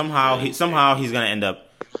 Yeah, somehow he's gonna end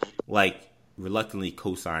up like reluctantly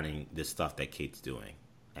co-signing this stuff that Kate's doing,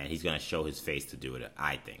 and he's gonna show his face to do it.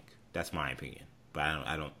 I think that's my opinion, but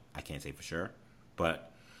I can't say for sure.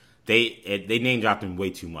 But they name dropped him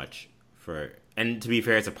way too much for. And to be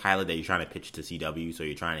fair, it's a pilot that you're trying to pitch to CW, so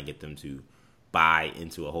you're trying to get them to buy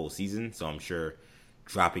into a whole season. So I'm sure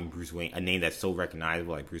dropping Bruce Wayne, a name that's so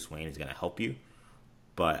recognizable like Bruce Wayne, is going to help you.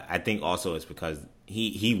 But I think also it's because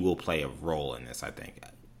he will play a role in this. I think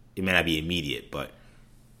it may not be immediate, but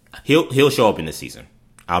he'll show up in the season.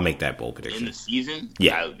 I'll make that bold prediction. In the season,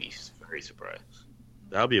 yeah, I would be very surprised.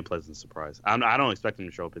 That would be a pleasant surprise. I don't expect him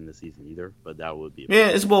to show up in this season either, but that would be.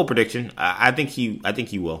 It's a bold prediction. I think he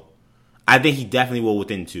will. I think he definitely will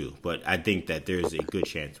within 2, but I think that there's a good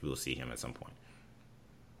chance we'll see him at some point.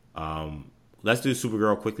 Let's do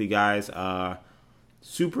Supergirl quickly, guys.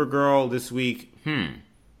 Supergirl this week.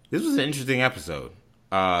 This was an interesting episode.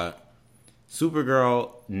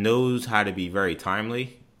 Supergirl knows how to be very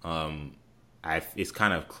timely. It's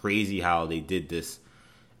kind of crazy how they did this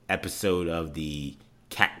episode of the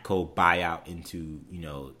Catco buyout into,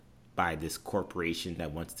 by this corporation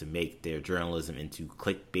that wants to make their journalism into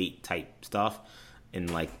clickbait type stuff. And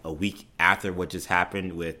like a week after what just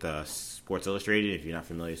happened with Sports Illustrated, if you're not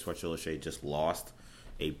familiar, Sports Illustrated just lost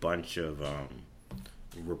a bunch of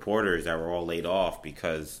reporters that were all laid off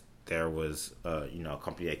because there was a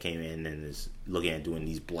company that came in and is looking at doing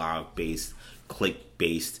these blog-based,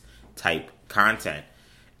 click-based type content.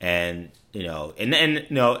 And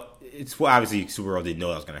it's well, obviously Supergirl didn't know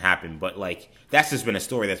that was going to happen, but like that's just been a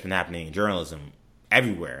story that's been happening in journalism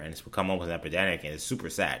everywhere, and it's become almost an epidemic, and it's super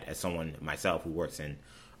sad as someone myself who works in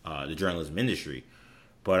the journalism industry.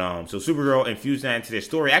 But so Supergirl infused that into their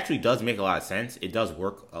story actually does make a lot of sense. It does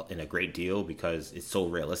work in a great deal because it's so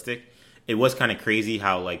realistic. It was kind of crazy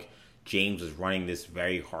how like James was running this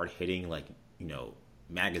very hard hitting like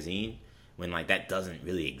magazine when like that doesn't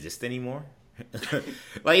really exist anymore.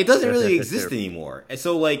 Like it doesn't really exist anymore, and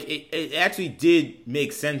so like it actually did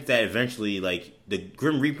make sense that eventually like the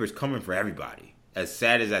Grim Reaper's coming for everybody. As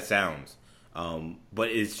sad as that sounds, but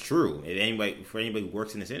it's true. For anybody who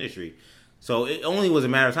works in this industry, so it only was a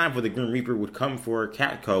matter of time before the Grim Reaper would come for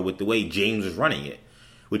Catco with the way James was running it,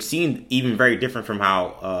 which seemed even very different from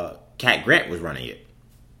how Cat Grant was running it.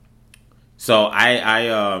 So while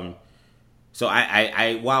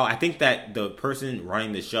I think that the person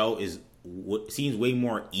running the show seems way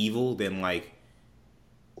more evil than like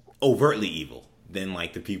overtly evil than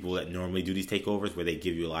like the people that normally do these takeovers where they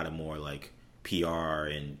give you a lot of more like PR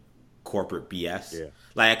and corporate BS. Yeah.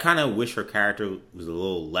 Like I kind of wish her character was a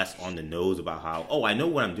little less on the nose about how I know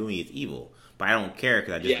what I'm doing is evil, but I don't care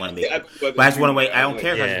because I just want to make. But I just want to make. I don't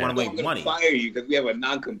care because I just want to make money. Fire you because we have a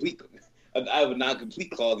non-complete. I have a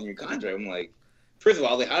non-complete clause in your contract. I'm like, first of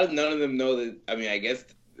all, like, how does none of them know that? I mean, I guess.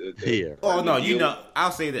 Oh no,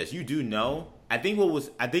 I'll say this. You do know. I think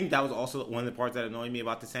that was also one of the parts that annoyed me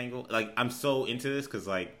about this angle. Like, I'm so into this because,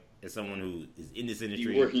 like, as someone who is in this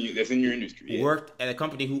industry, that's in your industry, worked at a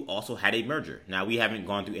company who also had a merger. Now, we haven't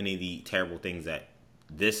gone through any of the terrible things that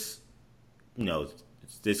this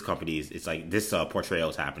company is. It's like this portrayal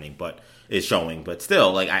is happening, but it's showing. But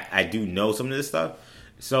still, like, I do know some of this stuff.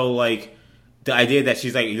 So, like, the idea that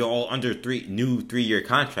she's like, you're all under new 3-year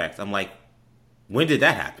contracts. I'm like, when did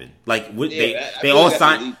that happen? Like, they all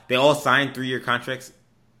signed 3-year contracts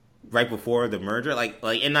right before the merger. Like,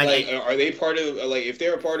 are they part of if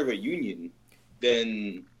they're a part of a union,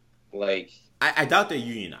 then like I doubt they're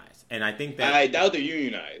unionized, and I think that I doubt they're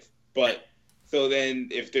unionized. But so then,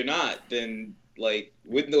 if they're not, then like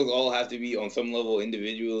wouldn't those all have to be on some level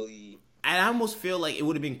individually? I almost feel like it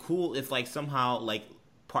would have been cool if like somehow like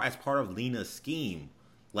as part of Lena's scheme,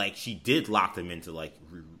 like she did lock them into like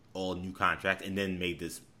all new contracts and then made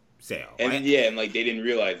this sale. And right? and like they didn't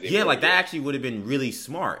realize it. Yeah, like that actually would have been really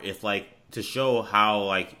smart if like to show how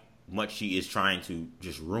like much she is trying to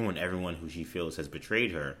just ruin everyone who she feels has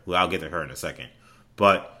betrayed her. Well, I'll get to her in a second.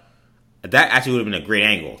 But that actually would have been a great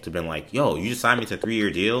angle to been like, yo, you just signed me to a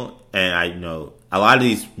 3-year deal, and I know a lot of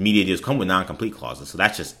these media deals come with non-complete clauses, so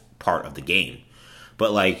that's just part of the game.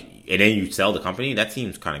 But like, and then you sell the company, that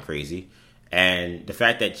seems kind of crazy. And the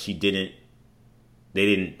fact that they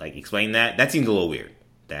didn't like explain that seems a little weird.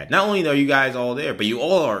 That not only are you guys all there, but you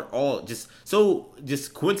all are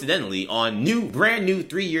just coincidentally on brand new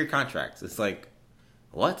 3-year contracts. It's like,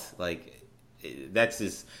 what? Like, that's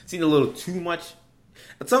just seemed a little too much.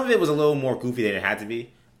 But some of it was a little more goofy than it had to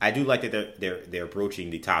be. I do like that they're approaching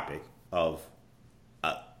the topic of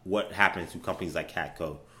what happens to companies like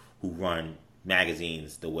Catco who run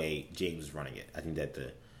magazines the way James is running it. I think that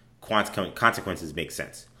the consequences make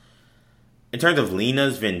sense. In terms of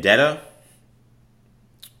Lena's vendetta,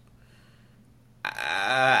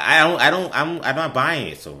 I'm not buying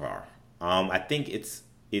it so far. I think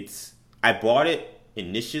it's. I bought it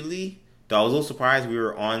initially, though I was a little surprised we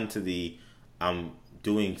were on to the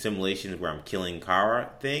doing simulations where I'm killing Kara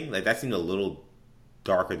thing. Like that seemed a little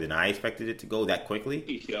darker than I expected it to go that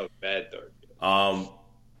quickly. Yeah, bad dark.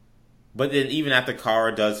 But then even after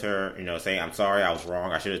Kara does her, saying, I'm sorry, I was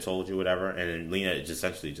wrong, I should have told you, whatever, and then Lena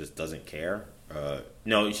essentially just doesn't care.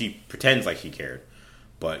 No, she pretends like she cared,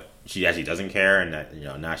 but she actually doesn't care, and that,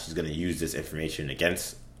 now she's going to use this information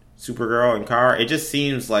against Supergirl and Kara. It just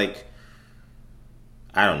seems like,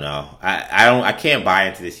 I don't know. I can't buy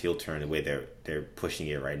into this heel turn the way they're pushing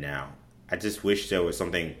it right now. I just wish there was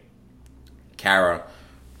something Kara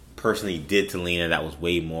personally did to Lena that was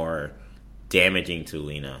way more damaging to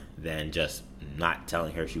Lena than just not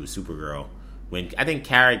telling her she was Supergirl. When I think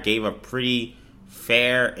Kara gave a pretty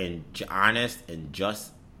fair and honest and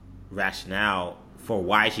just rationale for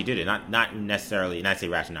why she did it. Not necessarily, not say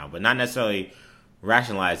rationale, but not necessarily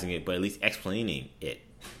rationalizing it, but at least explaining it.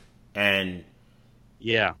 And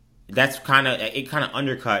yeah, that's kind of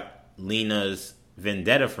undercut Lena's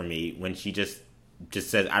vendetta for me when she just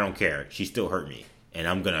says, I don't care. She still hurt me, and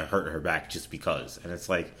I'm gonna hurt her back just because. And it's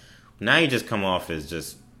like, now you just come off as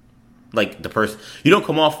just like the person. You don't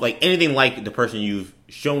come off like anything like the person you've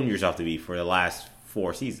shown yourself to be for the last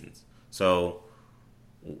 4 seasons. So,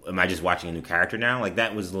 am I just watching a new character now? Like,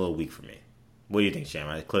 that was a little weak for me. What do you think,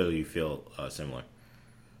 Sham? Clearly you feel similar.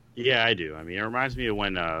 Yeah, I do. I mean, it reminds me of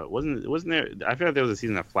when wasn't there? I feel like there was a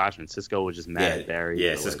season of Flash when Cisco was just mad at Barry.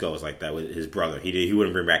 Yeah, Cisco was like that with his brother. He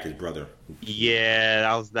wouldn't bring back his brother.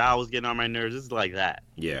 Yeah, that was getting on my nerves. This is like that.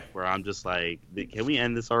 Yeah, where I'm just like, can we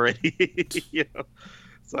end this already? You know?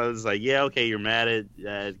 So I was like, yeah, okay, you're mad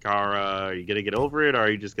at Kara. Are you gonna get over it, or are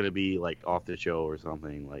you just gonna be like off the show or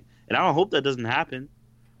something? Like, and I hope that doesn't happen.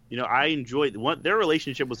 You know, I enjoyed their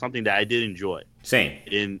relationship was something that I did enjoy.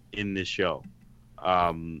 Same in this show.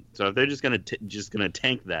 So if they're just gonna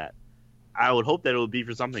tank that, I would hope that it would be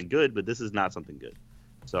for something good. But this is not something good.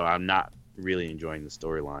 So I'm not really enjoying the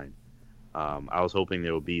storyline. I was hoping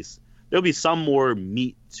there'll be some more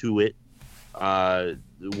meat to it.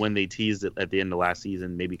 When they teased it at the end of last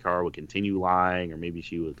season, maybe Kara would continue lying, or maybe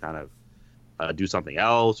she would kind of do something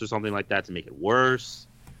else or something like that to make it worse.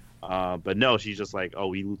 But no, she's just like, oh,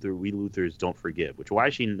 we Luthers don't forgive. Why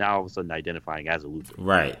is she now all of a sudden identifying as a Luther?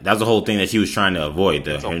 Right. That's the whole thing that she was trying to avoid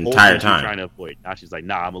the entire time. Trying to avoid. Now she's like,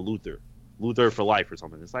 nah, I'm a Luther for life or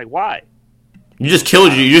something. It's like, why? You just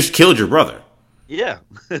killed your brother. Yeah.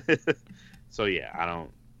 So yeah, I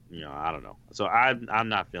don't know. So I'm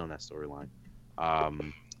not feeling that storyline.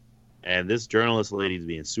 And this journalist lady's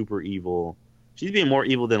being super evil. She's being more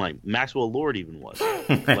evil than like Maxwell Lord even was.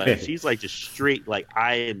 Like she's like just straight like,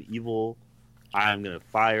 I am evil. I'm gonna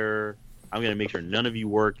fire. I'm gonna make sure none of you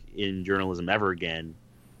work in journalism ever again.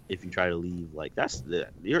 If you try to leave, like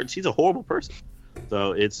she's a horrible person.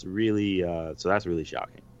 So it's really that's really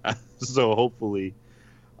shocking. So hopefully,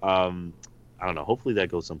 I don't know. Hopefully that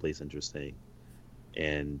goes someplace interesting.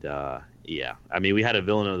 And yeah, I mean, we had a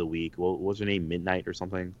villain of the week. What was her name? Midnight or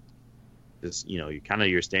something. Just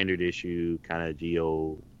your standard issue kind of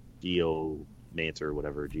Geomancer or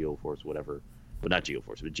whatever, Geoforce, whatever. Well, not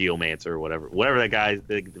Geoforce, but Geomancer or whatever that guy,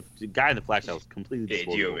 the guy in the Flash that was completely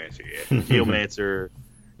Geomancer, Geomancer.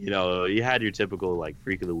 You had your typical like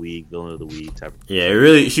freak of the week, villain of the week type. Yeah,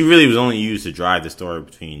 she really was only used to drive the story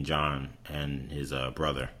between John and his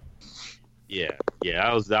brother. Yeah,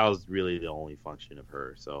 that was really the only function of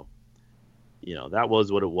her. So, that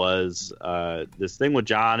was what it was. This thing with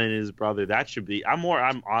John and his brother, that should be. I'm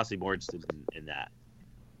honestly more interested in that,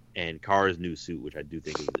 and Kara's new suit, which I do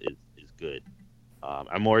think is good.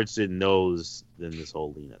 I'm more interested in those than this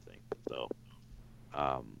whole Lena thing.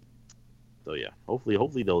 So yeah,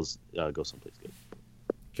 hopefully those go someplace good.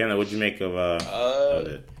 Kenna, what'd you make of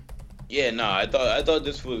it? Yeah, no, I thought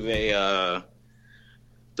this was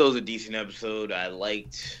a decent episode. I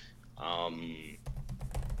liked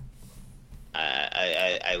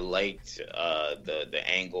I liked the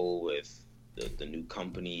angle with the new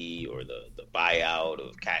company or the buyout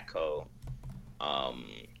of Catco,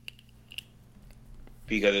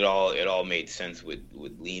 because it all made sense with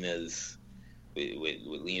Lena's with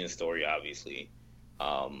Lena's story, obviously.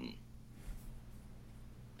 I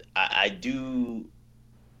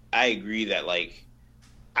agree that like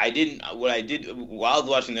while I was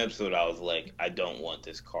watching the episode, I was like, I don't want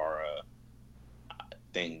this Kara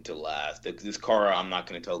thing to last. This Kara, I'm not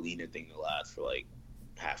going to tell Lena thing to last for like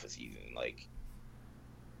half a season, like,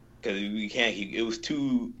 because we can't keep. It was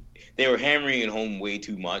too. They were hammering it home way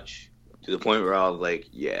too much to the point where I was like,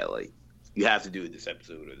 yeah, like you have to do it this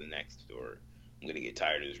episode or the next, or I'm going to get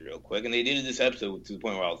tired of this real quick. And they did it this episode to the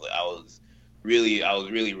point where I was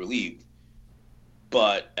really relieved.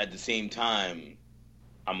 But at the same time,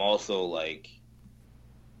 I'm also like,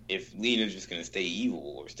 if Lena's just going to stay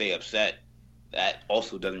evil or stay upset, that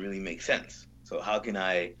also doesn't really make sense. So how can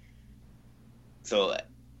I... So,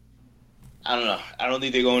 I don't know. I don't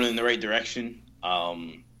think they're going in the right direction.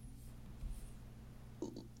 I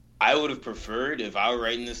would have preferred, if I were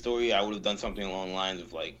writing this story, I would have done something along the lines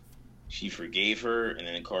of, like, she forgave her, and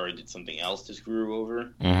then Kara did something else to screw her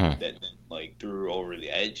over, that, like, threw her over the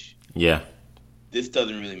edge. Yeah. This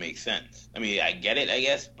doesn't really make sense. I mean, I get it, I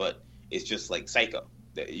guess, but it's just like Psycho.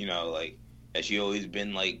 That, like, has she always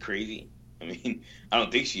been like crazy? I mean, I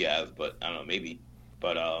don't think she has, but I don't know, maybe.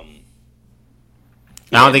 But I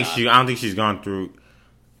don't think she's gone through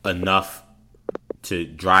enough to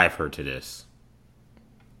drive her to this.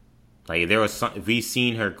 Like, if we've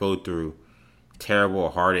seen her go through terrible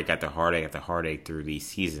heartache after heartache after heartache through these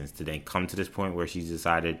seasons to then come to this point where she's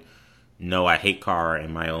decided, no, I hate Kara,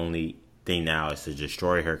 and my only thing now is to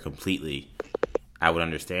destroy her completely, I would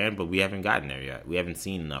understand, but we haven't gotten there yet. We haven't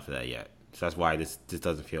seen enough of that yet. So that's why this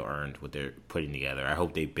doesn't feel earned, what they're putting together. I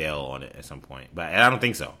hope they bail on it at some point. But I don't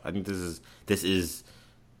think so. I think this is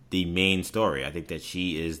the main story. I think that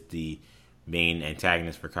she is the main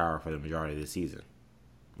antagonist for Kara for the majority of this season,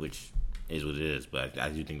 which is what it is. But I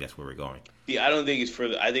do think that's where we're going. Yeah, I don't think it's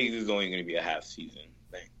further. I think this is only going to be a half season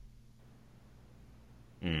thing.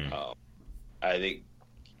 I think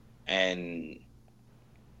And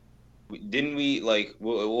didn't we like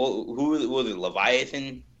who was it?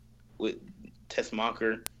 Leviathan with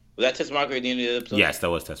Tessmacher? Was that Tessmacher at the end of the episode? Yes, that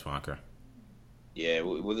was Tessmacher. Yeah,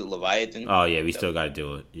 was it Leviathan? Oh yeah, we still got to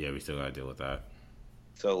deal with. Yeah, we still got to deal with that.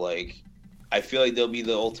 So like, I feel like they'll be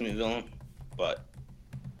the ultimate villain, but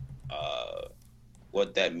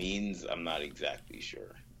what that means, I'm not exactly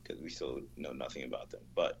sure because we still know nothing about them.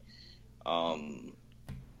 But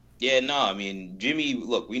yeah, no, I mean Jimmy.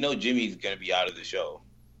 Look, we know Jimmy's gonna be out of the show.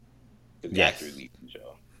 Yes. Leaving the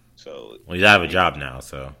show. So well, he's out of a job now,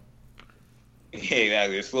 so yeah,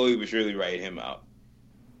 exactly. They're slowly but surely writing him out.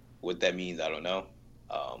 What that means, I don't know.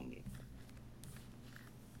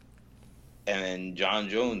 And then John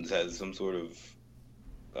Jones has some sort of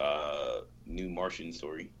new Martian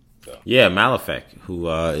story. So. Yeah, Malefic, who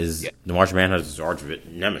is the Martian Manhunter's arch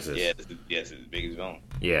nemesis. Yes, his biggest villain.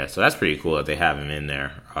 Yeah, so that's pretty cool that they have him in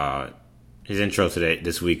there. His intro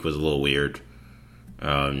this week was a little weird.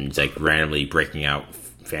 He's like randomly breaking out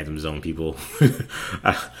Phantom Zone people.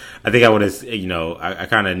 I think I want to, I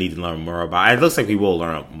kind of need to learn more about. It looks like we will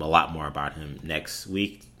learn a lot more about him next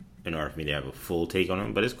week in order for me to have a full take on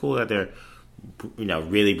him. But it's cool that they're,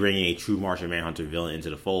 really bringing a true Martian Manhunter villain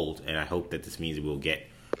into the fold, and I hope that this means we'll get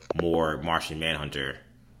more Martian Manhunter,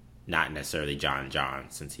 not necessarily John,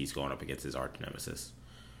 since he's going up against his arch nemesis.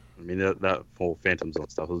 I mean, that whole Phantom Zone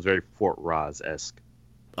stuff was very Fort Ross-esque.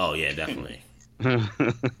 Oh yeah, definitely.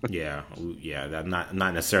 yeah. I'm not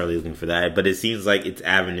necessarily looking for that, but it seems like it's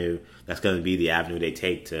avenue that's going to be the avenue they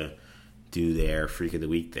take to do their Freak of the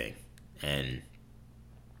Week thing. And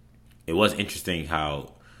it was interesting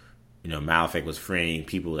how Malefic was freeing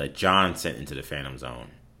people that John sent into the Phantom Zone,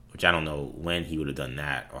 which I don't know when he would have done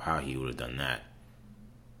that or how he would have done that.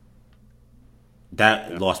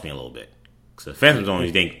 That lost me a little bit. So the Phantom Zone,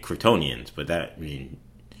 you think Kryptonians, but that, it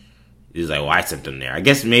was like, well, I sent them there. I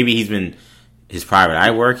guess maybe he's been his private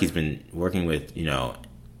eye work. He's been working with,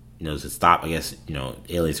 to stop, I guess,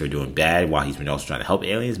 aliens who are doing bad while he's been also trying to help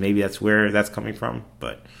aliens. Maybe that's where that's coming from.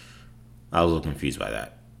 But I was a little confused by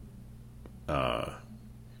that.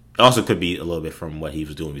 It also could be a little bit from what he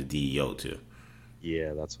was doing with DEO too.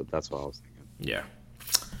 Yeah, that's what I was thinking. Yeah.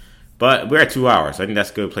 But we're at 2 hours. So I think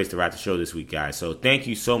that's a good place to wrap the show this week, guys. So thank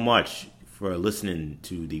you so much for listening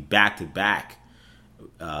to the back-to-back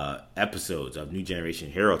episodes of New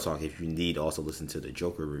Generation Hero Talk. If you need, also listen to the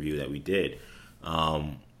Joker review that we did.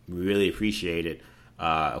 We really appreciate it.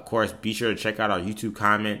 Of course, be sure to check out our YouTube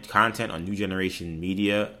content on New Generation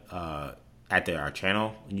Media at our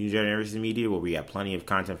channel, New Generation Media, where we have plenty of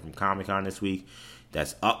content from Comic-Con this week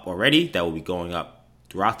that's up already. That will be going up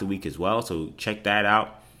throughout the week as well, so check that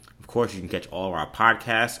out. Of course, you can catch all of our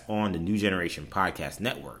podcasts on the New Generation Podcast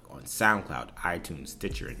Network on SoundCloud, iTunes,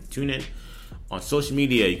 Stitcher, and TuneIn. On social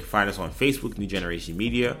media, you can find us on Facebook, New Generation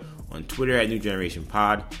Media, on Twitter at New Generation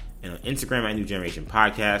Pod, and on Instagram at New Generation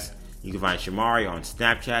Podcast. You can find Shamari on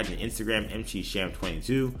Snapchat and Instagram,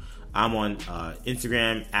 MCSham22. I'm on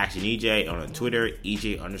Instagram, ActionEJ, and on Twitter,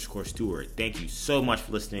 EJ_Stewart. Thank you so much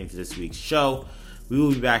for listening to this week's show. We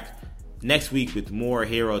will be back next week with more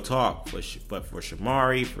Hero Talk. But for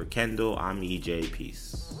Shamari, for Kendall, I'm EJ.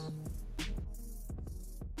 Peace.